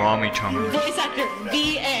in my actor. mommy tummy. Voice actor,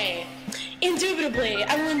 VA. Indubitably,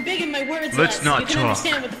 I will embiggen my words Let's less. not You can talk.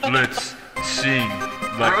 understand what the fuck Let's sing.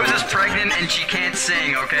 Like Rose is pregnant and she can't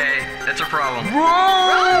sing, okay? That's her problem.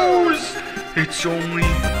 Rose! It's only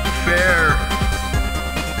fair.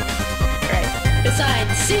 Right.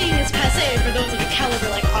 Besides, singing is passé for those of a caliber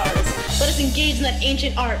like ours. Let us engage in that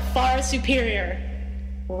ancient art far superior.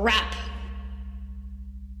 Rap.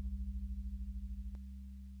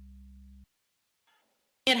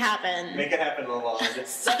 It happened. Make it happen, Lalonde.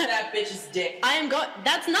 Suck that bitch's dick. I am going.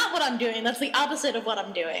 That's not what I'm doing. That's the opposite of what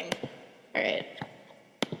I'm doing. All right.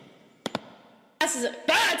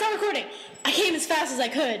 It's not recording. I came as fast as I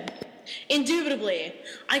could. Indubitably,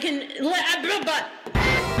 I can. But.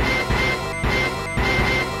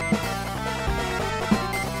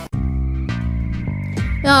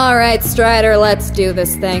 Alright, Strider, let's do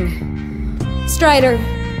this thing. Strider,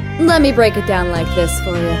 let me break it down like this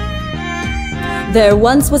for you. There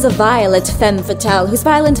once was a violet femme fatale whose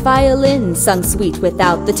violent violin sung sweet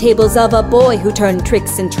without the tables of a boy who turned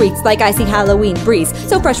tricks and treats like icy Halloween breeze.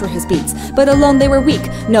 So fresh were his beats, but alone they were weak.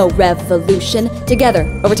 No revolution. Together,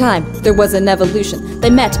 over time, there was an evolution. They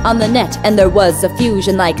met on the net and there was a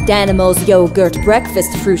fusion like Danimo's yogurt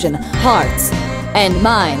breakfast fusion. Hearts and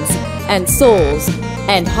minds and souls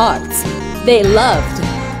and hearts. They loved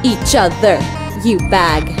each other, you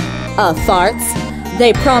bag of farts.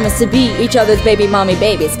 They promised to be each other's baby mommy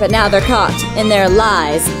babies, but now they're caught in their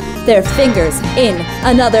lies. Their fingers in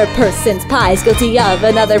another person's pies, guilty of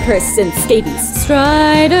another person's scabies.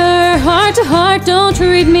 Strider, heart to heart, don't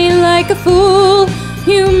treat me like a fool.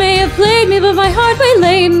 You may have played me, but my heart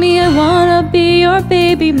waylaid me. I wanna be your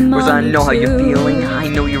baby mommy Cause I know how you're too. feeling, I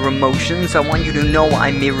know your emotions. I want you to know I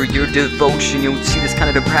mirror your devotion. You'll see this kind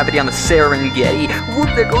of depravity on the Serengeti. Whoop,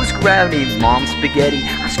 there goes gravity, mom spaghetti.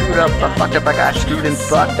 I screwed up, I fucked up, I got screwed and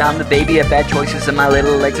fucked. I'm the baby of bad choices and my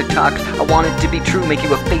little legs are tucked. I want it to be true, make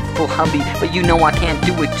you a faithful hubby, but you know I can't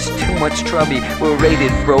do it, just too much trubby. We're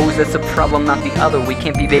rated Rose, that's the problem, not the other. We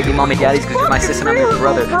can't be baby mommy daddies cause you're my sister and I'm your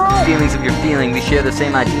brother. The feelings of your feeling, we share the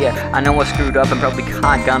same idea. I know I screwed up and probably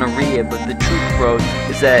caught gonorrhea, but the truth, Rose,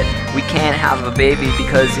 is that we can't have a baby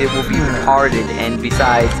because it will be retarded, and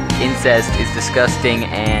besides, incest is disgusting,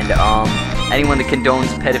 and anyone that condones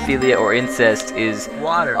pedophilia or incest is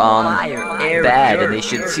bad, and they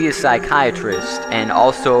should see a psychiatrist. And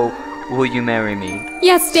also, will you marry me?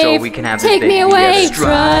 Yes, Dave. So we can have take this baby me away, together.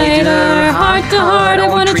 Strider. Heart to heart, I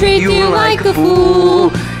wanna treat you like a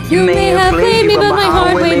fool. You may have played me, but my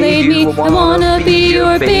heart waylaid me. I wanna be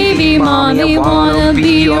your baby mommy. Wanna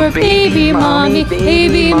be your baby mommy.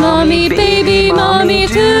 Baby mommy, baby mommy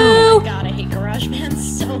too. God, I hate Garage Band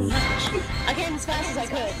so much. I came as fast as I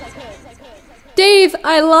could. Dave,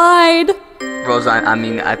 I lied. Rose, I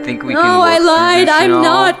mean, I think we can. No, I lied. I'm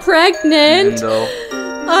not pregnant. Though.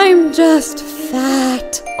 I'm just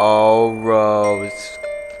fat. Oh, Rose,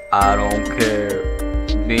 I don't care.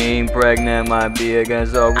 Being pregnant might be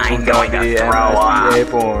against the rules of the MSPA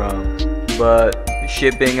forum, but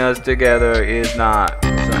shipping us together is not.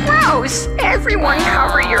 Gross! Everyone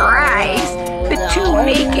cover your eyes. The two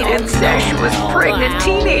naked incestuous pregnant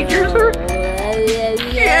teenagers are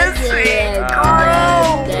kissing.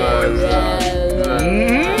 Gross!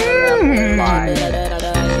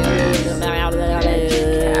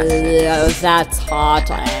 That's hot.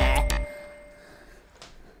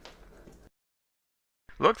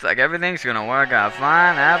 Looks like everything's gonna work out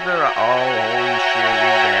fine after all. Holy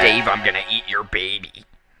shit, Dave, I'm gonna eat your baby.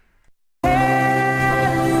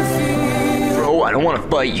 Bro, I don't wanna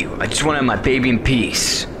fight you. I just wanna have my baby in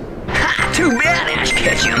peace. Ha! Too bad, Ash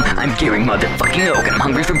Ketchum. I'm Gary motherfucking Oak, and I'm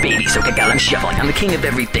hungry for babies, so I'm shuffling. I'm the king of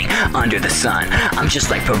everything under the sun. I'm just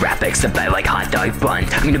like Parappa, except I like hot dog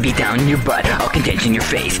buns. I'm gonna beat down your butt, I'll content in your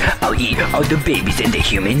face. I'll eat all the babies in the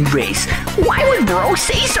human race. Why would bro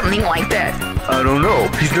say something like that? I don't know.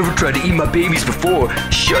 He's never tried to eat my babies before.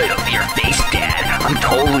 Shut up your face, Dad. I'm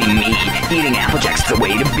totally me. Eating Applejack's the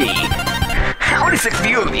way to be. How does it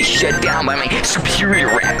feel to be shut down by my superior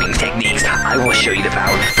rapping techniques? I will show you the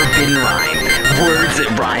power of forbidden rhyme. Words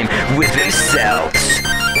that rhyme with themselves.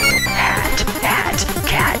 Hat,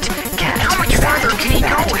 cat. How much further can he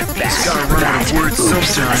go with this? He's gotta run out of words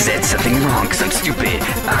sometimes. I said something wrong because I'm stupid.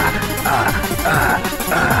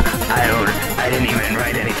 I didn't even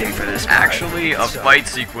write anything for this part. Actually, a fight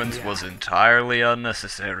sequence was entirely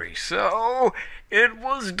unnecessary, so it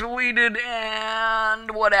was deleted,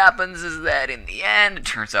 and what happens is that in the end, it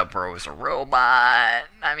turns out Bro is a robot.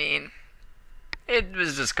 I mean, it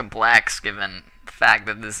was just complex given the fact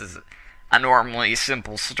that this is a normally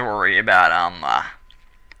simple story about,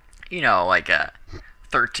 you know, like a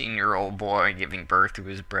 13-year-old boy giving birth to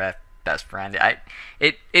his best friend.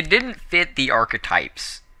 It didn't fit the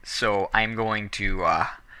archetypes, so I'm going to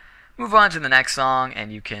move on to the next song,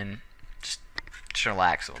 and you can just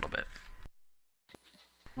chillax a little bit.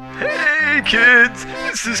 Hey kids,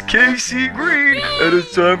 this is Casey Green, and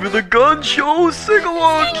it's time for the Gun Show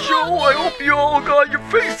Sing-Along Show. I hope you all got your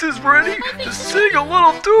faces ready to sing a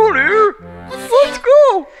little tune here. Let's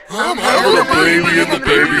go! I'm having a baby and the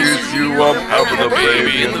baby is you. I'm having a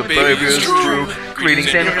baby and the baby is true.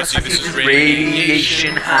 Greetings and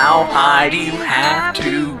radiation. How high do you have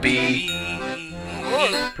to be?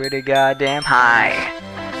 Pretty goddamn high.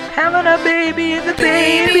 Having a baby and the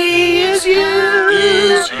baby is you.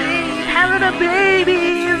 Having a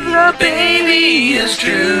baby and the baby is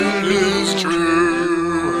true.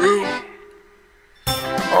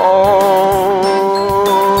 Oh,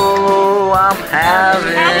 I'm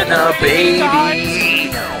having a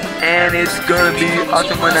baby, and it's gonna be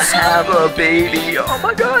awesome when I have a baby. Oh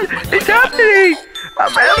my god, it's happening!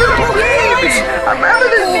 I'm having a baby! I'm having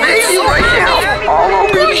this baby right now! All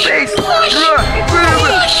over the face!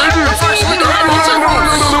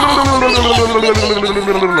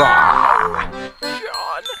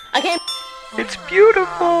 Okay. It's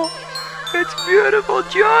beautiful! It's beautiful,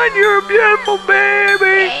 John! You're a beautiful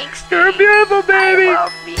baby! Thanks, You're a beautiful baby! I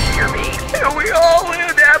love being your baby. And we all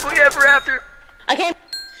lived happily ever after! I came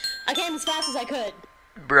as fast as I could.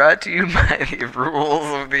 Brought to you by the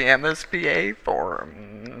rules of the MSPA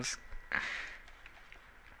forums.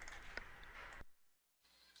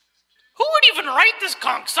 Who would even write this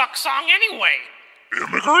conk suck song anyway?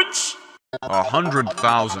 Immigrants?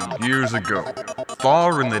 100,000 years ago,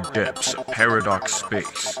 far in the depths of paradox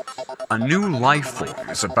space, a new life form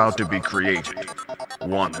is about to be created.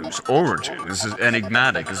 One whose origin is as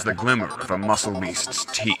enigmatic as the glimmer of a muscle beast's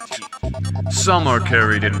teeth. Some are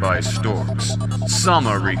carried in by storks, some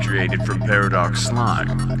are recreated from paradox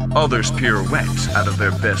slime, others pirouette out of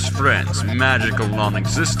their best friend's magical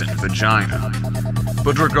non-existent vagina.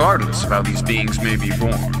 But regardless of how these beings may be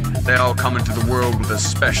born, they all come into the world with a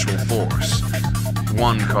special force.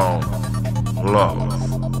 One called love.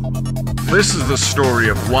 This is the story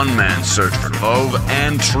of one man's search for love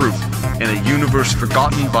and truth in a universe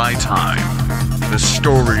forgotten by time. The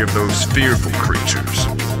story of those fearful creatures.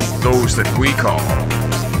 Those that we call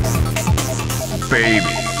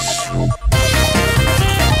babies.